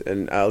he is,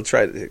 and I'll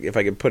try if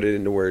I can put it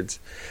into words.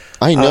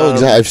 I know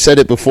exactly. I've said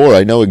it before.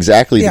 I know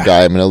exactly the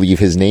guy. I'm going to leave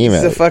his name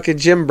out. He's a fucking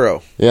gym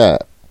bro. Yeah.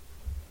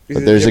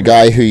 But there's a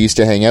guy who used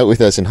to hang out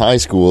with us in high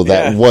school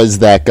that was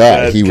that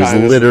guy. He was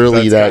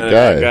literally that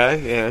guy.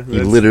 Yeah, he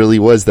literally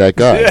was that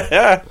guy.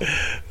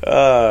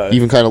 Yeah. He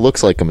even kind of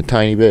looks like him a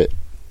tiny bit.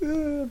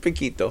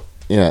 Piquito.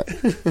 Yeah.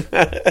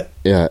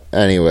 Yeah.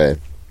 Anyway,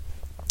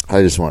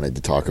 I just wanted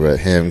to talk about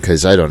him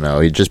because I don't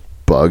know. He just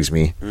bugs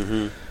me.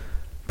 Mm-hmm.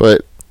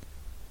 But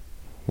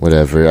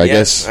whatever. I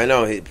guess. I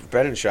know.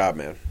 Brendan Schaub,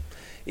 man.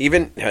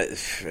 Even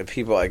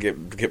people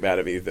get mad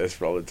at me this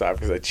for all the time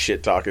because I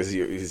shit talk his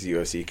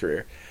UFC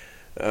career.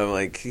 I'm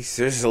like,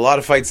 there's a lot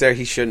of fights there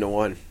he shouldn't have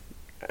won,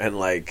 and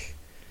like,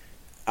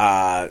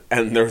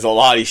 and there's a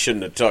lot he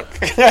shouldn't have took.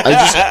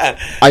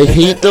 I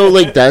hate though,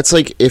 like that's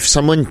like if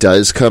someone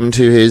does come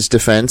to his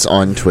defense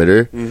on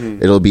Twitter,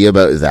 it'll be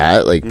about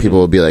that. Like people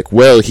will be like,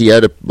 "Well, he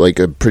had a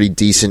pretty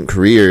decent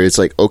career." It's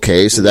like,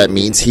 okay, so that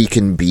means he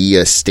can be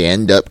a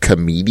stand-up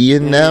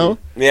comedian now.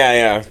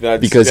 Yeah,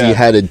 because he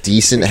had a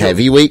decent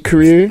heavyweight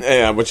career.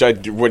 Yeah, which I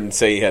wouldn't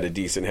say he had a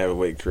decent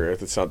heavyweight career.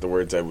 That's not the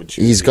words I would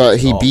choose.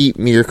 He beat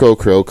Mirko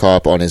Cro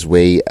Cop on his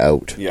way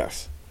out.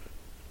 Yes,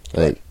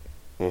 like.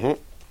 Who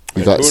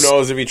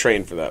knows if he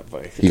trained for that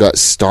fight? He got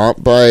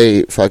stomped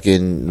by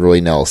fucking Roy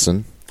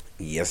Nelson.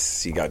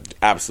 Yes, he got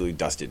absolutely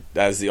dusted.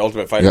 That was the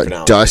Ultimate Fighter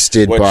finale.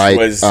 Dusted by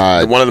was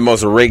one of the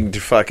most rigged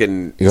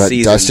fucking. He got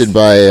seasons. Dusted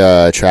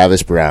by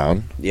Travis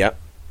Brown. Yep.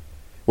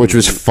 Which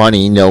was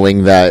funny,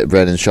 knowing that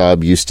Brendan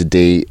Schaub used to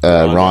date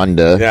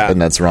Ronda,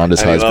 and that's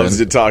Ronda's husband. He loves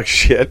to talk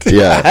shit.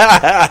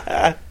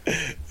 Yeah.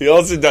 He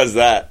also does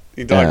that.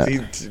 He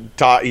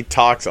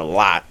talks a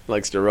lot.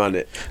 Likes to run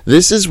it.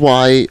 This is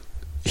why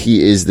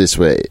he is this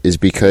way, is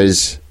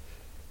because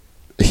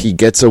he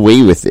gets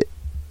away with it.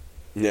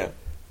 Yeah.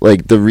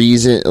 Like, the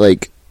reason,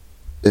 like,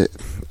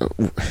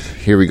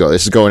 here we go.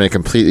 This is going in a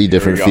completely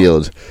different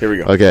field. Here we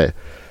go. Okay.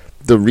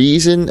 The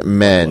reason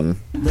men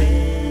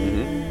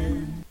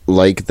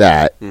like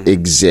that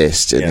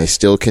exist, and they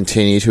still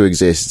continue to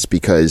exist, is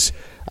because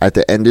at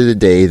the end of the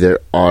day, there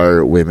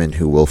are women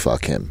who will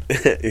fuck him.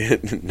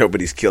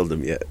 Nobody's killed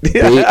him yet.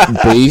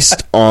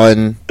 Based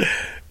on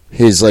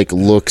his like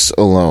looks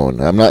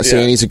alone. I'm not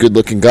saying he's a good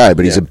looking guy,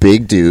 but he's a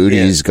big dude.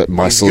 He's got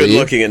muscly, good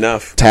looking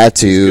enough,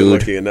 tattooed. Good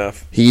looking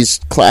enough. He's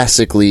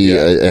classically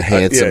a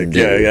handsome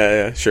dude.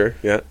 Yeah, sure,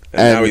 yeah.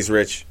 And now he's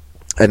rich.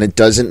 And it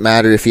doesn't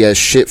matter if he has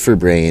shit for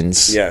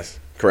brains. Yes,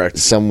 correct.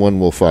 Someone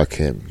will fuck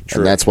him,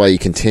 True. and that's why he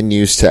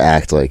continues to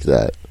act like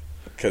that.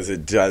 Because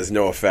it does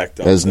no effect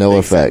on has the no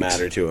things that effect.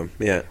 matter to him.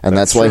 Yeah, and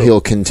that's why he'll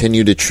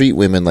continue to treat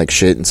women like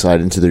shit and slide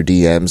into their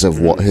DMs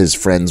of his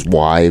friends'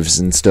 wives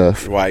and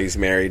stuff. Why he's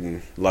married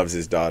and loves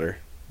his daughter.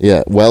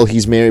 Yeah, well,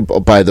 he's married,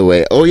 by the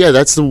way. Oh, yeah,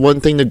 that's the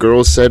one thing the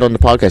girls said on the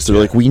podcast. They're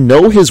like, we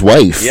know his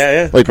wife.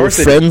 Yeah. Like, we're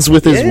friends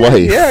with his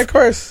wife. Yeah, of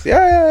course.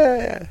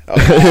 Yeah.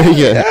 Oh,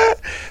 yeah.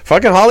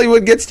 Fucking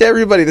Hollywood gets to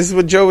everybody. This is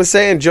what Joe was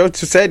saying. Joe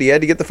said he had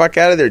to get the fuck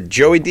out of there.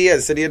 Joey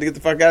Diaz said he had to get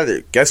the fuck out of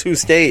there. Guess who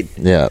stayed?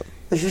 Yeah.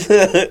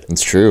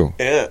 It's true.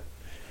 Yeah.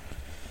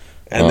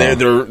 And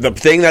they're the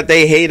thing that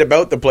they hate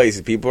about the place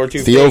is people are too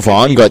Theo fake.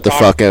 Vaughn got the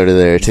fuck out of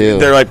there, too.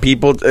 They're like,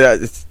 people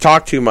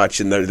talk too much,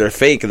 and they're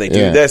fake, and they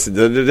do this.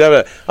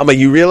 And I'm like,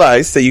 you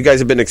realize that you guys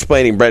have been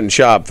explaining Brendan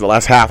Schaub for the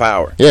last half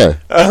hour. Yeah.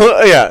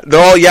 Yeah.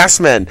 They're all yes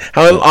men.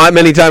 How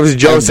many times did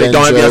Joe say,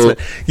 don't have yes men?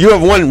 You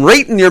have one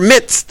right in your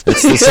midst.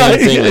 It's the same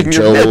thing. Like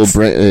Joe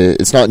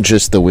it's not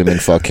just the women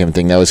fuck him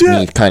thing. That was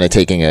me kind of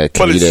taking a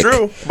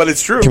comedic... But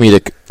it's true.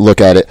 Comedic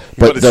look at it.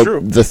 But it's true.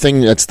 The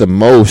thing that's the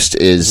most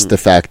is the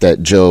fact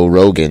that Joe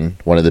Rogan,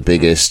 one of the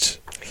biggest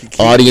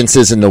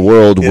audiences in the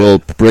world, will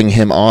bring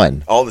him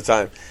on all the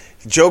time.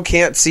 Joe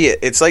can't see it.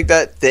 It's like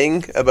that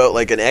thing about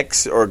like an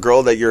ex or a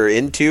girl that you're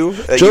into.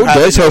 Joe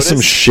does have some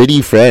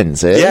shitty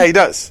friends, eh? Yeah, he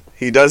does.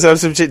 He does have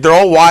some shit. They're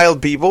all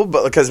wild people,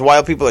 but because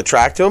wild people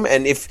attract him,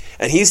 and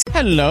he's...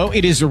 Hello,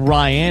 it is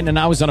Ryan, and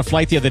I was on a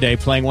flight the other day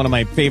playing one of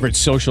my favorite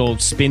social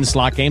spin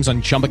slot games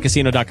on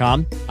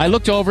ChumbaCasino.com. I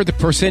looked over at the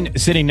person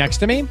sitting next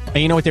to me, and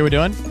you know what they were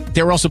doing?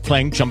 They were also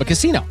playing Chumba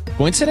Casino.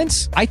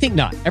 Coincidence? I think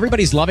not.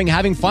 Everybody's loving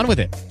having fun with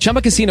it.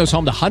 Chumba Casino is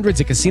home to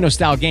hundreds of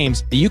casino-style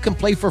games that you can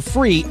play for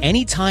free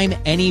anytime,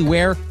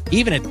 anywhere,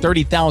 even at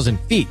 30,000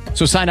 feet.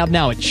 So sign up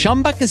now at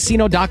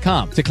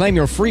ChumbaCasino.com to claim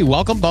your free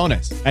welcome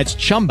bonus. That's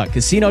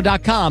ChumbaCasino.com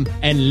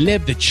and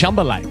live the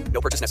Chumba life. No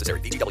purchase necessary.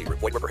 VGW.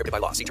 Void where prohibited by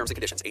law. See terms and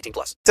conditions.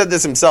 18+. Said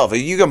this himself.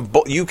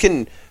 You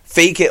can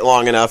fake it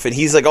long enough, and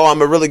he's like, "Oh,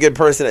 I'm a really good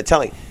person at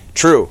telling."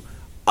 True,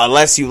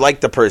 unless you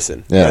like the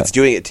person that's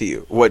doing it to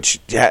you, which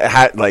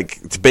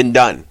it's been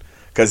done.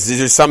 Because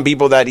there's some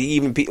people that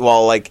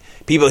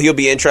people he'll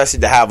be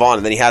interested to have on,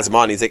 and then he has them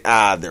on. And he's like,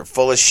 they're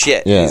full of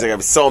shit. Yeah. He's like, I'm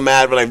so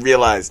mad when I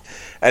realized,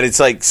 and it's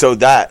like so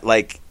that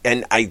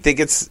and I think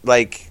it's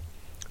like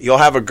you'll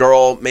have a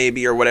girl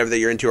maybe or whatever that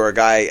you're into or a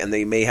guy, and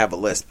they may have a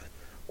lisp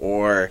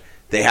or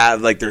they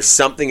have there's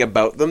something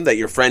about them that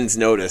your friends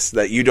notice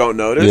that you don't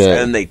notice,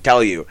 and they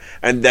tell you,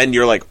 and then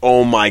you're like,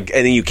 oh my, and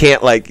then you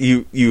can't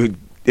you.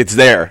 It's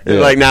there. Yeah.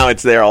 Like now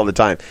it's there all the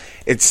time.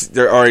 It's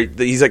there. Or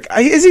he's like,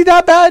 is he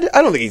that bad?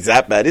 I don't think he's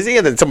that bad, is he?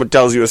 And then someone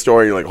tells you a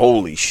story, and you're like,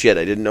 holy shit,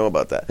 I didn't know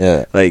about that.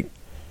 Yeah.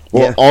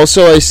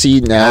 Also, I see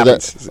now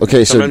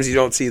sometimes you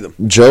don't see them.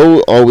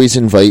 Joe always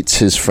invites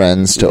his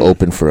friends to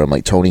open for him,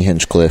 like Tony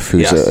Hinchcliffe,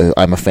 who's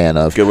I'm a fan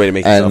of. Good way to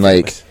make yourself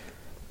famous.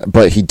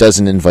 But he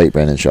doesn't invite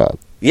Brendan Schaub.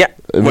 Yeah,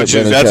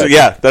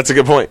 that's a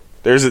good point.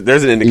 There's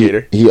an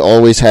indicator. He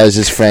always has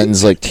his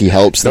friends, he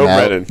helps them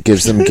out,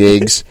 gives them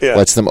gigs,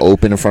 lets them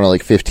open in front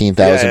of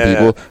 15,000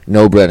 people.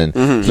 No Brennan.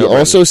 Mm-hmm. He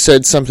also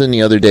said something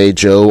the other day,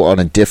 Joe, on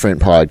a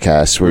different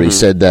podcast where he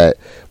said that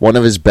one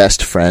of his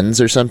best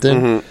friends or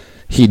something,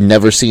 he'd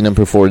never seen him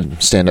perform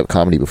stand-up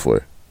comedy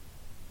before.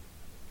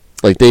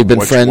 They've been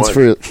friends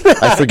for...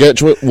 I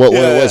forget what one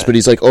it was, but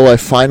he's like, I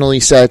finally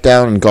sat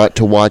down and got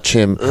to watch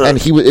him.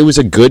 And it was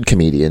a good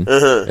comedian.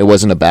 It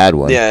wasn't a bad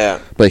one.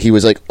 But he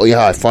was like,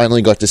 I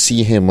finally got to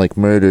see him,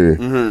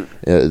 murder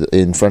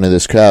in front of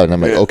this crowd. And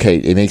I'm like, okay,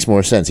 it makes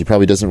more sense. He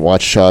probably doesn't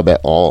watch Schaub at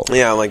all.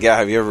 Yeah, I'm like,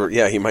 have you ever...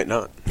 Yeah, he might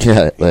not.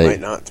 Yeah, he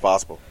might not. It's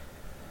possible.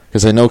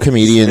 Because I know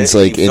comedians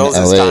he in fills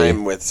LA. His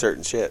time with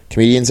certain shit.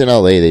 Comedians in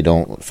LA, they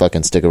don't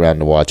fucking stick around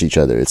to watch each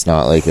other. It's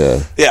not like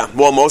a. Yeah,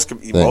 well, most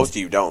of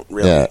you don't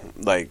really. Yeah.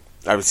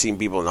 I've seen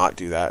people not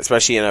do that,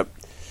 especially in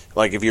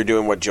if you're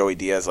doing what Joey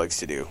Diaz likes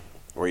to do,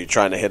 where you're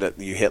trying to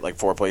hit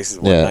 4 places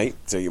one night,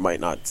 so you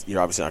might not.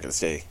 You're obviously not going to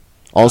stay.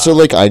 Also,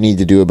 I need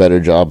to do a better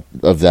job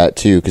of that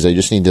too, because I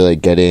just need to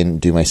get in,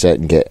 do my set,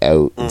 and get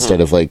out instead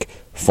of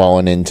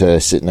falling into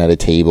sitting at a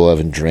table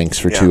having drinks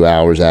for 2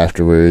 hours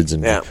afterwards,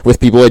 and with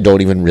people I don't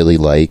even really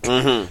like.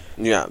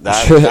 Yeah,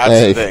 that's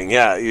the thing.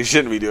 Yeah, you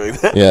shouldn't be doing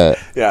that.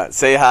 Yeah,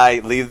 say hi,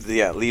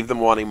 leave them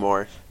wanting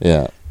more.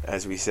 Yeah,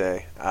 as we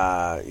say,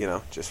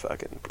 just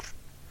fucking.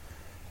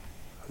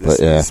 This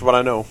is what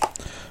I know.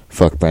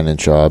 Fuck Brendan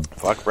Schaub.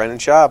 Fuck Brendan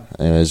Schaub.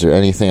 Anyway, is there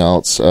anything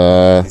else?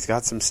 He's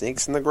got some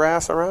snakes in the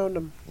grass around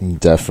him.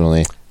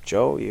 Definitely.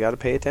 Joe, you got to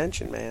pay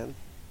attention, man.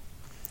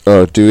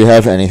 Oh, do we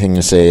have anything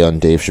to say on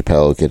Dave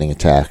Chappelle getting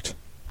attacked?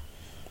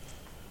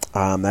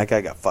 That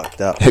guy got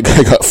fucked up. That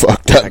guy got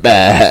fucked up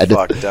bad.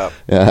 Fucked up.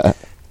 Yeah.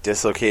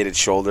 Dislocated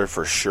shoulder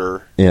for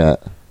sure. Yeah.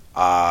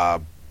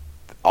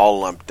 All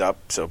lumped up,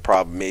 so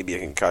probably maybe a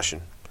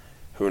concussion.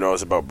 Who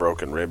knows about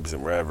broken ribs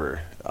and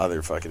whatever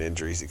other fucking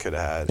injuries he could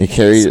have had. He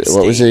carried,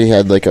 what was it? He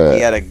had He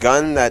had a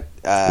gun that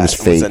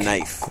was a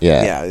knife.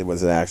 Yeah. It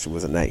was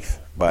a knife,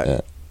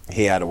 but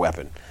he had a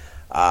weapon.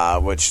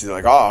 Which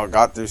they're like,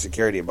 got through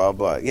security, blah,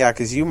 blah. Yeah,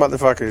 because you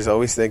motherfuckers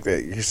always think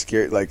that you're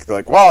security,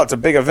 wow, it's a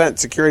big event,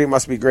 security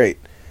must be great.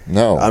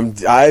 No.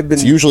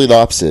 It's usually the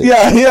opposite.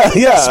 Yeah.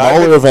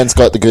 Smaller events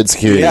got the good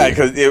security. Yeah,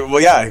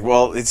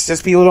 it's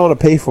just people don't want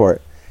to pay for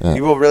it. Yeah.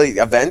 People really,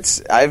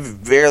 events,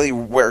 I've barely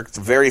worked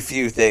very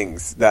few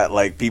things that,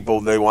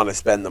 people, they want to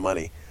spend the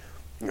money.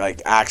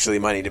 like actually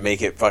money to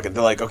make it fucking.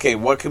 They're like, okay,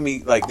 what can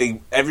we like?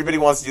 Everybody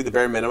wants to do the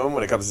bare minimum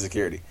when it comes to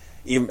security.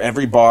 Even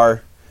every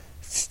bar,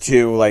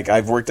 too. Like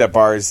I've worked at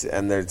bars,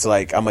 and it's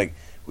like I'm like,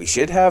 we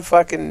should have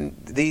fucking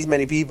these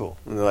many people,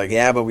 and they're like,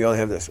 yeah, but we only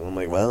have this. And I'm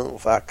like, well,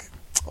 fuck,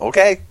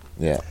 okay.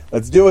 Yeah.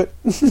 Let's do it.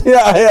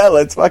 yeah,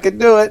 let's fucking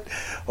do it.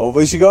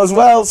 Hopefully she goes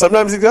well.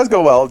 Sometimes it does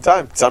go well all the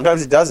time.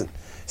 Sometimes it doesn't.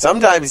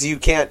 Sometimes you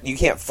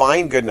can't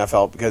find good enough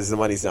help because the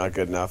money's not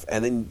good enough,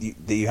 and then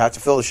you have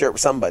to fill the shirt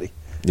with somebody.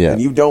 Yeah.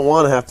 And you don't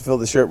want to have to fill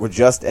the shirt with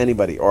just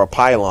anybody or a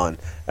pylon,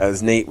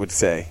 as Nate would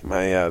say.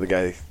 The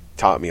guy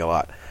taught me a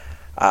lot.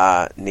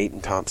 Nathan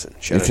Thompson.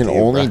 You can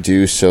only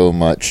do so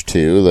much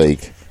too.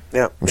 Like,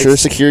 yeah, I'm sure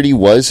security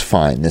was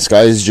fine. This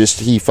guy's just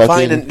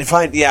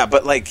fine. Yeah,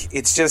 but like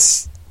it's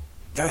just.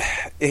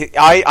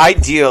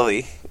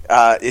 Ideally,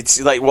 it's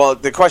like, well,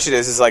 the question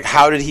is like,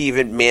 how did he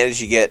even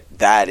manage to get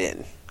that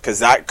in? Because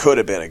that could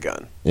have been a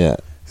gun. Yeah.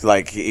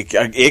 Like,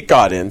 it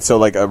got in, so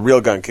like a real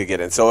gun could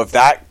get in. So if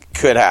that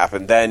could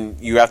happen, then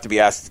you have to be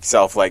asking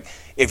yourself, like,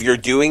 if you're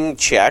doing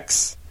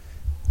checks,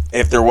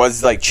 if there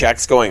was like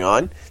checks going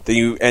on,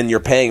 then you're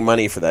paying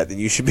money for that, then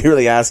you should be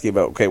really asking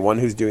about, okay, one,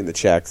 who's doing the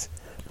checks,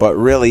 but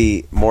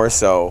really more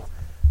so,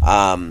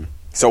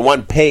 so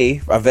one,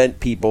 event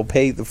people,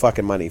 pay the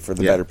fucking money for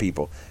the better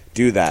people.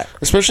 Do that.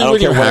 Especially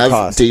when you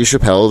have Dave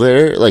Chappelle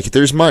there. Like,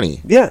 there's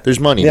money. Yeah. There's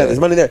money there. there. There's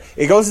money there.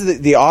 It goes to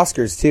the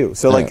Oscars, too.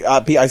 So, like,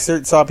 I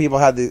saw people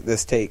had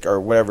this take,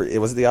 or whatever.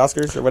 Was it the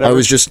Oscars, or whatever? I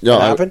was just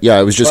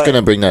going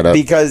to bring that up.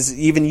 Because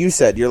even you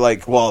said, you're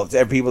like, well,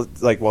 people,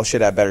 like, well,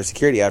 should have better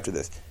security after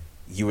this.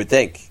 You would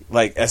think.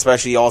 Like,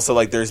 especially also,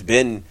 like, there's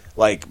been,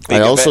 like, big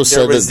I also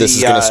said that this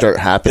is going to start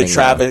happening. The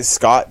Travis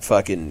Scott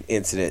fucking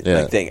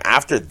incident thing.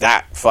 After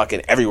that,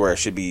 fucking everywhere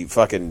should be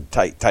fucking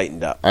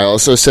tightened up. I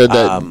also said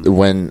that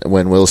when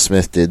Will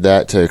Smith did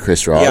that to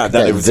Chris Rock,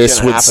 that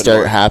this would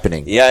start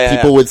happening.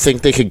 People would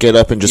think they could get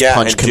up and just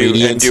punch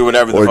comedians and do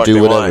whatever the fuck they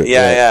want.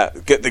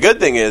 The good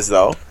thing is,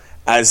 though,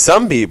 as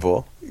some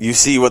people, you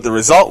see what the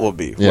result will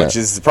be, which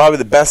is probably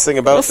the best thing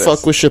about this.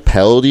 Fuck with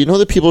Chappelle. Do you know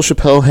the people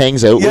Chappelle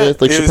hangs out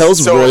with? Like,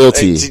 Chappelle's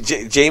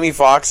royalty. Jamie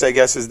Foxx, I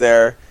guess, is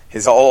there.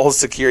 His whole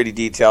security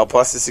detail,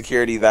 plus the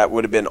security that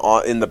would have been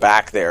in the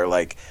back there,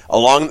 like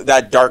along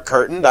that dark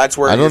curtain. That's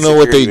where I don't know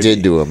what they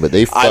did to him, but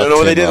they. I don't know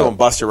what they did to him.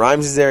 Busta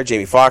Rhymes is there.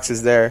 Jamie Foxx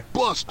is there.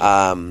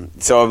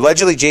 So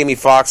allegedly, Jamie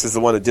Foxx is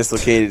the one who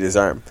dislocated his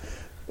arm.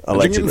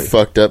 Allegedly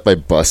fucked up by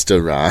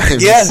Busta Rhymes.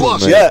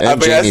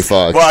 And Jamie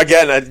Foxx. Well,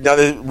 again,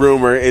 another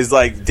rumor is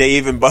like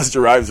Dave and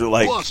Busta Rhymes were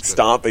like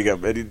stomping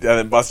him, and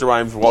then Busta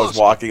Rhymes was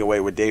walking away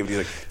with Dave. And he's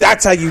like,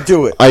 "That's how you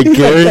do it." I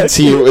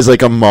guarantee it was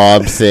like a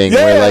mob thing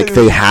where like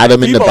they had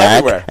him in the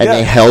back and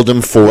they held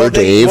him for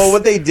Dave. Well,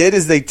 what they did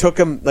is they took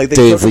him like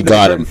Dave, we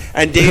got him,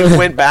 and Dave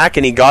went back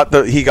and he got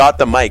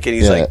the mic, and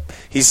he's like.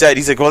 He's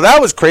like, well, that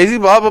was crazy,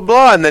 blah, blah,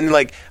 blah. And then,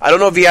 like, I don't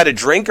know if he had a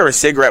drink or a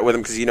cigarette with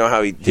him because you know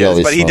how he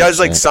does. But he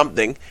does, like,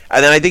 something.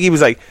 And then I think he was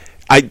like,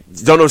 I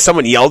don't know if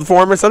someone yelled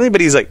for him or something,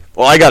 but he's like,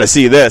 well, I got to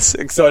see this.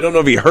 So I don't know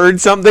if he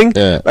heard something.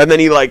 Yeah. And then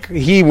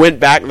he went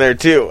back there,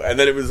 too. And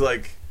then it was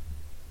like,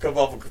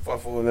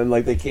 kerfuffle, and then,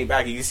 like, they came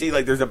back. And you see,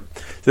 like, there's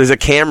a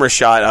camera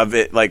shot of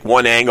it, like,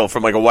 one angle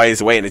from, like, a ways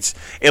away. And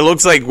it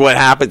looks like what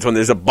happens when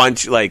there's a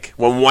bunch, like,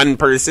 when one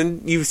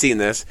person, you've seen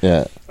this.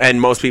 Yeah.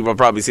 And most people have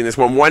probably seen this.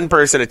 When one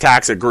person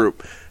attacks a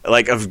group,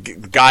 like,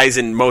 of guys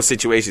in most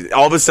situations,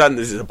 all of a sudden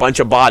there's a bunch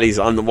of bodies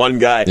on the one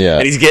guy. Yeah.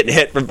 And he's getting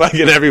hit from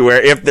fucking everywhere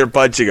if they're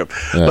punching him.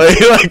 Yeah.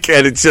 Like,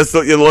 and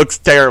it looks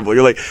terrible.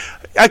 You're like,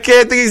 I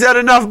can't think he's had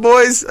enough,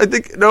 boys. I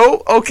think,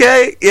 no,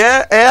 okay,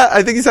 yeah,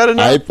 I think he's had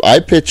enough. I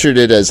pictured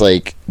it as,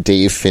 like,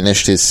 Dave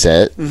finished his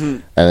set,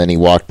 and then he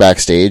walked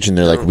backstage, and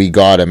they're like, we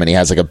got him, and he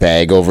has, like, a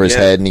bag over his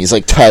head, and he's,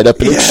 like, tied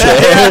up in a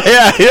chair.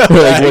 Yeah.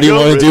 We're like, what do you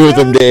want to do with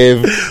him,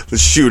 Dave?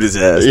 Let's shoot his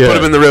ass. Put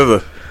him in the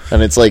river.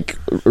 And it's like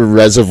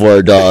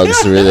Reservoir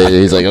Dogs. Really.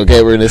 He's like,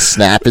 okay, we're going to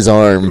snap his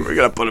arm. We're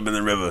going to put him in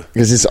the river.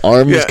 Because his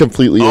arm is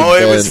completely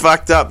it was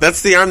fucked up.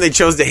 That's the arm they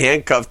chose to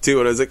handcuff, too.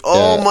 And I was like,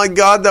 oh, my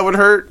God, that would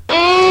hurt.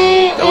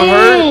 That would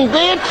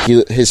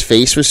hurt. His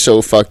face was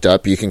so fucked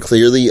up. You can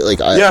clearly, like...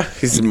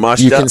 he's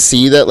mushed up. You can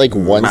see that, like,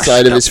 one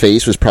side of his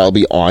face was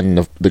probably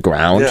on the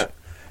ground. Yeah.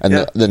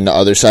 And then the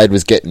other side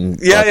was getting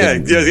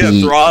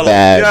throttled. Throttled.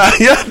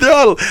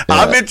 Yeah.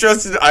 I'm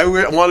interested. I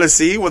want to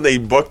see when they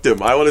booked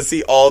him. I want to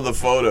see all the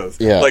photos,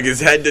 like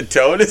his head to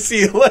toe, to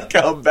see like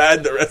how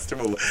bad the rest of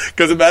him.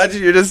 Because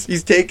imagine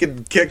he's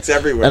taking kicks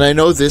everywhere. And I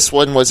know this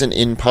one wasn't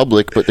in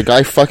public, but the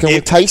guy fucking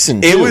with Tyson.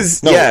 It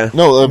was they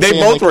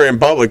both were in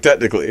public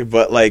technically,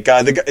 but like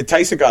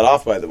Tyson got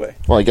off, by the way.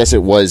 Well, I guess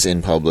it was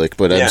in public,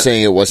 but I'm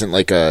saying it wasn't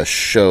like a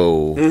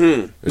show.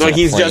 Mm-hmm. Like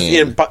he's just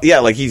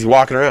like he's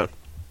walking around.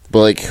 But,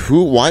 like,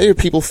 why are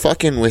people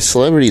fucking with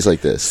celebrities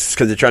like this?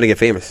 Because they're trying to get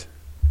famous.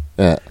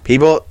 Yeah.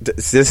 People,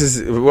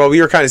 we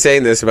were kind of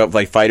saying this about,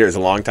 like, fighters a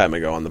long time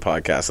ago on the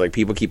podcast. Like,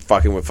 people keep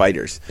fucking with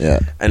fighters. Yeah.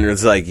 And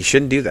it's like, you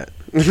shouldn't do that.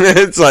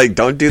 It's like,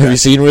 don't do that. Have you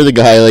seen where the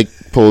guy like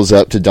pulls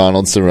up to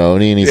Donald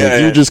Cerrone and he's Yeah, like,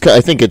 "You yeah. just,"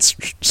 I think it's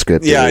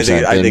scripted Yeah, or I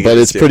think something, it but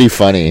is, it's too. pretty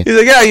funny. He's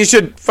like, yeah, you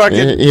should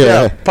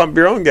fucking pump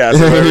your own gas.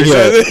 Or whatever.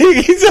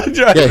 Yeah. He's not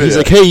driving. Yeah, he's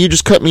like, "Hey, you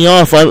just cut me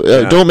off.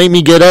 Don't make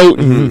me get out."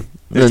 And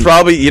It's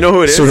probably, you know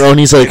who it is?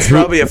 Cerrone's like, It's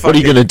probably a "What are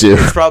you gonna do?"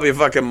 It's probably a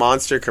fucking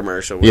Monster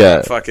commercial with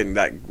Yeah.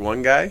 that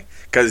one guy.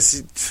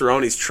 Because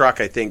Cerrone's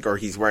truck, I think, or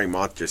he's wearing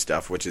Monster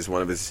stuff, which is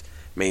one of his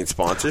main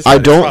sponsors. I But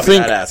it's don't probably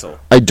think that asshole.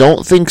 I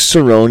don't think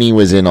Cerrone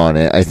was in on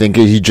it. I think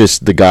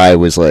the guy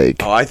was like,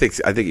 Oh, I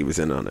think he was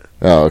in on it.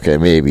 "Oh, okay,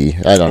 maybe."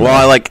 I don't know.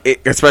 Well,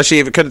 especially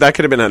if that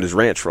could have been on his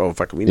ranch for all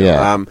fucking we know.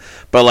 Yeah.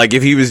 But like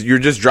if you're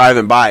just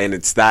driving by and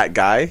it's that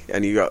guy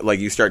and you go, like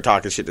you start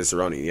talking shit to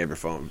Cerrone, you have your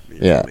phone.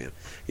 Yeah.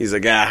 He's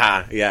like,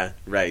 aha, yeah,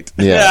 right.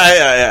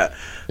 Yeah.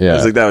 yeah. I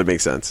was like, that would make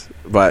sense.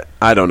 But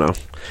I don't know.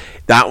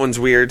 That one's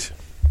weird.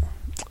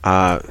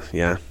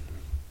 Yeah.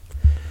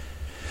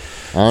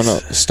 I don't know.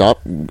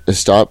 Stop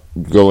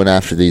going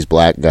after these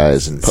black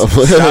guys in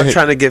public. Stop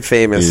trying to get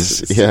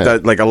famous.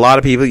 Like a lot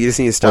of people, you just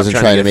need to stop wasn't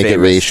trying to make get it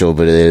famous. racial,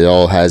 but it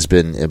all has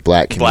been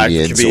black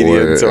comedians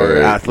or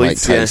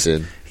athletes. Mike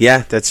Tyson.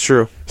 Yeah, that's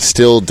true.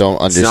 Still don't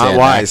understand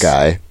that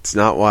guy. It's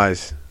not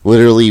wise.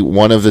 Literally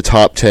one of the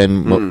top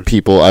 10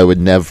 people I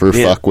would never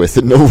fuck with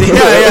in the world.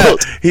 Yeah.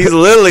 He's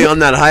literally on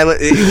that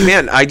highlight.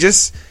 Man,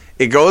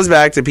 it goes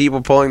back to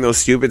people pulling those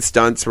stupid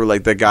stunts where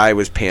like the guy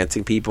was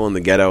pantsing people in the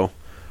ghetto,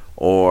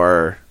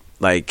 or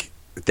like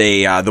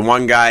the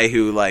one guy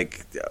who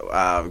like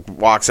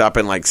walks up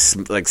and like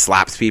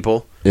slaps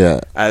people. Yeah.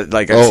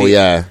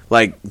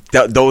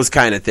 Those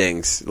kind of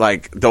things,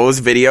 like those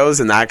videos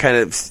and that kind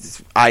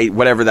of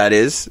whatever that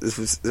is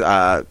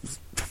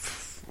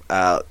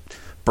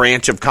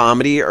branch of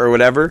comedy or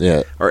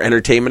whatever, or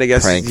entertainment, I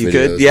guess. Prank you videos,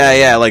 could,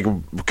 yeah, like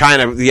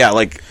kind of, yeah,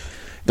 like.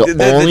 The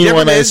only difference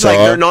one I is, saw,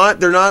 like,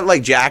 they're not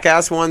like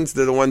jackass ones.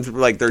 They're the ones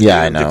like they're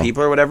doing to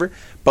people or whatever.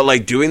 But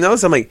like doing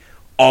those, I'm like,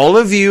 all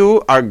of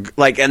you are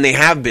like, and they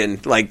have been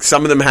like,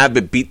 some of them have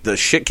been beat the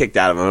shit kicked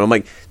out of them. And I'm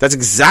like, that's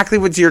exactly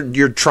what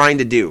you're trying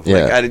to do.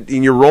 Yeah. Like,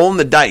 and you're rolling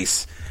the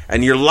dice,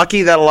 and you're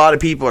lucky that a lot of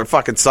people are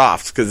fucking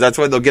soft, because that's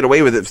why they'll get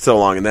away with it for so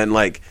long, and then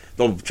like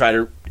they'll try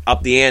to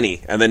up the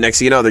ante, and then next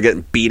thing you know, they're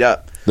getting beat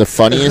up. the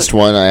funniest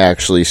one I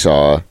actually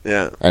saw,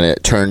 and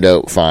it turned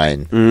out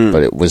fine,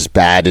 but it was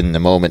bad in the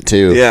moment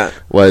too. Yeah.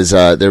 Was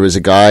there was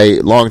a guy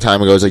long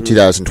time ago, it was like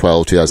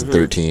 2012,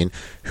 2013,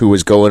 who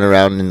was going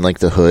around in like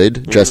the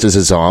hood dressed as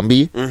a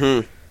zombie.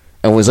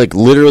 And was like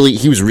literally,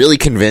 he was really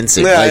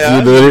convincing.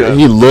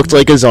 He looked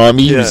like a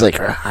zombie. He was like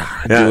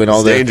doing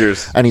all that,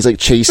 dangerous. and he's like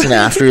chasing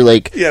after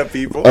like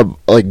people,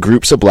 like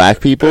groups of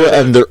black people,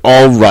 and they're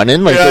all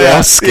running, like they're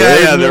all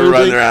scared. Yeah, they're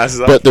running their asses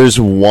off. But there's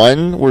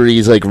one where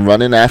he's like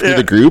running after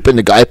the group, and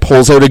the guy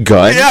pulls out a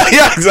gun.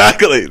 Yeah,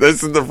 exactly.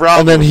 This is the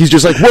problem. And then he's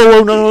just like,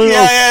 whoa, no.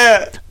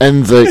 Yeah.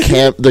 And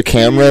the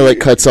camera like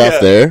cuts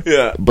off there.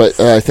 Yeah. But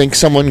I think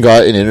someone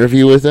got an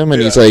interview with him,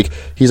 and he's like,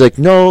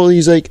 no,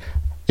 he's like,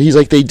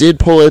 they did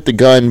pull out the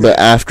gun, but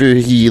after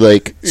he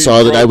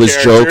saw that I was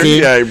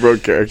joking, he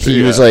broke character.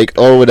 He was like,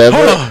 "Oh, whatever,"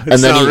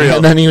 and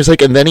then he was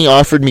like, and then he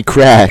offered me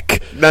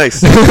crack. Nice.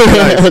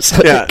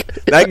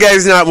 That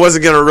guy's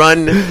wasn't gonna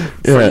run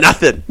for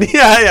nothing.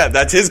 Yeah,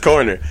 that's his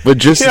corner. But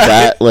just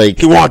that,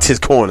 he wants his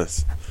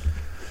corners.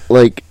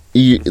 Like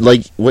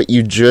what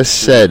you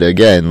just said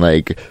again,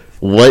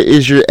 what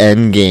is your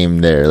end game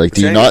there?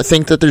 Do you not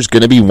think that there's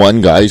going to be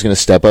one guy who's going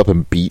to step up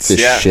and beat the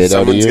shit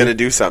out of you? Someone's going to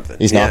do something.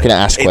 He's not going to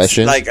ask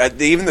questions.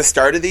 Even the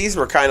start of these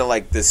were kind of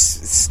like this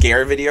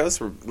scare videos,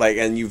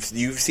 and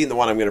you've seen the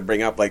one I'm going to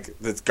bring up,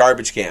 this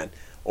garbage can,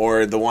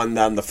 or the one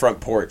on the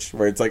front porch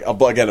where it's like a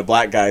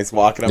black guy's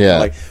walking up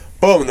and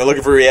boom, and they're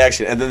looking for a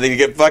reaction, and then they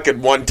get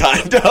fucking one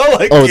time to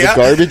the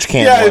garbage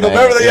can. Yeah,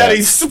 remember that?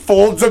 He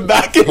folds him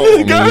back into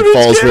the garbage he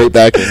falls can. right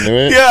back into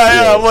it.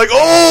 Yeah. I'm like,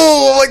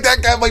 that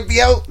guy might be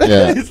out.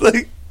 Yeah.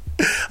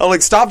 I'm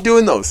like, stop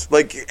doing those.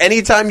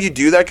 Anytime you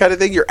do that kind of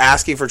thing, you're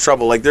asking for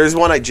trouble. There's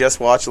one I just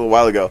watched a little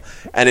while ago,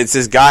 and it's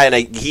this guy, and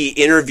he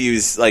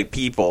interviews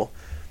people.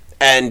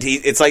 And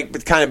it's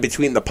kind of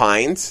between the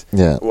pines,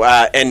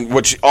 and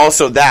which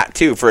also that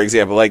too. For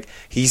example,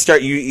 he's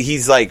trying to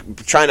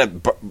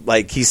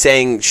he's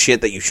saying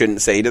shit that you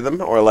shouldn't say to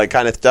them, or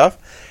kind of stuff.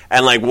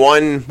 And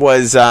one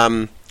was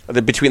the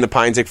between the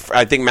pines.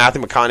 I think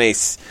Matthew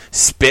McConaughey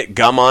spit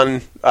gum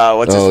on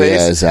what's his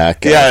face? Yeah,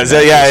 Zach.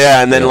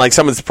 Yeah. And then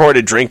someone's poured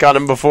a drink on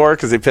him before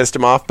because they pissed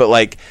him off,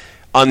 but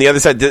on the other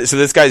side, so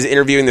this guy's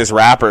interviewing this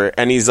rapper,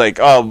 and he's like,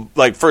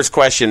 first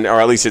question,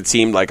 or at least it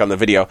seemed like on the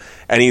video,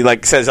 and he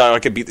says, I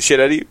could beat the shit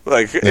out of you,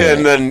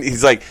 and then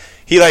he's like,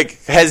 he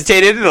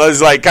hesitated, and it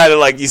was kind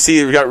of you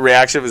see the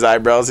reaction of his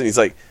eyebrows, and he's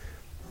like,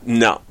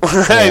 no,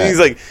 and he's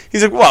like,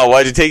 well,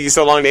 why'd it take you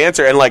so long to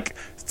answer? And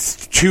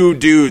two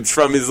dudes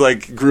from his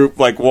group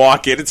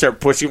walk in and start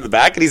pushing him in the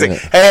back, and he's like,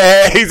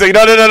 hey, he's like,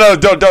 no,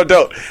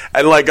 don't,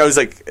 and I was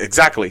like,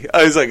 exactly,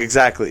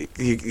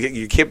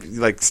 you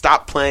can't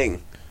stop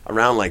playing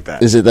around like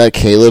that. Is it that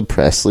Caleb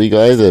Presley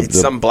guy? It's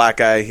some black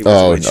guy. He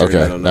wasn't okay.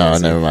 Sure. I don't know. No,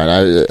 never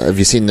mind. Have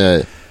you seen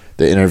the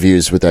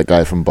interviews with that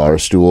guy from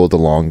Barstool, the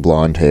long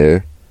blonde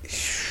hair?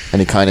 And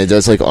he kind of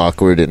does like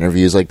awkward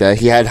interviews like that.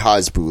 He had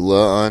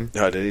Hasbulla on.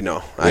 Oh, did he?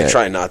 No. I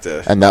try not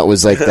to. And that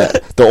was like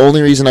that. The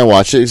only reason I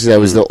watched it is that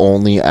was the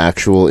only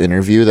actual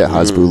interview that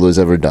Hasbulla's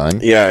ever done.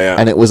 Yeah.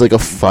 And it was like a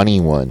funny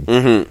one.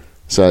 Mm-hmm.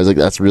 So I was like,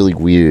 that's really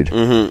weird.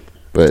 Mm-hmm.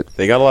 But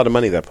they got a lot of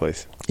money, that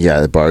place.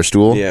 Yeah, the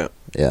Barstool. Yeah.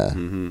 Yeah.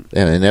 Mm-hmm.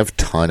 Yeah, they have a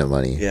ton of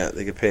money. Yeah,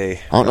 they could pay.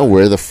 I don't know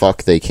where the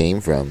fuck they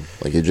came from.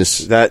 Like, it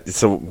just...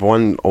 It's a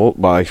one old...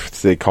 Well,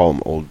 they call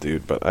him old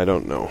dude, but I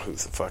don't know who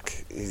the fuck.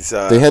 He's,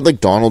 they had, like,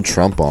 Donald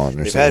Trump on or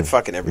something. They've had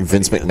fucking everybody.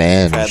 Vince McMahon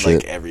They've had, and shit.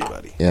 like,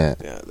 everybody. Yeah.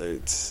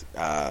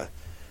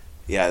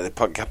 They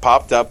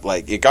popped up,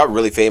 like... It got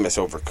really famous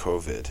over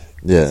COVID.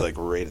 Yeah. It was, like,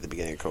 right at the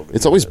beginning of COVID.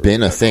 It's always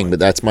been a thing, but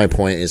that's my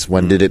point, is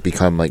when did it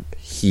become, like,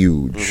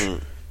 huge?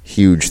 Mm-hmm.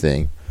 Huge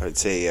thing. I'd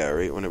say, yeah,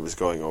 right when it was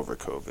going over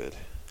COVID.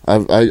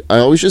 I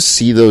always just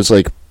see those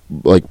like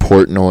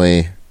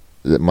Portnoy,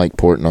 that Mike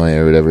Portnoy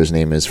or whatever his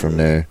name is from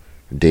there,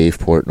 Dave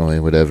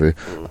Portnoy, whatever.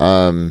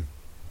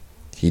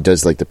 He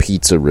does like the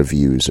pizza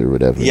reviews or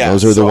whatever. Yeah,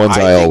 those are the ones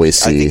I always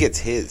see. I think it's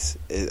his.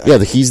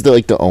 He's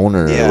the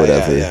owner or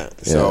whatever. Yeah.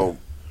 So,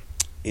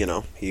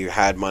 he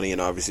had money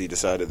and obviously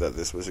decided that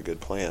this was a good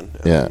plan.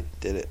 And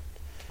did it,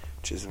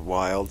 which is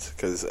wild.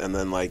 And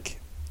then like.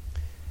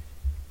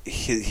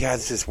 He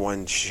has this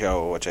one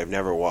show which I've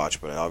never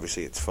watched, but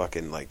obviously it's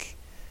fucking like.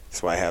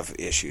 That's why I have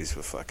issues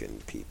with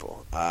fucking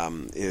people.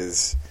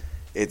 It's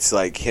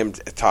like him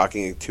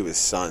talking to his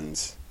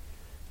sons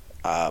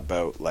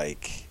about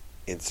like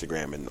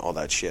Instagram and all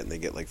that shit, and they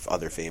get like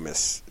other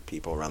famous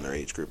people around their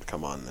age group to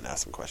come on and then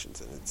ask them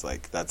questions, and it's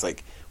like that's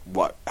like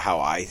how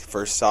I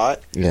first saw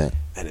it. Yeah,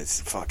 and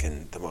it's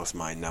fucking the most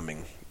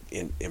mind-numbing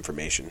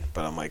information.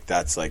 But I'm like,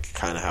 that's like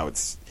kind of how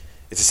it's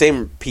the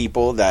same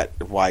people that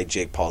why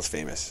Jake Paul's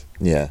famous.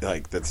 Yeah,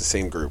 like that's the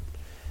same group.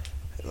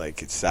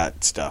 Like, it's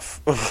that stuff.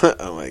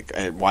 I'm like,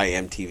 and why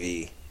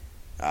MTV,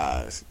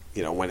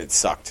 when it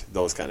sucked,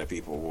 those kind of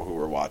people who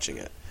were watching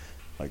it,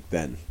 like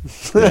then.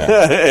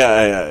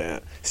 Yeah.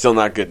 Still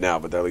not good now,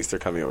 but at least they're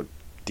coming out with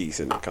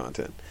decent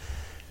content.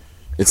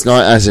 It's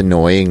not as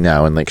annoying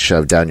now and like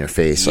shoved down your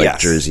face like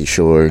Jersey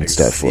Shore and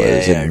stuff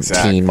was, and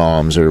exactly. Teen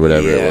Moms or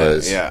whatever it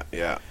was. Yeah.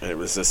 And it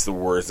was just the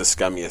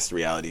scummiest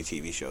reality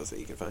TV shows that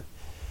you can find.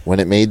 When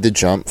it made the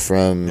jump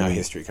from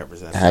history covers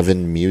that.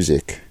 Having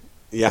music.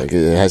 Yeah. Like,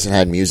 it hasn't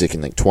had music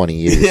in like 20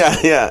 years.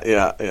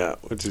 Yeah,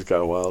 which is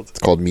kind of wild. It's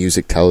called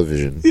music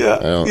television.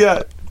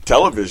 Yeah.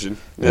 Television.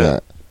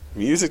 Yeah.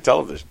 Music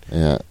television.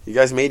 Yeah. You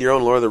guys made your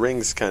own Lord of the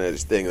Rings kind of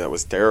thing that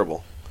was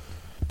terrible.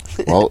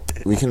 Well,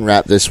 we can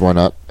wrap this one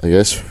up, I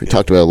guess. We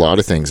talked about a lot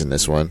of things in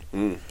this one.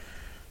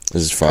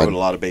 This is fun. Covered a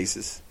lot of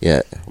bases.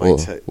 Yeah. We'll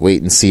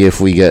wait and see if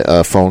we get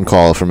a phone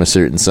call from a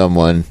certain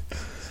someone.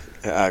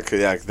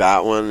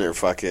 That one, or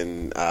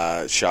fucking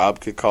Schaub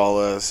could call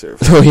us. Or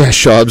oh yeah,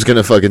 Schaub's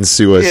gonna fucking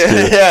sue us.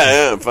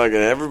 Yeah, fucking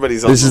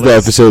everybody's on this is the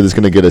list. The episode that's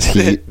gonna get us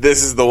heat.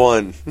 This is the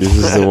one. This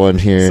is the one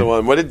here. This is the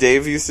one. What did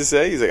Dave used to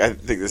say? He's like, I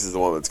think this is the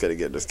one that's gonna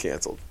get us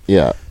canceled.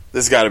 Yeah.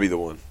 This got to be the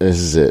one. This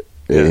is it.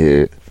 Right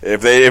here.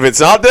 If it's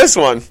not this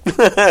one, he's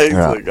like, I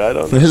don't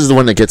know. This is the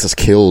one that gets us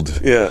killed.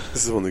 Yeah,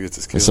 this is the one that gets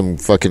us killed. Some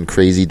fucking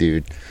crazy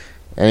dude.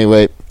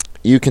 Anyway,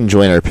 you can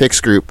join our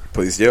picks group.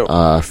 Please do.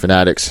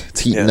 Fanatics.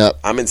 It's heating up.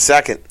 I'm in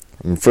second.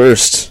 I'm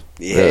first.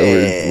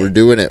 Yeah. We're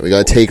doing it. We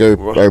got to take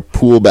our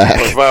pool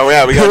back. Well,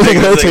 yeah, we got to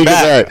take it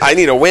back. I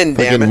need a win,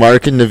 damn it.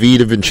 Mark and Naveed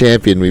have been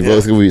champion.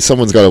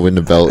 Someone's got to win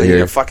the belt here.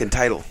 Need a fucking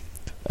title.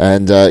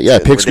 And,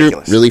 picks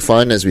group, really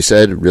fun, as we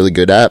said, really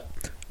good app.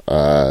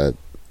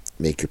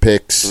 Make your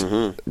picks.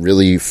 Mm-hmm.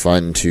 Really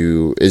fun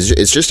to...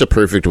 It's just a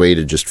perfect way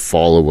to just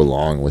follow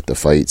along with the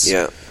fights.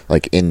 Yeah.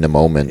 Like, in the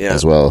moment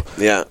as well.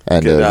 Yeah.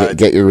 And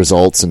get your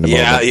results in the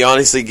moment. Yeah, you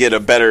honestly get a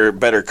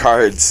better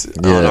cards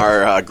on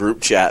our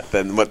group chat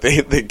than what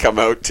they come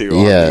out to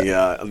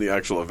on the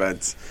actual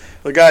events.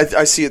 Like,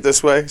 I see it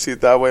this way, see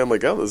it that way. I'm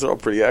like, oh, those are all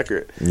pretty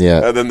accurate.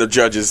 Yeah. And then the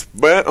judges,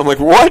 I'm like,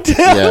 what?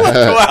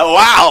 Yeah.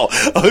 Wow.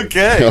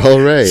 Okay.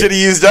 All right. Should have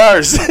used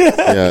ours.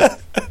 Yeah.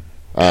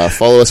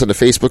 Follow us on the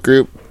Facebook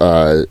group.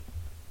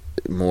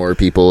 More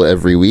people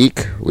every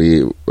week.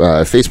 We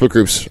Facebook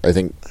groups, I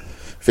think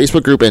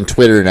Facebook group and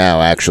Twitter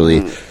now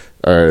actually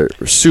are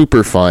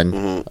super fun.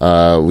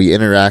 Mm-hmm. We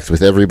interact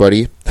with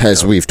everybody,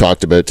 as we've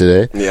talked about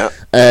today. Yeah.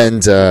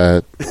 And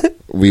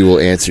we will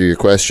answer your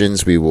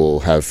questions. We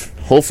will have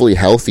hopefully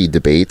healthy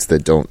debates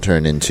that don't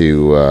turn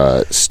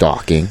into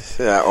stalking.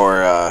 Yeah,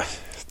 or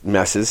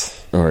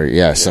messes.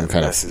 Or some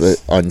kind messes.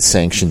 Of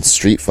unsanctioned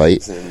street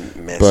fight.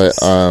 Messes. But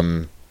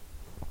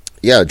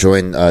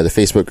join the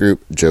Facebook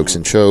group, Jokes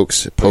and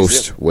Chokes.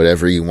 Post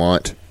whatever you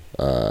want.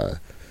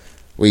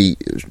 We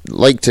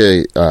like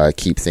to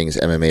keep things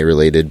MMA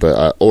related,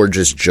 but or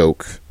just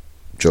jokes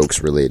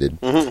related.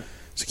 Mm-hmm.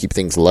 So keep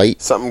things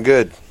light. Something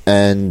good.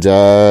 And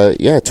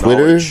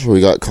Twitter. Knowledge.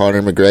 We got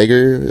Conor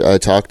McGregor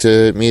talked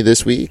to me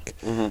this week.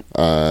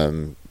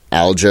 Mm-hmm.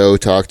 Aljo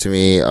talked to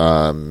me.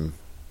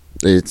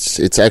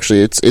 It's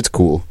actually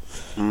cool,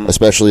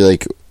 especially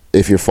like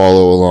if you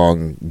follow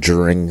along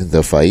during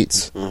the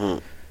fights.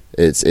 Mm-hmm.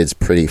 It's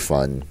pretty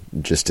fun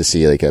just to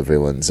see like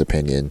everyone's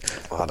opinion.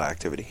 A lot of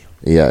activity.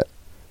 Yeah.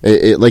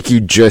 It like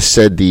you just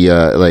said,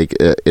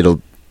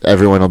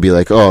 everyone will be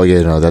like, oh,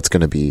 yeah, no, that's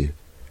going to be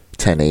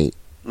 10-8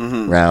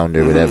 round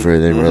or whatever.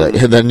 And then we're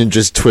like, and then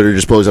just Twitter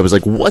just blows up. It's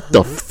like, what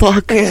the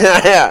fuck?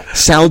 Yeah.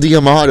 Sal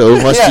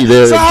D'Amato must be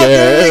there Sal again. did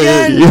it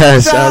again. Yeah,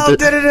 Sal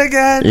did it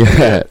again.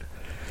 Yeah.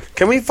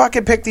 Can we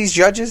fucking pick these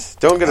judges?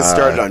 Don't get us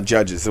started on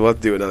judges. So we'll have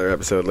to do another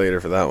episode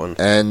later for that one.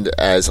 And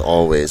as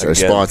always, our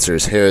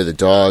sponsors, Hair of the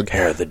Dog.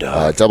 Hair of the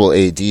Dog. Double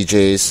A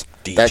DJs.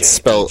 That's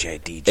spelled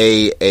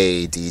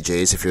AA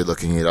DJs if you're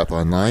looking it up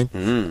online.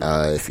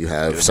 If you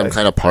have some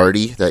kind of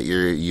party that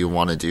you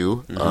want to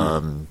do,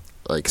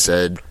 like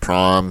said,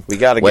 prom, we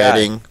got a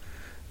wedding, guy.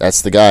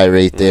 That's the guy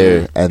right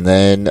there. And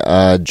then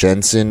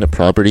Jensen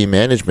Property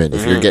Management.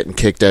 If you're getting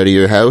kicked out of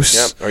your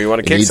house, or you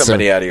want to kick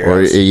somebody out of your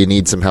house, or you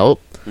need some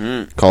help,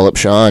 call up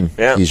Sean.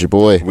 Yeah. He's your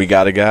boy. We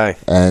got a guy.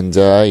 And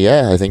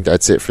I think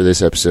that's it for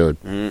this episode.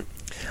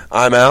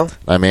 I'm Al.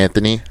 I'm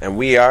Anthony. And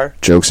we are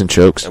Jokes and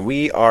Chokes. And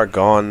we are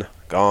gone.